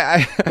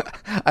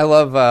 I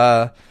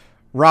love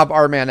Rob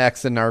Arman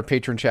X in our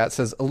patron chat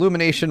says,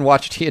 Illumination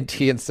watched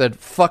TNT and said,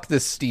 fuck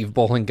this Steve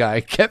Bowling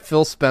guy. Get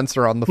Phil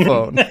Spencer on the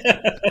phone.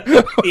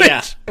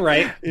 Yeah,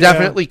 right.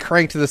 Definitely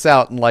cranked this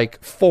out in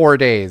like 4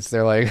 days.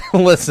 They're like,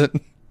 listen,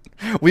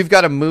 we've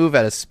got to move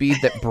at a speed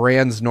that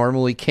brands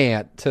normally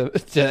can't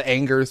to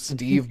anger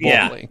Steve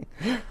Bowling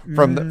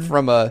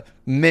from a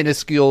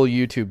minuscule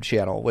YouTube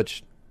channel,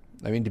 which,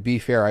 I mean, to be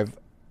fair,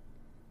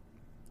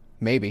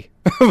 maybe.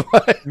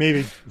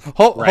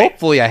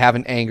 Hopefully I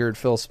haven't angered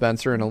Phil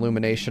Spencer and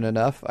Illumination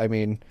enough. I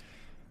mean,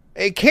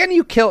 can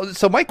you kill...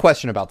 So my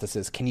question about this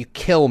is, can you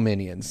kill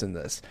minions in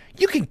this?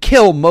 You can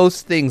kill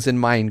most things in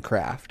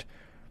Minecraft.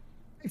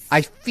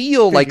 I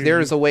feel like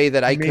there's a way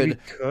that I could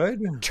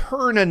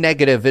turn a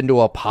negative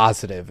into a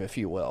positive, if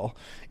you will.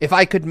 If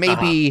I could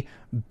maybe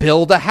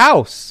build a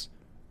house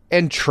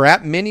and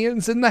trap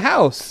minions in the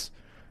house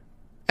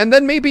and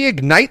then maybe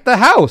ignite the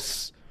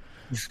house.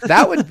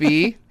 That would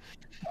be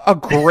a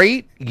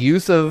great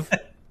use of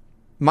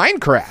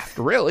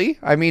Minecraft, really.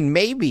 I mean,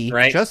 maybe.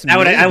 Right. Just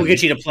I maybe. would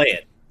get you to play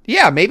it.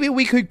 Yeah, maybe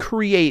we could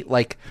create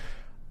like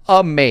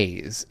a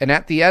maze, and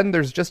at the end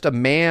there's just a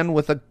man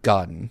with a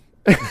gun.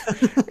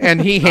 And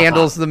he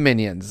handles the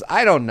minions.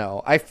 I don't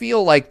know. I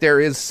feel like there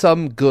is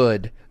some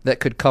good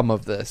that could come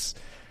of this.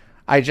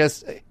 I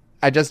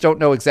I just don't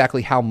know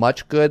exactly how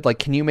much good. Like,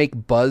 can you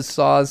make buzz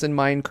saws in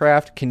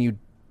Minecraft? Can you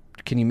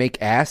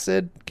make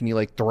acid? Can you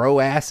like throw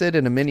acid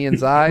in a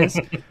minion's eyes?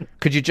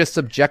 Could you just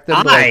subject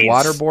them to like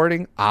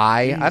waterboarding?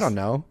 I don't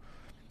know.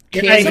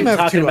 You're not even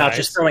talking about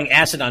just throwing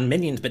acid on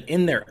minions, but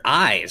in their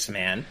eyes,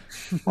 man.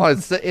 Well,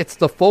 it's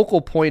the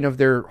focal point of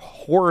their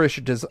horror-ish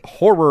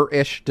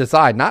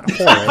design, not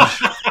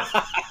horror-ish.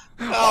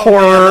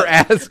 Horror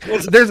as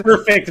there's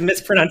perfect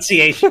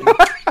mispronunciation.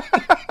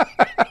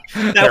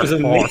 That was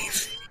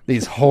amazing.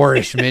 These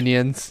whorish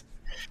minions.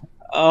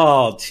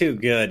 Oh, too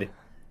good.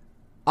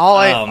 All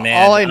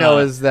I know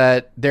is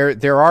that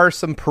there are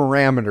some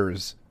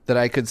parameters that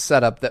I could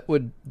set up that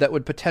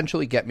would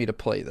potentially get me to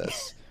play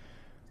this.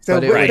 So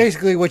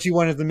basically, what you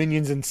want is the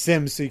minions in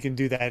Sims, so you can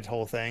do that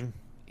whole thing.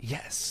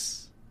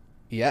 Yes,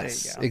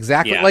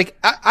 exactly. Yeah. Like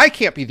I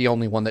can't be the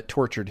only one that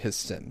tortured his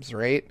Sims,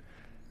 right?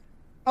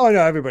 Oh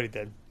no, everybody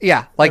did.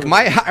 Yeah, like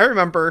I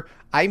remember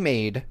I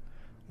made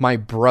my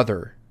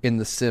brother in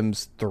The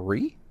Sims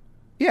 3.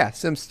 Yeah,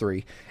 Sims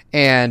 3,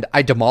 and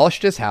I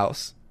demolished his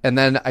house, and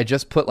then I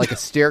just put like a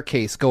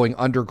staircase going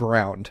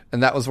underground,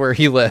 and that was where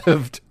he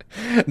lived.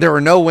 There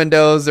were no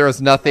windows, there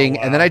was nothing,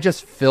 and then I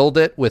just filled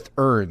it with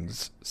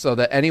urns so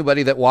that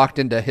anybody that walked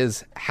into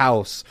his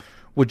house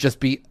would just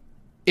be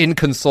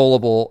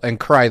inconsolable and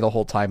cry the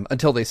whole time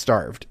until they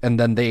starved, and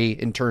then they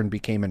in turn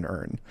became an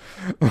urn.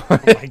 Oh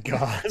my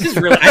god! This is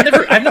really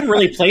I've never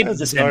really played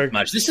The Sims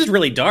much. This is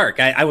really dark.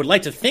 I would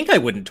like to think I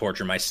wouldn't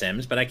torture my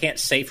Sims, but I can't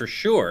say for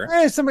sure.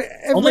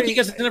 Only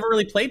because I've never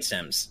really played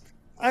Sims.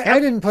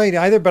 I didn't play it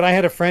either, but I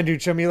had a friend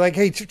who'd show me like,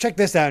 "Hey, check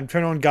this out!" and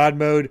turn on God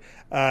mode.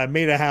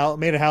 Made a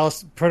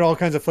house, put all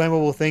kinds of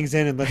flammable things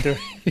in, and let their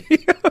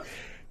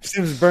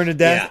Sims burn to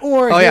death. Yeah.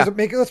 Or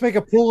let's make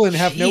a pool and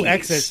have no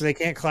exit so they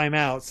can't climb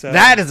out. So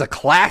that is a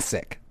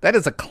classic. That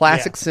is a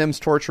classic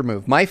Sims torture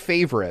move. My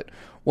favorite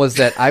was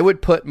that I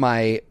would put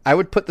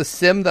the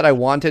Sim that I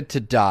wanted to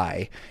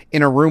die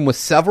in a room with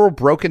several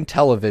broken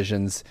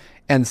televisions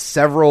and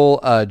several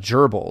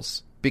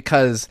gerbils,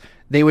 because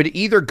they would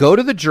either go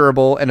to the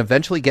gerbil and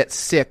eventually get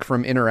sick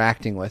from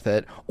interacting with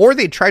it, or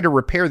they'd try to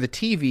repair the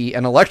TV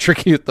and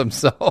electrocute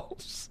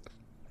themselves.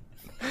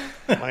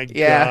 My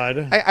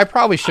God. I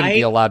probably shouldn't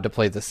be allowed to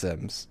play The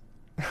Sims.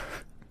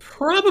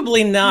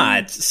 Probably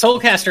not.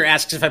 Soulcaster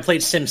asks if I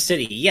played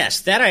SimCity. Yes,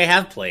 that I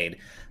have played,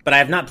 but I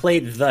have not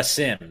played The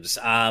Sims.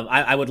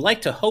 I would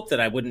like to hope that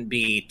I wouldn't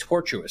be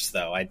tortuous,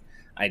 though. I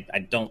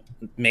don't...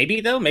 Maybe,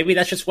 though? Maybe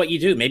that's just what you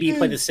do. Maybe you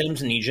play The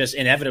Sims and you just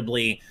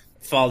inevitably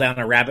fall down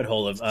a rabbit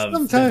hole of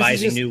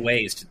devising new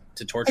ways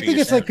to torture. I think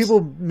your it's Sims. like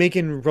people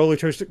making Roller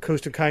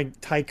Coaster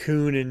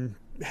Tycoon and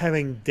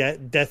having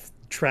death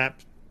trap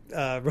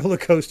roller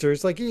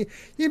coasters. Like you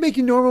make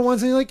your normal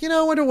ones, and you're like,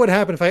 I wonder what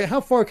happened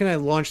how far can I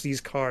launch these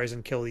cars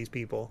and kill these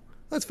people?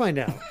 Let's find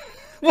out.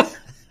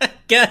 I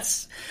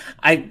guess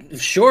I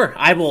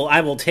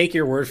will take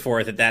your word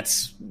for it that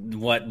that's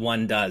what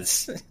one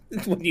does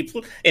when you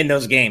in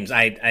those games.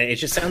 It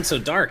just sounds so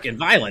dark and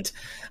violent.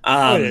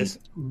 It is.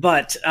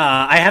 But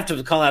I have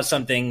to call out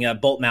something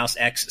Bolt Mouse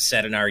X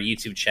said in our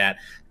YouTube chat,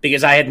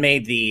 because I had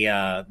made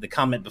the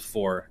comment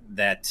before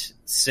that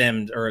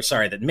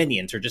that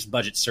minions are just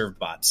budget served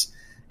bots.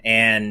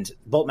 And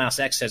Bolt Mouse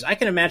X says, I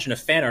can imagine a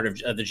fan art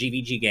of the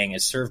GVG gang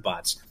as serve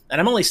bots.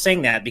 And I'm only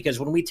saying that because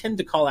when we tend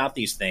to call out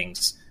these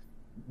things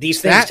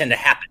tend to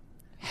happen.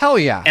 Hell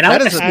yeah. And I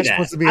want to see that.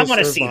 I want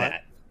to see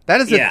that. That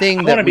is a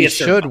thing that we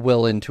should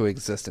will into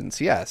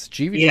existence. Yes.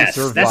 GVG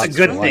serve bots. That's a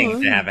good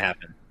thing to have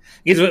happen.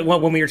 Because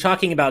when we were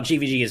talking about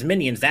GVG as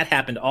minions, that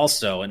happened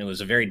also, and it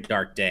was a very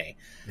dark day.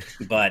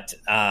 But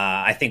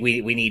I think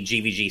we need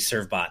GVG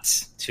serve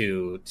bots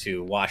to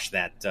wash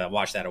that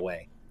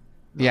away.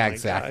 Yeah,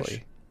 exactly.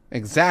 Gosh.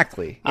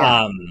 Exactly.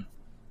 Yeah.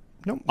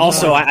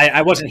 Also,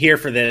 I wasn't here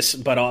for this,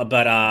 but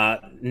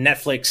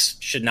Netflix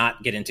should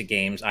not get into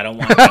games. I don't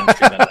want games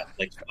streamed on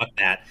Netflix. Fuck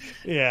that.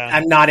 Yeah,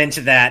 I'm not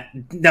into that.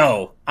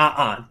 No,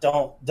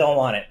 don't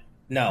want it.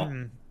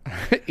 No.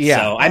 Yeah.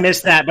 So I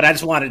missed that, but I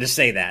just wanted to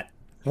say that.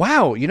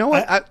 Wow, you know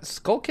what?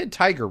 Skull Kid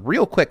Tiger,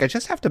 real quick, I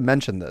just have to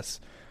mention this.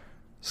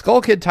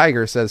 Skull Kid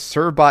Tiger says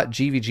Servbot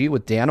GVG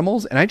with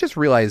Danimals, and I just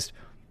realized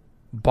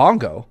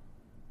Bongo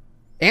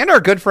and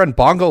our good friend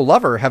Bongo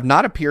Lover have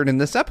not appeared in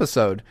this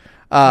episode.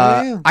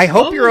 I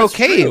hope you're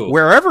okay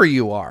wherever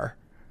you are.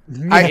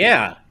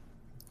 Yeah.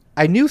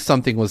 I knew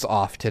something was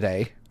off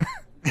today.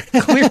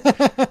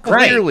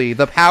 Clearly,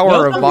 the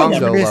power of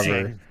Bongo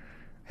Lover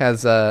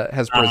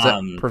has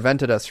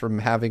prevented us from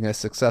having a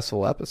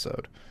successful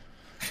episode.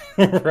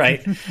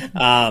 Right.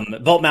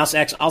 Bolt Mouse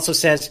X also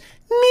says,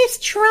 Miss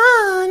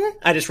Tron.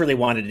 I just really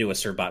wanted to do a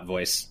Serbot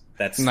voice.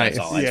 That's nice.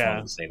 That's all. I just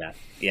wanted to say that.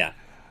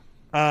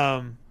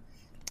 Yeah.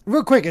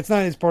 Real quick, it's not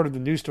as part of the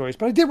news stories,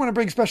 but I did want to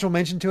bring special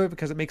mention to it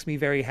because it makes me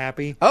very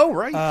happy. Oh,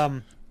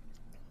 right.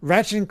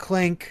 Ratchet and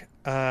Clank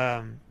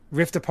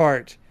Rift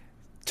Apart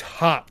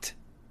topped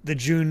the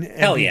June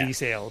MVD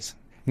sales.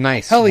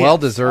 Nice. Well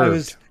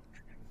deserved.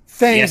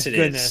 Thank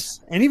goodness.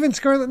 And even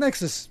Scarlet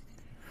Nexus.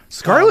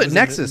 Scarlet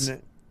Nexus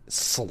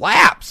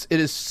slaps. It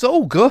is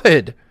so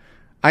good.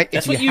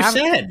 That's what you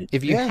said.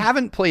 If you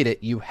haven't played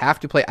it, you have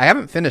to play. I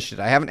haven't finished it.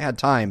 I haven't had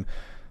time,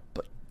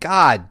 but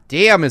god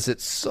damn, is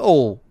it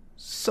so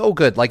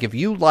good? Like if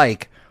you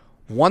like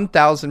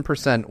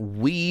 1000%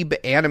 weeb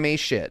anime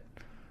shit,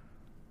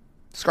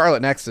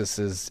 Scarlet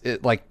Nexus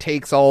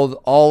takes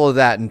all of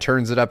that and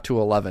turns it up to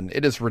 11.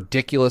 It is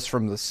ridiculous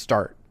from the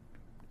start.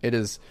 It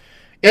is.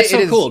 That's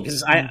so cool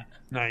because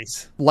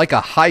nice, like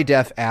a high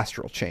def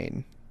astral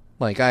chain.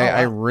 Like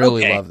I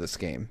really love this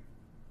game.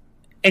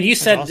 And you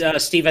said, awesome.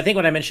 Steve, I think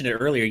when I mentioned it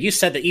earlier, you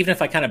said that even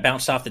if I kind of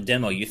bounced off the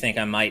demo, you think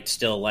I might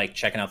still like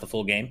checking out the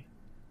full game.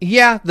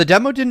 Yeah, the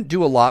demo didn't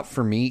do a lot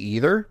for me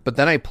either, but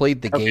then I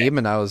played the game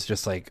and I was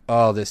just like,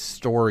 oh, this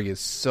story is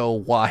so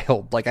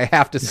wild. Like I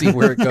have to see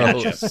where it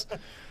goes.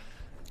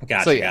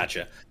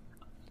 Gotcha.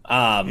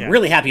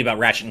 Really happy about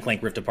Ratchet and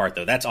Clank Rift Apart,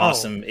 though. That's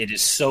awesome. It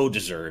is so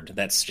deserved.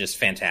 That's just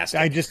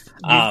fantastic.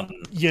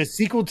 You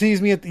sequel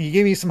teased me. You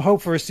gave me some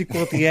hope for a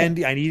sequel at the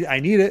end. I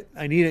need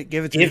it.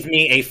 Give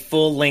me a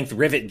full length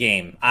Rivet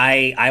game.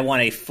 I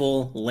want a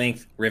full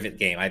length Rivet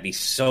game. I'd be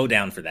so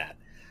down for that.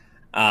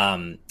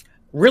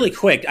 Really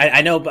quick,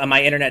 I know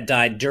my internet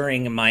died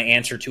during my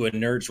answer to a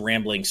Nerds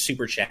Rambling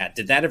super chat.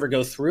 Did that ever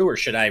go through, or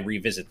should I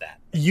revisit that?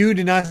 You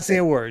did not say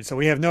a word, so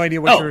we have no idea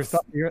what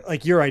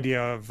your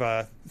idea of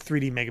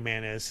 3D Mega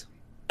Man is.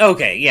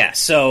 Okay, yeah.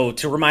 So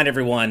to remind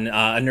everyone,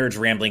 Nerds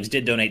Ramblings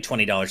did donate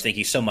 $20. Thank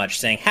you so much.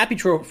 Saying happy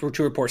to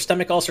report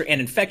stomach ulcer and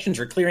infections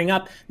are clearing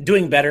up,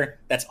 doing better.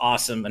 That's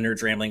awesome.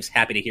 Nerds Ramblings,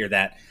 happy to hear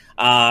that.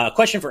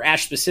 Question for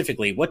Ash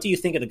specifically. What do you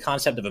think of the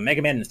concept of a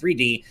Mega Man in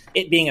 3D?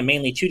 It being a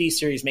mainly 2D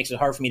series makes it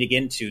hard for me to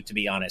get into, to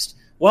be honest.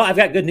 Well, I've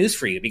got good news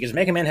for you because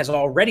Mega Man has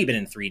already been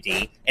in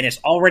 3D and it's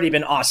already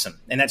been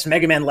awesome. And that's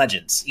Mega Man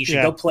Legends. You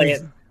should go play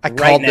it right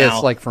now. I called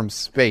this like from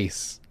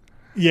space.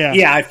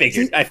 Yeah, I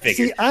figured.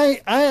 See,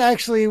 I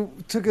actually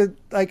took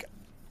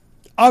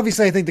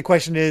obviously I think the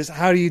question is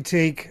how do you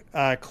take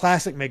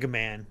classic Mega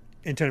Man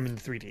and turn him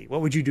into 3D?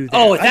 What would you do there?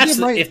 Oh,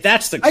 if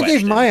that's the question. I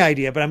gave my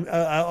idea, but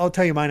I'll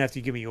tell you mine after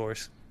you give me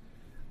yours.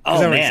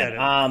 Oh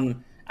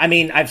man, I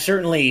mean,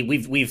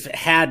 we've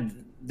had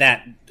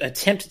that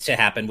attempt to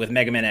happen with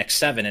Mega Man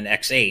X7 and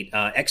X8.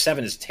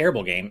 X7 is a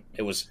terrible game.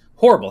 It was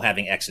horrible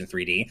having X in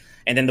 3D,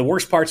 and then the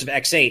worst parts of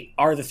X8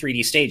 are the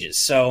 3D stages.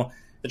 So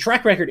the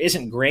track record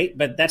isn't great,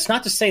 but that's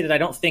not to say that I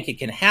don't think it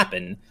can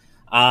happen.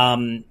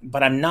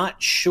 But I'm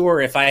not sure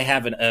if I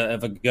have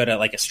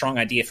a strong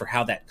idea for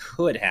how that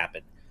could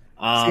happen.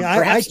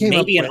 Perhaps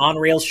maybe an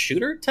on-rails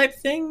shooter type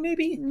thing,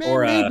 maybe?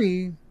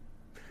 Maybe.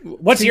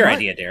 What's your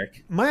idea,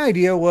 Derek? My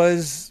idea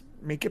was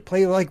make it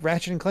play like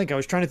Ratchet and Clank. I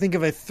was trying to think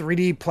of a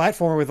 3D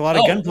platformer with a lot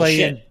of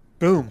gunplay, and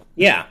boom.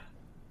 Yeah.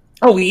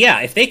 Oh,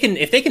 yeah. If they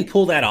can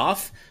pull that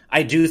off,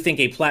 I do think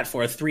a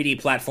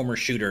 3D platformer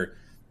shooter,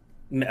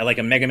 like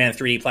a Mega Man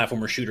 3D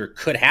platformer shooter,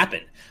 could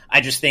happen.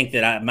 I just think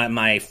that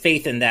my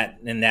faith in that,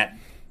 and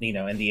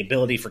the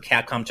ability for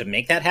Capcom to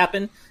make that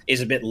happen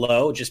is a bit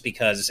low, just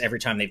because every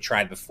time they've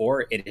tried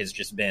before, it has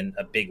just been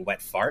a big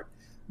wet fart.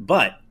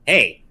 But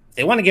hey, if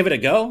they want to give it a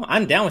go,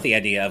 I'm down with the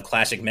idea of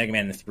classic Mega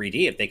Man in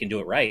 3D if they can do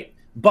it right.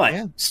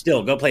 But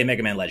still, go play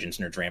Mega Man Legends,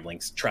 Nerds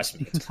Ramblings. Trust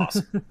me, it's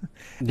awesome.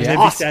 And then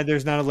be sad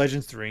there's not a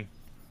Legends 3.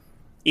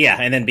 Yeah,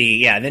 and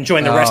then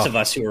join the rest of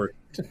us who are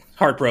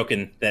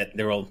heartbroken that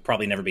there will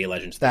probably never be a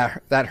Legends 3.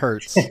 That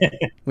hurts.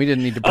 We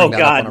didn't need to bring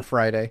that up on a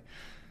Friday.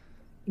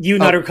 You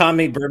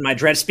Narutomi Burn My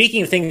Dread.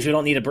 Speaking of things we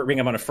don't need to bring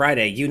up on a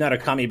Friday, You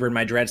Narutomi Burn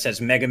My Dread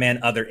says Mega Man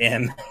Other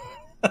M.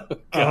 Oh,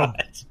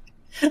 God.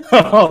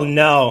 Oh,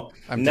 no.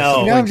 I'm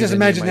just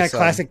imagining that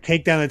classic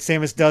takedown that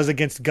Samus does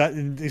against Gut.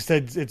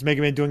 Instead, it's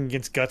Mega Man doing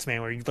against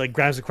Gutsman, where he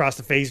grabs across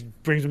the face,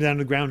 brings him down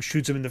to the ground,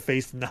 shoots him in the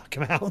face, and knock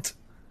him out.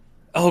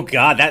 Oh,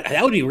 God.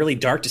 That would be really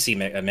dark to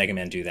see a Mega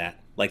Man do that.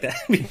 Like that,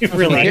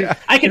 really.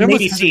 I could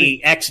maybe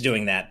see X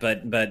doing that,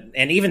 but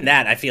and even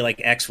that, I feel like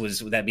X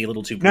that'd be a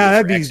little too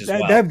brutal for X as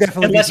well. That'd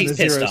definitely unless he's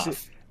pissed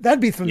off. That'd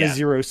be from the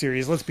Zero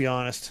series. Let's be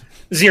honest.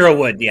 Zero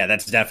would,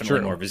 that's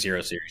definitely more of a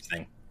Zero series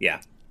thing.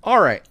 Yeah.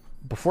 All right.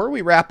 Before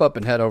we wrap up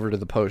and head over to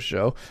the post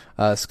show,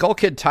 Skull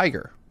Kid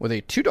Tiger with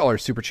a $2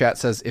 super chat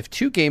says, if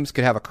two games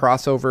could have a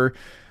crossover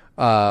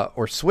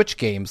or switch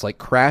games like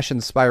Crash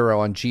and Spyro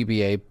on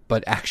GBA,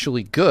 but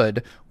actually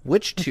good,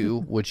 which two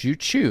would you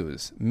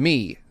choose?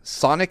 Me,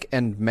 Sonic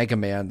and Mega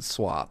Man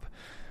swap.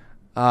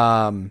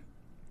 I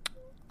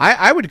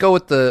would go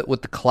with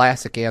the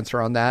classic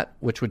answer on that,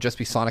 which would just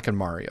be Sonic and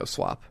Mario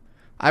swap.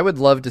 I would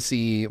love to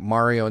see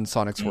Mario and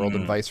Sonic's world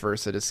and vice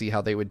versa to see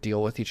how they would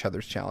deal with each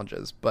other's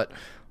challenges. But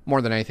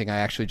more than anything, I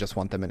actually just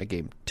want them in a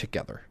game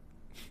together.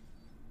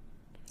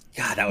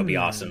 God, that would be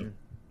awesome.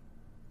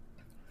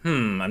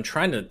 I'm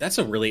trying to. That's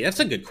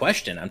a good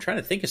question. I'm trying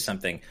to think of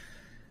something.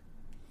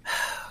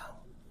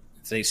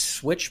 They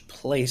switch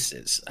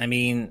places. I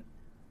mean,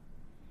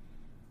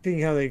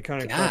 thinking how they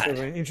kind of cross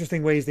over in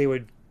interesting ways they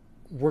would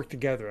work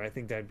together. I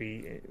think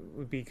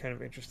would be kind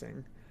of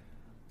interesting.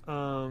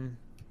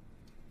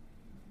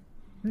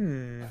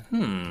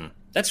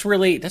 That's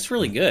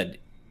really good.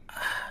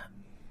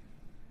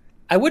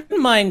 I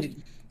wouldn't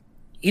mind.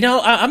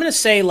 I'm going to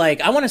say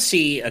I want to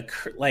see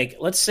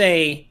let's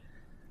say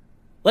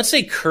let's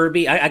say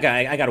Kirby. I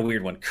got a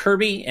weird one.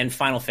 Kirby and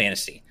Final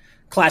Fantasy,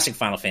 classic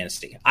Final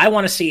Fantasy. I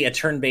want to see a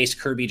turn-based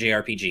Kirby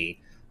JRPG,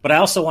 but I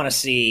also want to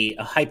see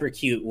a hyper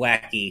cute,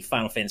 wacky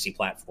Final Fantasy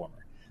platformer.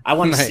 I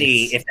want to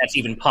see if that's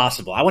even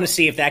possible. I want to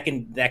see if that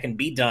can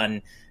be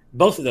done.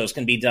 Both of those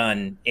can be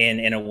done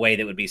in a way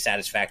that would be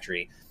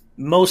satisfactory.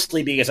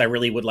 Mostly because I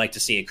really would like to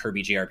see a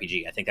Kirby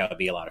JRPG. I think that would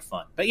be a lot of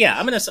fun. But yeah,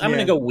 I'm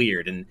gonna go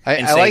weird and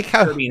say like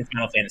how, Kirby and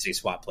Final Fantasy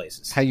swap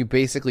places. How you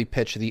basically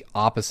pitch the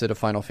opposite of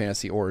Final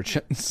Fantasy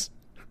Origins.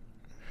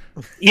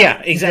 Yeah,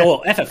 exactly.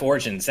 Well, FF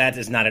Origins, that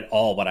is not at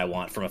all what I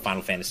want from a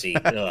Final Fantasy.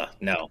 Ugh,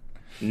 no.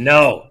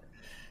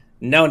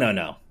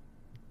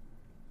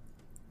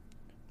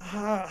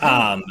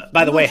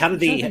 By the way, how did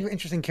the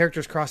interesting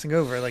characters crossing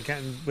over? Like,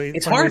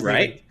 it's hard,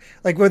 right?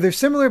 Like where they're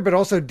similar but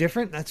also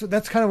different.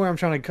 That's kind of where I'm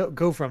trying to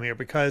go from here,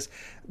 because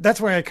that's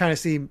where I kind of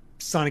see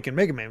Sonic and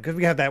Mega Man, because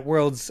we have that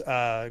Worlds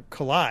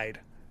Collide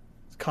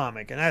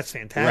comic, and that's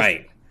fantastic,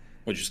 right?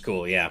 Which is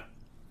cool, yeah.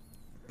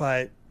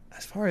 But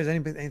as far as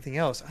anything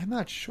else, I'm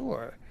not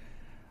sure.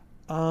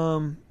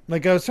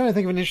 Like I was trying to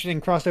think of an interesting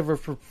crossover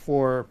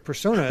for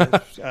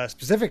Persona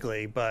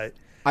specifically, but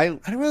I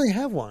don't really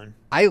have one.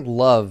 I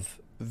love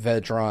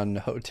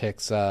Vedran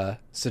Hotik's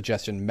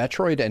suggestion,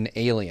 Metroid and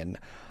Alien.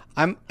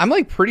 I'm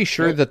like pretty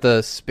sure that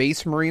the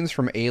Space Marines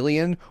from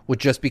Alien would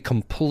just be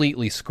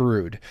completely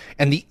screwed,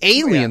 and the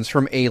aliens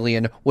from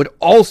Alien would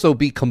also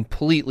be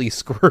completely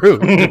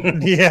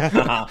screwed.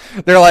 Yeah,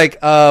 they're like,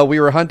 we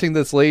were hunting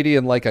this lady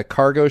in like a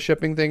cargo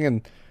shipping thing,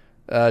 and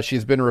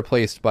she's been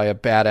replaced by a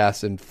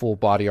badass in full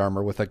body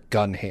armor with a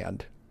gun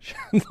hand.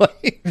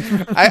 Like,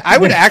 I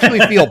would actually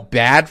feel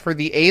bad for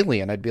the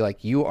alien. I'd be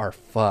like, you are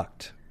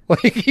fucked.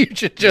 Like, you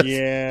should just.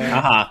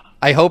 Yeah.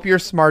 I hope you're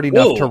smart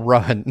enough to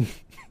run.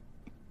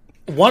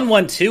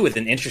 112 with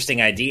an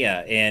interesting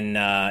idea in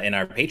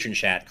our patron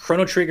chat: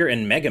 Chrono Trigger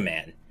and Mega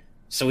Man.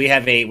 So we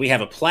have a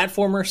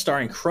platformer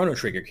starring Chrono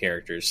Trigger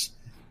characters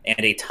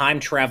and a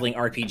time traveling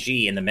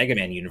RPG in the Mega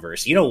Man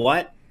universe. You know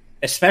what?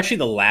 Especially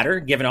the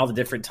latter, given all the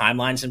different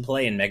timelines in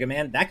play in Mega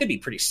Man, that could be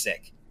pretty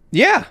sick.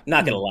 Yeah.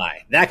 Not going to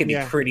lie. That could be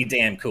pretty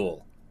damn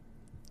cool.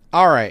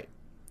 All right.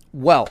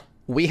 Well,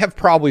 we have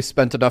probably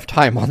spent enough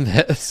time on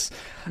this.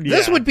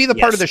 This would be the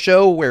part of the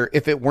show where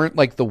if it weren't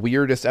like the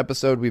weirdest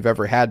episode we've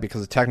ever had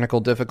because of technical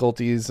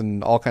difficulties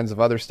and all kinds of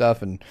other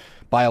stuff and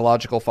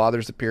biological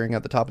fathers appearing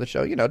at the top of the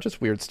show,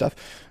 just weird stuff.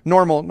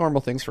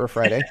 Normal things for a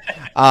Friday.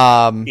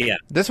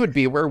 This would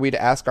be where we'd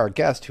ask our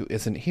guest who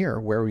isn't here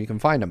where we can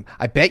find him.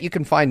 I bet you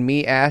can find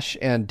me, Ash,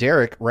 and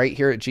Derek right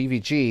here at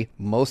GVG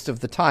most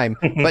of the time.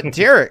 But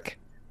Derek,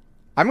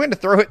 I'm going to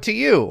throw it to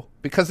you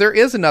because there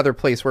is another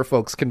place where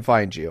folks can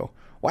find you.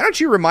 Why don't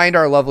you remind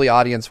our lovely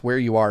audience where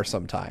you are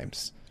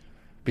sometimes,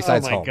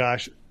 besides home? Oh, my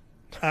gosh.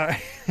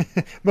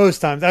 Most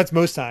times. That's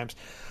most times.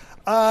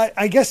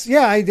 I guess,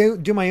 I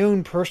do my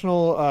own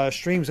personal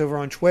streams over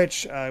on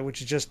Twitch,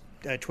 which is just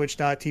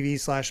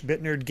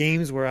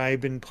twitch.tv/BitNerdGames, where I've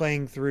been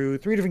playing through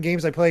 3 different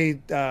games. I play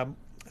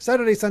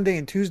Saturday, Sunday,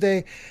 and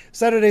Tuesday.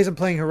 Saturdays, I'm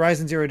playing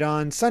Horizon Zero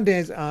Dawn.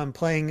 Sundays, I'm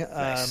playing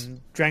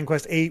Dragon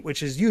Quest VIII,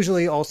 which is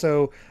usually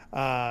also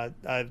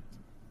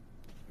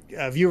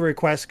viewer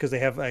requests because they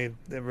have a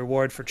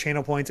reward for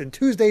channel points. And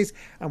Tuesdays,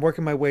 I'm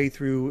working my way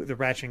through the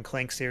Ratchet and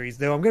Clank series,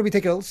 though I'm going to be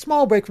taking a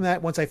small break from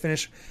that once I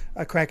finish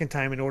a Crack in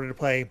Time in order to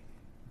play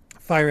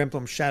Fire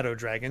Emblem Shadow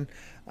Dragon,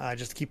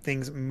 just to keep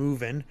things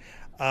moving.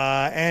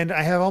 And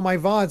I have all my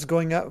VODs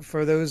going up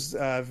for those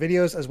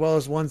videos, as well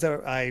as ones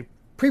that I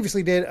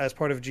previously did as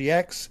part of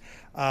GX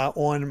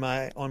on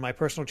my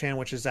personal channel,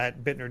 which is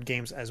at BitNerd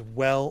Games as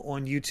well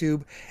on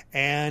YouTube.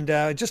 And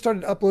just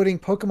started uploading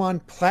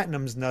Pokemon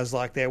Platinum's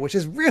Nuzlocke there, which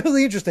is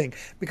really interesting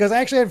because I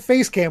actually had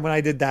face cam when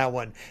I did that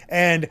one,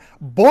 and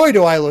boy,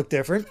 do I look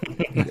different.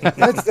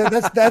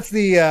 That's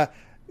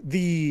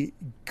the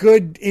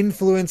good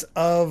influence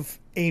of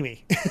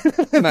Amy.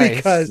 Nice.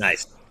 Because,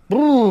 nice.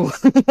 Ooh,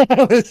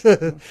 I was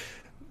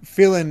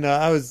feeling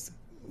I was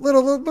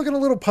looking a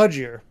little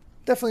pudgier.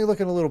 Definitely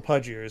looking a little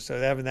pudgier, so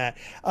having that.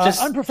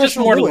 Just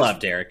more to love,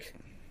 Derek.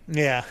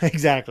 Yeah,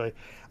 exactly.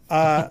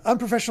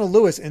 Unprofessional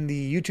Lewis in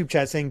the YouTube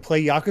chat saying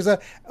play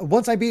Yakuza.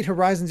 Once I beat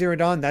Horizon Zero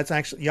Dawn, that's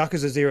actually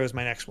Yakuza 0 is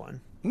my next one.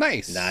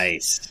 Nice.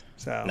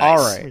 So nice. All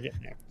right.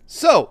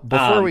 So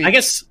before I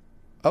guess.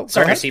 Oh,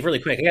 sorry, Steve, really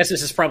quick. I guess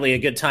this is probably a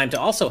good time to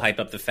also hype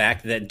up the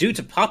fact that due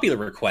to popular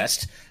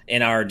request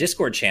in our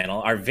Discord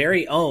channel, our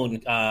very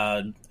own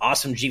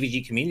awesome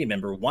GVG community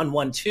member,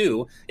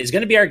 112, is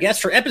going to be our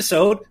guest for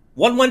episode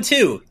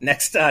 112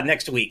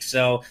 next week.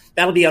 So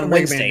that'll be on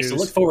Wednesday. So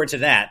look forward to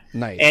that.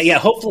 Nice. And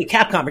hopefully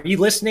Capcom, are you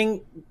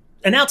listening?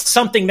 Announce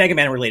something Mega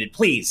Man related,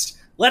 please.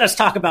 Let us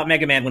talk about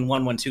Mega Man when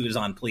 112 is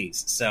on,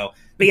 please. So,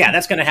 but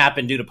that's going to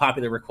happen due to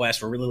popular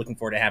request. We're really looking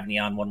forward to having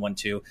you on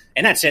 112.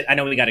 And that's it. I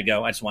know we got to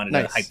go. I just wanted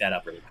to hype that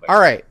up really quick. All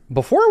right.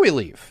 Before we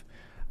leave,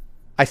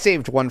 I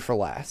saved one for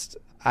last.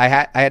 I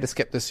had to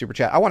skip this super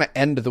chat. I want to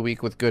end the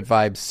week with good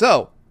vibes.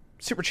 So,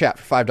 super chat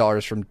for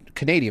 $5 from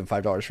Canadian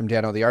 $5 from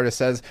Dano the Artist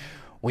says,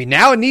 "We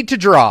now need to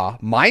draw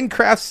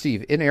Minecraft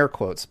Steve," in air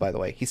quotes, by the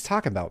way. He's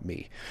talking about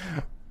me.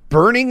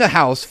 burning a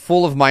house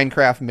full of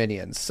Minecraft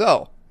minions.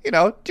 So,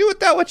 do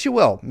with that what you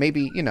will.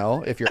 Maybe,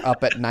 if you're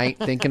up at night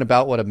thinking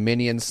about what a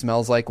minion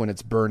smells like when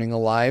it's burning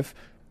alive,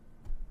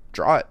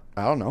 draw it.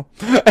 I don't know.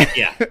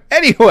 Yeah.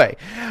 Anyway,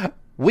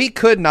 we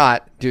could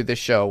not do this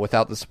show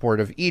without the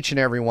support of each and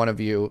every one of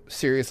you.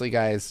 Seriously,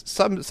 guys,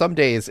 some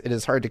days it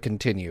is hard to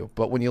continue,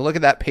 but when you look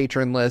at that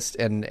patron list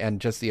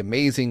and just the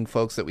amazing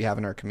folks that we have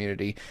in our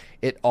community,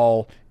 it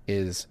all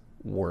is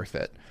worth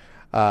it.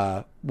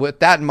 With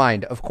that in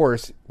mind, of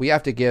course, we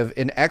have to give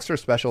an extra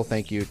special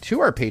thank you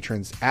to our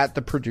patrons at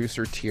the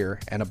producer tier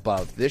and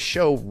above. This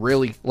show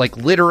really,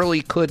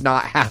 literally could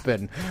not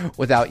happen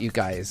without you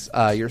guys.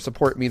 Your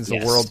support means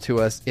the world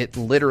to us. It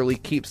literally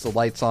keeps the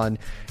lights on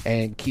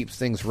and keeps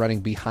things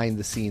running behind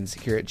the scenes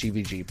here at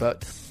GVG.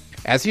 But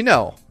as you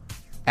know,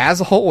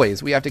 as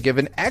always, we have to give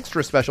an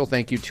extra special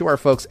thank you to our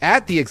folks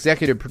at the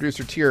executive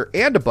producer tier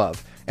and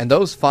above. And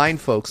those fine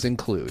folks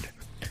include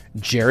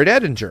Jared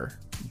Edinger,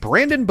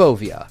 Brandon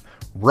Bovia,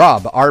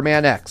 Rob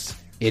Arman X,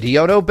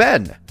 Idioto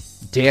Ben,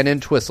 Dan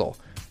Entwistle,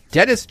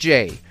 Dennis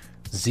J,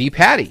 Z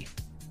Patty,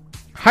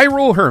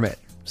 Hyrule Hermit,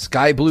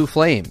 Sky Blue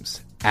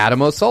Flames,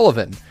 Adam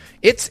O'Sullivan,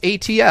 It's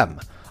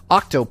ATM,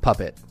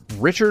 Octopuppet,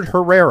 Richard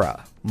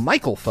Herrera,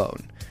 Michael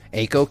Phone,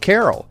 Aiko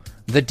Carroll,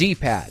 The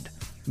D-Pad,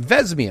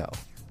 Vesmio,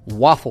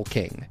 Waffle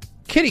King,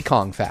 Kitty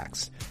Kong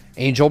Facts,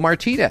 Angel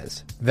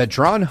Martinez,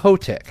 Vedran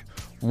Hotik,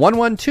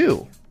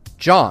 112,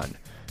 John,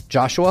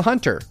 Joshua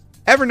Hunter,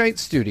 Evernight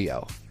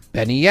Studio,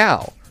 Benny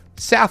Yao,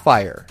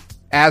 Sapphire,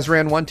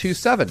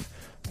 Azran127,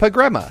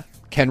 Pagrema,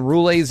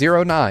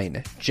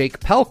 Kenrule09, Jake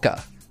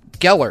Pelka,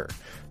 Geller,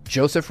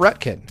 Joseph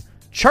Rutkin,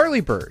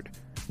 Charlie Bird,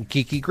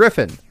 Geeky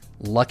Griffin,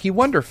 Lucky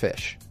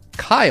Wonderfish,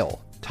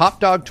 Kyle, Top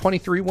Dog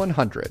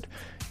 23100,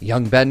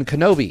 Young Ben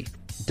Kenobi,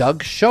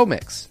 Doug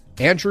Showmix,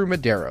 Andrew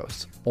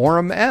Medeiros,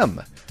 Orem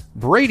M,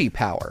 Brady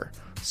Power,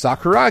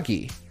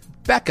 Sakuragi,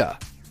 Becca,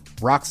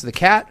 Rocks the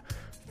Cat,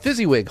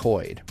 Fizzywig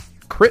Hoyd,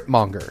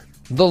 Critmonger,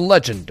 The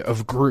Legend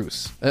of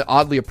Groose,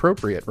 oddly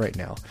appropriate right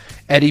now,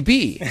 Eddie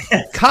B,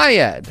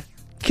 Kyed,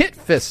 Kit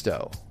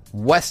Fisto,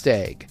 West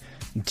Egg,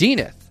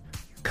 Deaneth,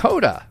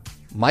 Coda,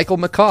 Michael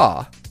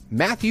McCaw,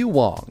 Matthew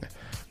Wong,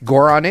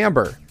 Goron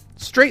Amber,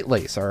 Straight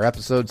Lace, our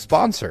episode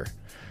sponsor,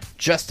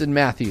 Justin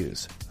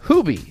Matthews,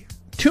 Hoobie,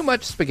 Too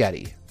Much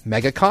Spaghetti,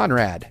 Mega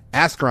Conrad,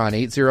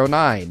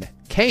 Askron809,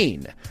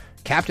 Kane,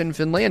 Captain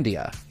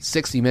Finlandia,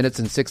 60 Minutes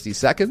and 60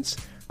 Seconds,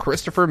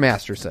 Christopher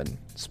Masterson,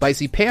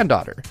 Spicy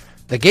Pandaughter,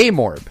 The Game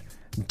Orb,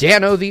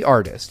 Dano the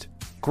Artist,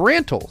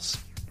 Grantles,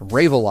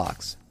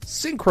 Ravelox,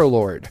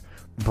 Synchrolord,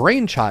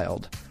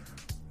 Brainchild,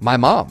 My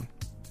Mom,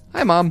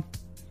 Hi Mom,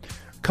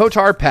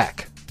 Kotar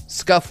Peck,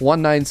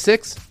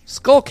 Scuff196,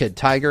 Skull Kid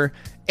Tiger,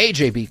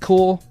 AJB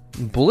Cool,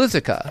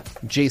 Blizzica,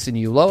 Jason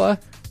Uloa,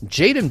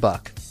 Jaden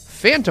Buck,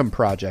 Phantom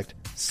Project,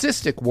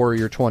 Cystic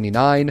Warrior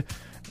 29,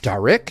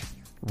 Darik,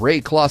 Ray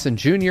Clausen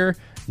Jr.,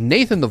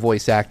 Nathan the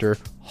Voice Actor,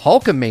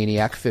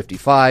 Hulkamaniac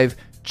 55,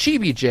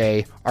 Chibi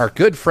J, our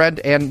good friend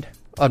and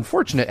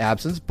unfortunate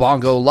absence,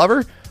 Bongo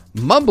Lover,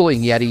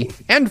 Mumbling Yeti,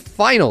 and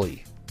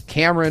finally,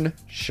 Cameron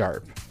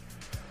Sharp.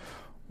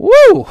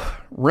 Woo!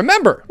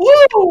 Remember,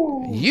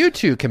 you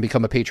too can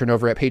become a patron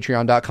over at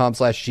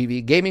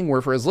patreon.com/gvgaming,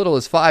 where for as little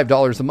as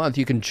 $5 a month,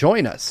 you can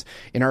join us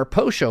in our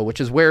post show,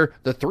 which is where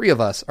the three of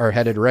us are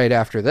headed right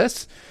after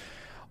this.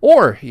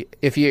 Or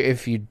if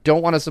you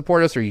don't want to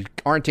support us or you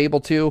aren't able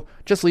to,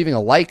 just leaving a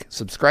like,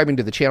 subscribing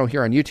to the channel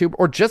here on YouTube,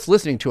 or just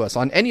listening to us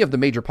on any of the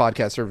major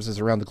podcast services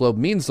around the globe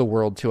means the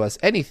world to us.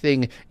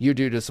 Anything you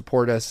do to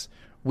support us,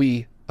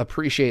 we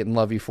appreciate and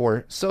love you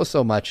for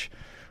so much.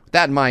 With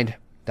that in mind,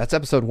 that's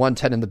episode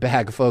 110 in the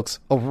bag, folks.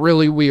 A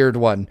really weird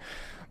one.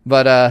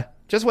 But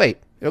just wait.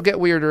 It'll get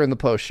weirder in the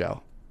post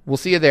show. We'll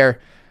see you there.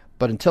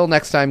 But until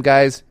next time,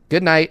 guys,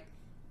 good night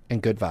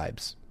and good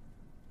vibes.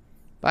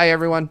 Bye,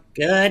 everyone.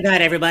 Good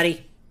night,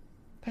 everybody.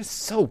 That's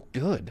so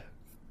good.